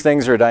some of these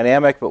things are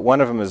dynamic, but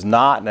one of them is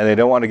not, and they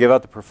don't want to give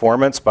up the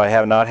performance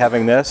by not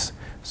having this.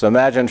 So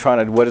imagine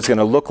what it's going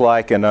to look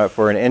like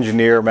for an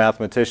engineer,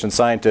 mathematician,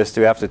 scientist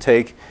to have to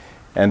take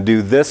and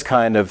do this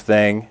kind of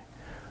thing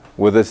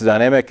with this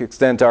dynamic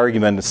extent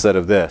argument instead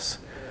of this.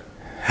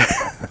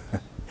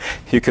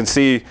 You can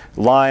see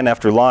line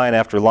after line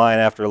after line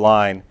after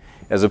line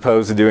as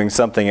opposed to doing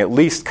something at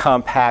least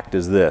compact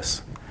as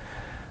this.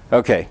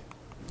 Okay,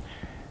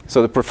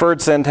 so the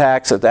preferred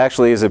syntax, it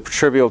actually is a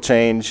trivial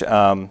change,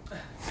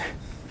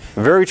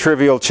 very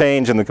trivial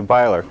change in the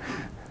compiler.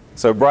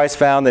 So Bryce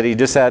found that he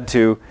just had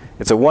to,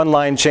 it's a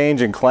one-line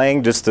change in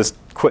Clang just to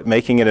quit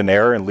making it an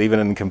error and leave it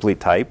in complete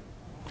type.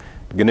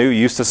 GNU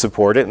used to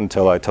support it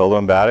until I told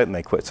them about it and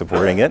they quit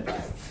supporting it.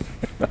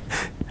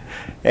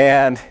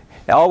 And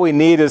all we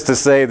need is to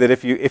say that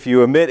if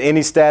you omit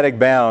any static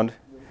bound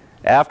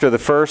after the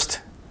first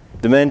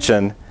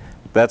dimension,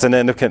 that's an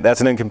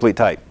incomplete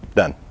type.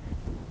 Done.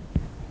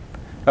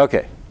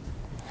 Okay.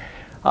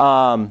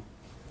 So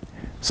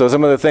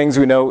some of the things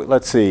we know,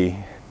 let's see.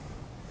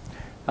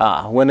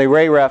 When the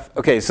array ref,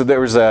 okay, so there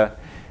was a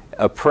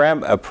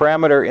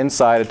parameter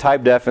inside, a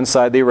type def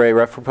inside the array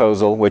ref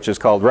proposal, which is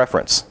called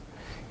reference.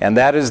 And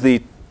that is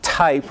the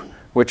type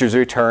which is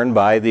returned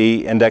by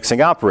the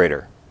indexing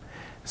operator.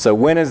 So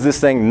when is this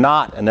thing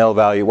not an L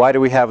value? Why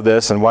do we have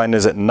this, and when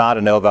is it not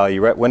an L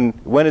value?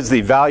 When is the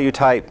value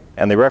type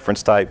and the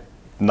reference type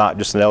not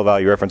just an L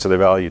value reference of the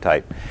value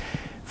type?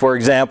 For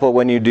example,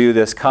 when you do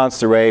this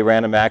const array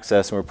random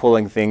access and we're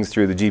pulling things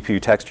through the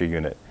GPU texture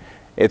unit,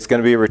 it's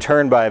going to be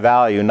returned by a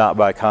value, not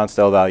by const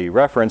L value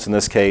reference in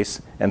this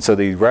case, and so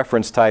the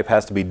reference type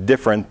has to be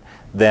different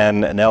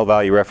than an L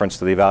value reference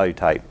to the value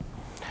type.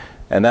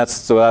 And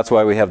that's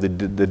why we have the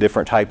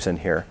different types in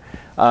here.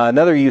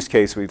 Another use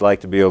case we'd like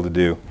to be able to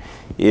do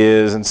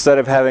is instead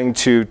of having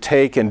to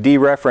take and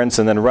dereference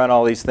and then run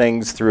all these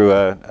things through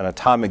an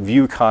atomic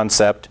view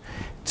concept,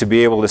 to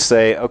be able to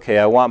say, okay,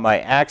 I want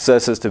my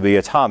accesses to be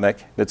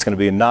atomic. That's going to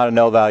be not an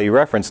L value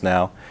reference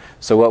now.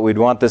 So what we'd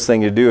want this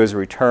thing to do is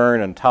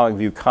return an atomic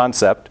view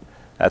concept.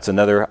 That's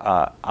another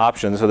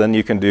option. So then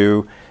you can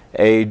do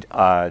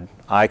I,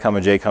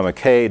 j,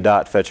 k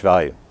dot fetch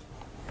value.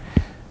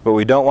 But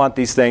we don't want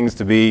these things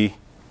to be,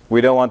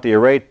 we don't want the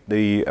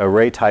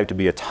array type to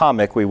be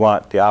atomic. We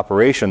want the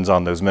operations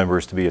on those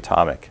members to be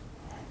atomic.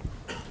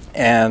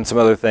 and some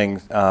other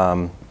things.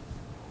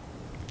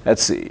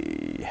 Let's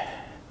see.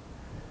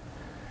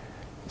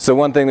 So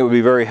one thing that would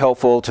be very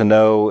helpful to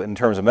know in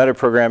terms of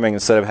metaprogramming,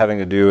 instead of having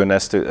to do an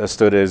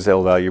stood as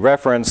L value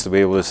reference, to be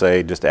able to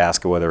say, just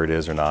ask whether it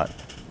is or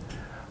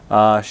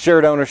not.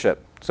 Shared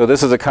ownership. So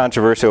this is a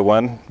controversial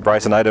one.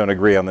 Bryce and I don't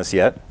agree on this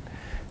yet.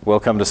 We'll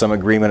come to some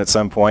agreement at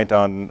some point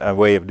on a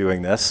way of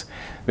doing this,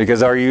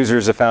 because our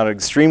users have found it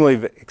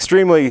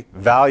extremely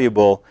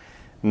valuable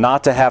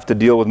not to have to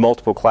deal with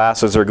multiple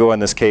classes, or go in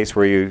this case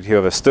where you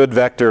have a stood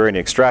vector and you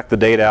extract the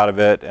data out of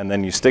it and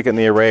then you stick it in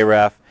the array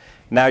ref.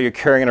 Now you're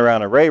carrying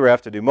around array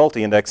ref to do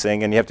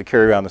multi-indexing, and you have to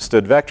carry around the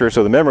stood vector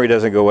so the memory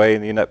doesn't go away,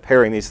 and you end up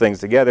pairing these things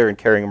together and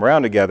carrying them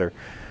around together.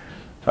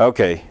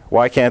 Okay,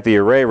 why can't the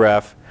array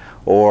ref,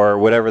 or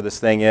whatever this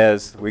thing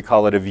is, we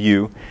call it a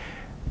view,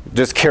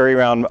 just carry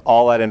around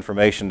all that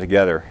information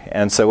together?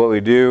 And so what we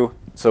do,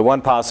 so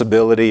one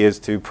possibility is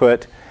to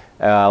put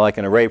like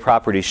an array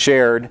property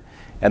shared.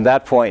 At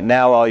that point,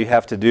 now all you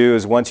have to do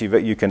is, once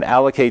you can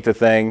allocate the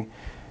thing,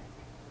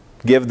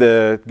 give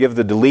the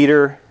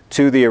deleter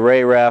to the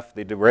array ref.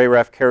 The array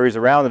ref carries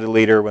around the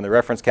deleter. When the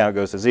reference count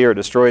goes to 0, it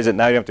destroys it.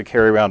 Now you don't have to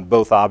carry around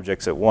both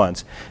objects at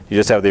once. You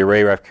just have the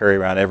array ref carry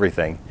around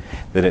everything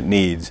that it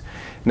needs.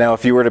 Now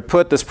if you were to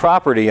put this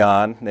property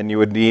on, then you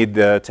would need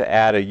to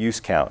add a use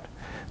count.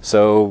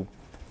 So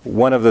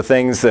one of the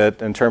things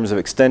that, in terms of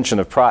extension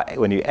of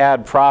when you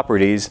add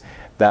properties,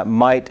 that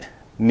might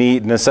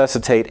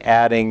necessitate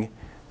adding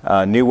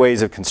new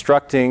ways of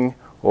constructing,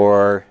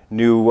 or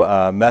new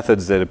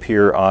methods that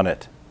appear on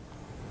it.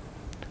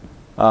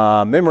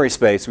 Memory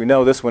space, we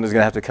know this one is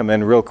going to have to come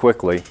in real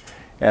quickly.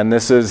 And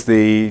this is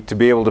to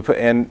be able to put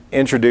in,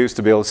 introduce,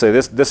 to be able to say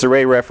this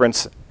array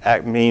reference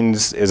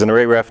is an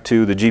array ref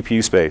to the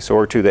GPU space,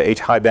 or to the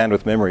high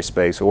bandwidth memory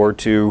space, or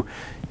to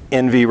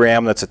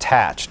NVRAM that's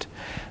attached.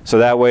 So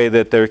that way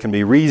that there can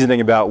be reasoning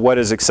about what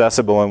is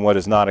accessible and what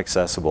is not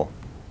accessible.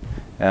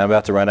 And I'm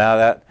about to run out of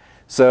that.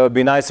 So it'd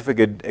be nice if we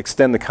could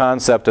extend the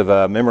concept of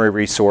a memory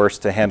resource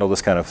to handle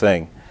this kind of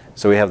thing.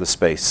 So we have the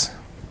space.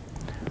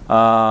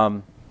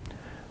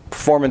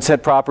 Performance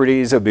hit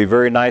properties, it would be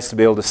very nice to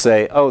be able to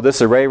say, oh,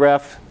 this array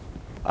ref,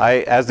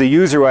 as the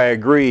user, I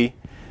agree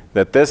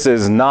that this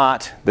is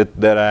not,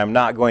 that I'm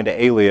not going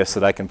to alias,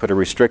 that I can put a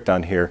restrict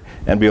on here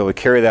and be able to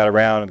carry that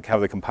around and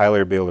have the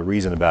compiler be able to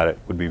reason about it.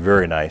 Would be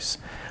very nice.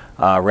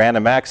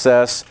 Random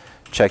access,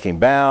 checking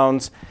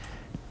bounds.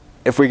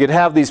 If we could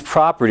have these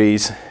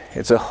properties,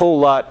 it's a whole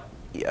lot,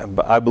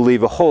 I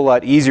believe, a whole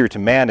lot easier to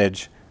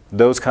manage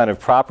those kind of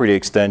property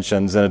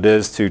extensions than it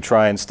is to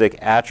try and stick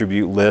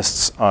attribute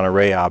lists on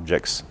array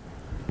objects.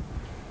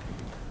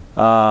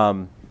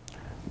 Let's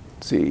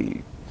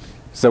see.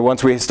 So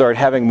once we start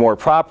having more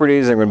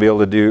properties, I'm going to be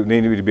able to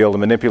need to be able to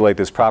manipulate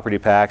this property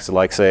pack. So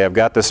like say I've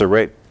got this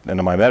array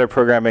into my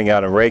metaprogramming,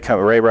 got an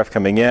array ref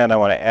coming in, I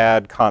want to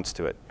add const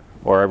to it.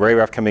 Or array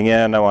ref coming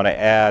in, I want to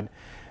add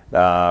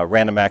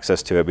random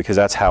access to it, because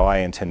that's how I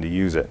intend to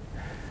use it.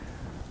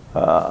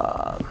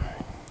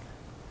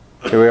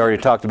 So we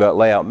already talked about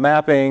layout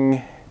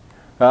mapping.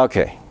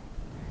 Okay,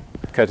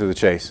 cut to the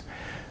chase.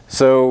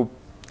 So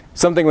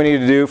something we need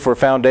to do for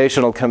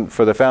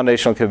the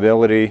foundational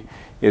capability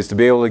is to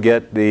be able to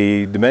get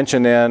the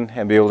dimension in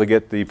and be able to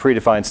get the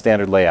predefined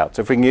standard layout.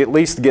 So if we can at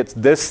least get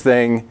this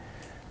thing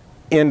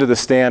into the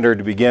standard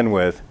to begin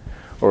with,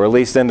 or at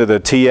least into the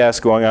TS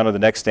going on to the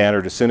next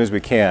standard as soon as we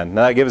can.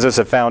 Now that gives us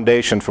a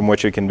foundation from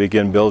which we can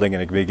begin building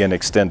and begin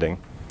extending.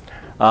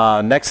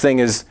 Next thing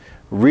is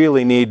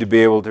really need to be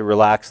able to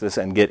relax this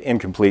and get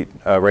incomplete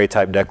array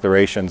type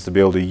declarations to be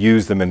able to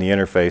use them in the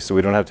interface, so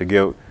we don't have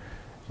to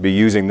be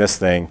using this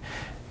thing.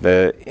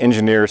 The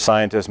engineers,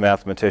 scientists,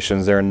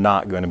 mathematicians, they're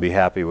not going to be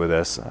happy with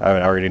this.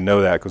 I already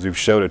know that because we've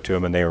showed it to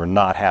them and they were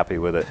not happy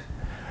with it.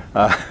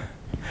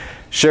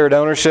 Shared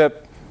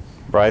ownership,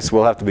 Bryce,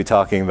 we'll have to be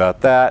talking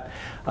about that.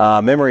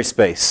 Memory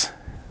space.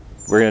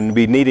 We're going to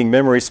be needing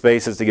memory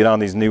spaces to get on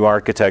these new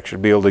architectures,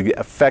 to be able to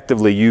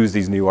effectively use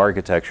these new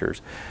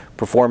architectures.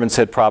 Performance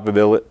hit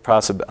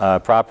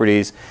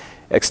properties,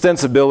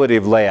 extensibility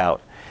of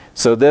layout.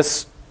 So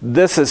this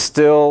is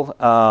still,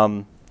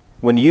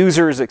 when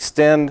users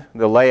extend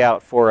the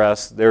layout for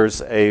us,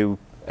 there's a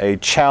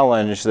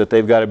challenge that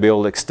they've got to be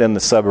able to extend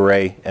the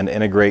subarray and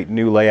integrate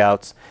new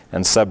layouts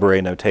and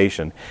subarray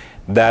notation.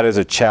 That is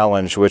a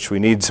challenge which we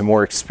need some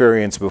more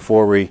experience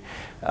before we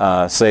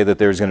say that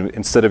there's going to,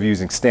 instead of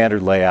using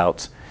standard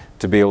layouts,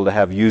 to be able to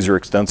have user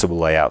extensible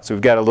layouts. So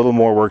we've got a little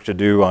more work to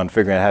do on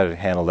figuring out how to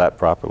handle that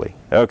properly.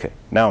 Okay,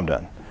 now I'm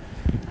done.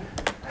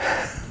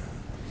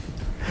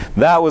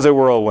 That was a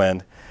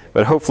whirlwind,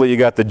 but hopefully you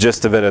got the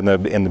gist of it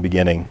in the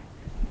beginning.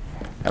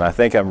 And I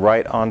think I'm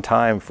right on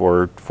time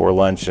for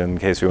lunch in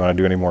case we want to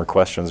do any more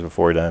questions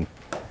before we're done.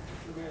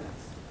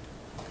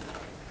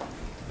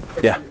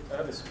 Yeah. I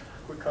have a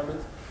quick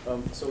comment.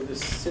 So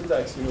this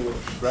syntax,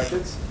 with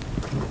brackets,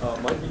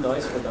 might be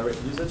nice for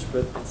direct usage,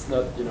 but it's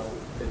not, it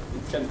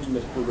can't be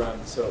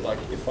programmed. So like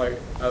if I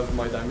have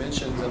my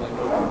dimensions and I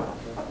know,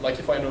 like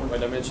if I know my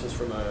dimensions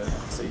from a,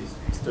 say,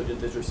 study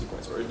integer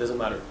sequence, or it doesn't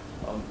matter,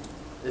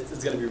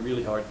 it's going to be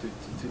really hard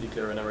to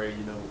declare an array,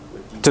 you know,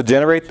 with To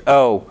generate?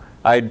 Oh,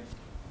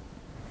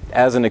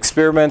 as an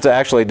experiment, I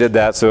actually did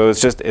that. So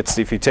it's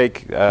if you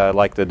take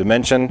like the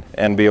dimension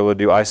and be able to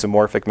do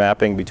isomorphic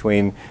mapping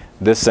between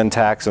this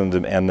syntax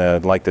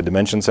and like the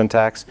dimension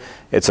syntax,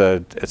 it's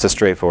a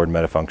straightforward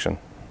meta function.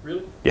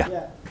 Really? Yeah.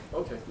 Yeah.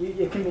 Okay.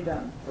 It can be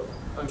done.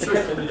 I'm sure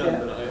it can be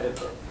done,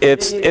 but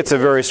It's a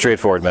very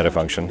straightforward meta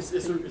function. It's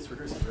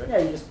recursive, right? Yeah,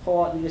 you just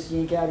pull out, you just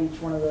yank out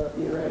each one of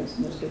the arrays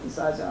and just get the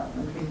size out,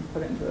 and then you can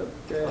put it into a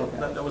Oh,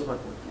 that was my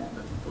point. Yeah.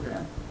 Okay.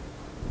 Yeah.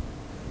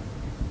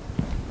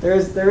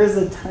 There is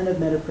a ton of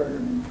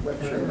metaprogramming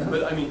literature.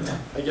 But I mean,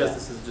 I guess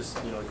this is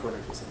just, you know, a corner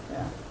case.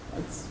 Yeah.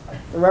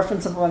 The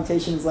reference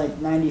implementation is like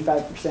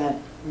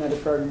 95%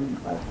 metaprogramming,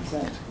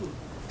 5%.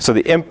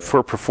 So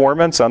for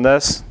performance on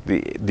this,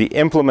 the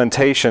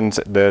implementations,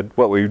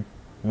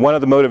 one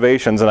of the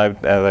motivations, and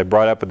as I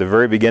brought up at the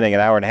very beginning an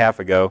hour and a half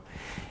ago,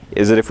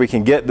 is that if we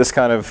can get this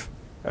kind of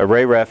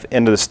array ref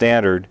into the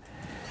standard,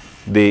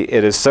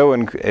 it is so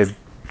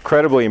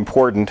incredibly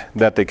important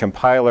that the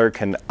compiler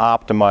can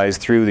optimize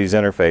through these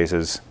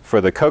interfaces.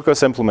 For the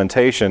Cocos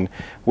implementation,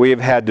 we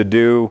have had to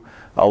do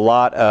a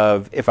lot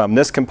of, if I'm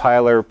this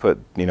compiler, put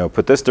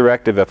this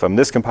directive, if I'm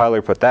this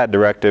compiler, put that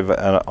directive,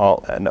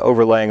 and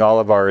overlaying all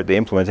of the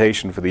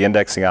implementation for the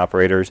indexing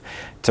operators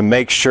to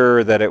make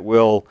sure that it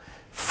will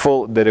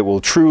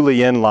truly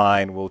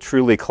inline, will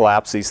truly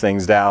collapse these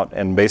things out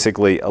and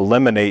basically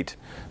eliminate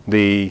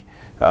the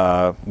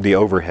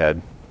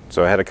overhead.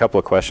 So I had a couple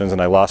of questions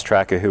and I lost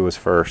track of who was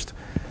first.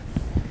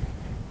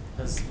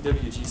 Has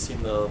WG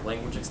seen the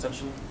language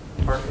extension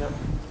part yet?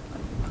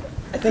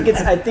 I think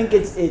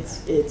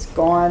it's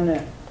gone.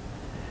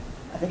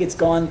 I think it's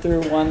gone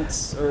through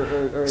once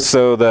or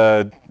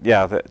So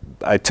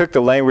I took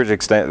the language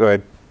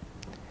extension.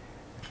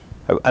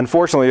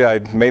 Unfortunately, I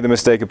made the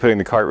mistake of putting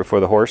the cart before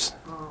the horse.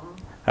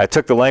 I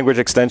took the language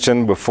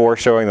extension before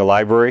showing the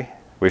library.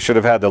 We should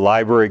have had the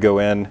library go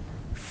in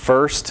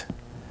first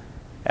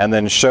and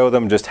then show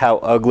them just how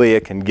ugly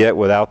it can get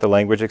without the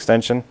language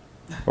extension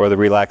or the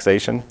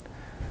relaxation.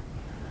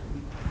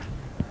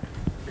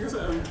 I guess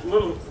I'm a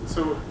little,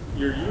 so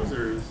your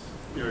users,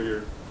 you know,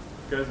 your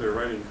guys that are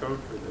writing code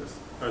for this,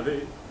 are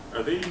they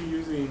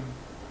using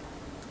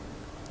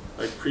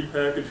like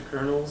prepackaged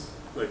kernels,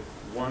 like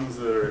ones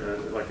that are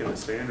like in a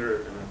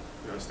standard,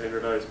 in a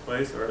standardized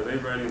place, or are they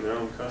writing their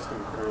own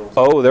custom kernels?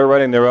 Oh, they're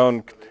writing their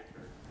own.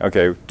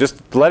 Okay,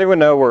 just let everyone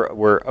know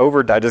we're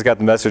over. I just got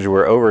the message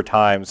we're over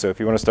time, so if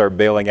you want to start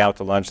bailing out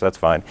to lunch, that's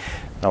fine.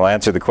 I'll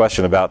answer the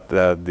question about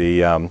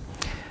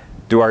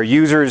do our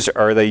users,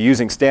 are they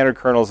using standard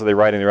kernels, or are they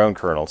writing their own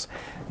kernels?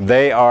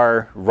 They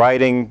are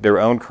writing their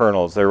own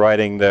kernels. They're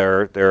writing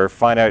their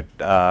finite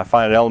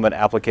element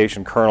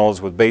application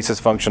kernels with basis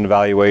function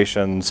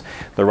evaluations.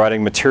 They're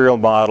writing material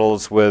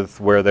models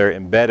where they're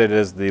embedded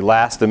as the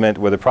last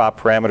dimension, where the prop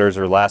parameters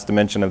are last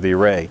dimension of the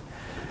array.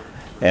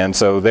 And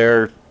so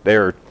they're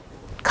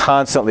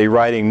constantly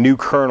writing new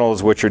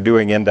kernels which are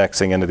doing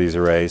indexing into these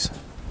arrays.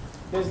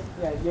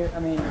 I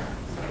mean,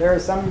 there are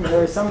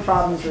some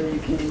problems where you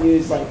can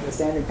use like the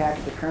standard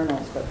package of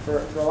kernels, but for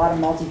a lot of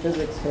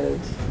multi-physics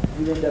codes,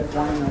 you end up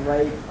wanting to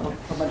write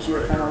a bunch of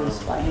your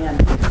kernels by hand.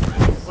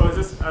 So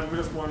I'm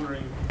just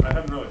wondering, I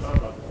haven't really thought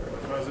about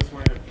that, but I was just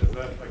wondering, is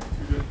that like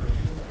two different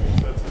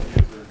sets of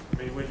users? I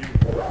mean, would you,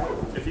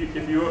 if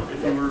you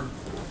were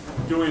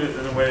doing it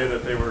in a way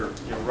that they were,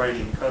 you know,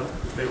 writing,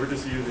 if they were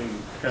just using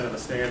kind of a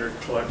standard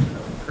collection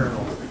of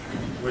kernels,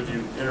 would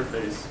you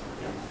interface?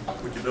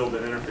 Would you build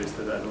an interface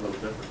to that a little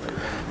differently?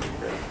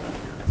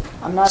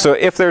 So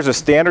if there's a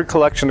standard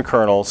collection of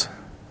kernels,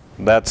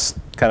 that's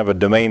kind of a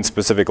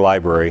domain-specific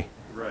library,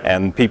 right,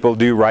 and people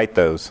do write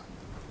those,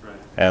 right,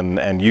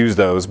 and use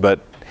those. But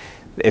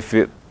if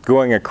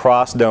going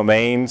across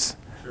domains,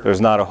 sure,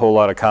 there's not a whole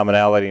lot of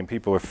commonality, and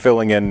people are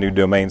filling in new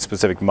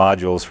domain-specific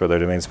modules for their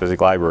domain-specific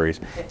libraries.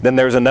 Then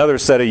there's another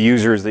set of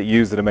users that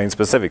use the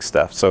domain-specific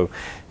stuff. So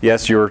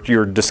yes,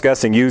 you're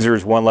discussing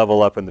users one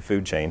level up in the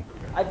food chain.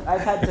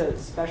 I've had to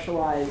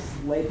specialize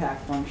Lelbach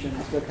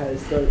functions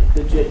because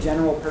the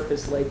general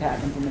purpose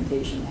Lelbach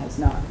implementation has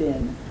not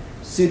been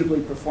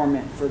suitably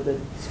performant for the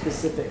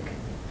specific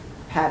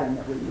pattern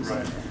that we're using.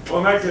 Right.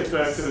 Well, and that gets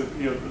back to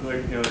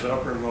the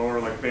upper and lower,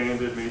 like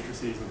banded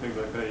matrices and things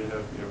like that. You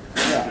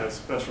have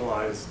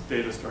specialized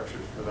data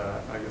structures for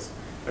that. I guess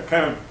that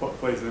kind of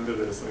plays into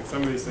this. Like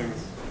some of these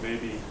things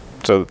maybe.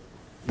 So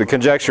the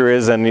conjecture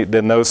is, and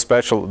then those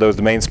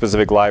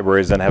domain-specific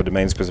libraries then have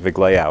domain-specific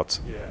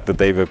layouts, yeah,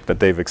 that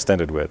they've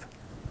extended with.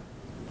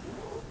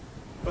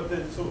 But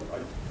then, so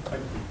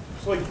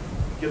I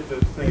get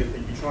the thing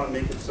that you're trying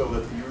to make it so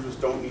that the users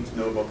don't need to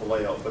know about the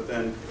layout, but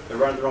then they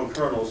write their own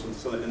kernels, and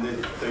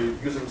they're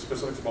using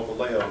specifics about the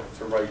layout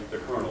to write their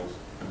kernels.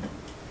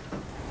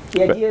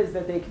 The idea is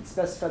that they can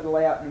specify the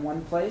layout in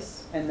one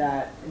place, and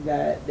that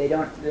they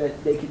can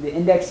the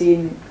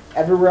indexing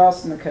everywhere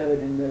else in the code,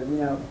 and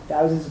the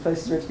thousands of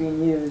places where it's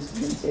being used is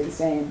going to stay the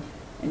same,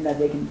 and that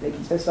they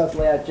can specify the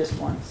layout just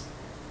once.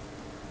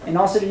 And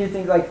also to do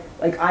things like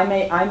I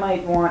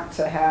might want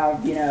to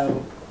have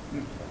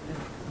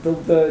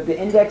the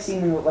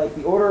indexing and like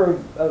the order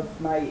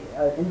of my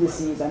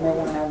indices, I may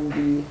want to have them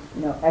be,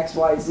 you know, X,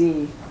 Y,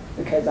 Z,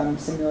 because I'm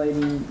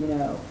simulating, you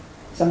know,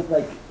 some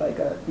the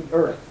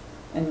Earth,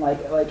 and like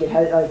it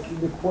has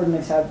the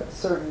coordinates have a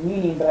certain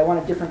meaning, but I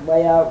want a different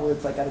layout where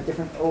it's like at a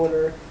different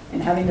order,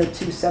 and having the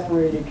two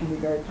separated can be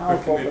very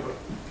powerful,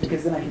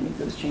 because then I can make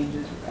those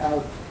changes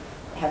without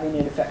having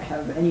it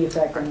have any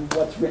effect on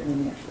what's written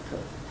in the actual code.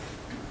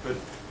 But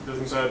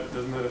doesn't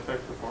that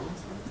affect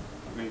performance?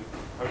 I mean,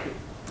 how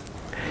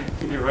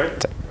can you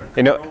write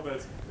you know,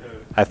 that's,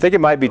 I think it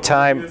might be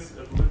time.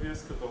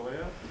 Oblivious to the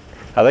layout?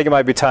 I think it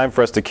might be time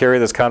for us to carry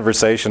this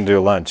conversation to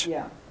lunch.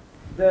 Yeah.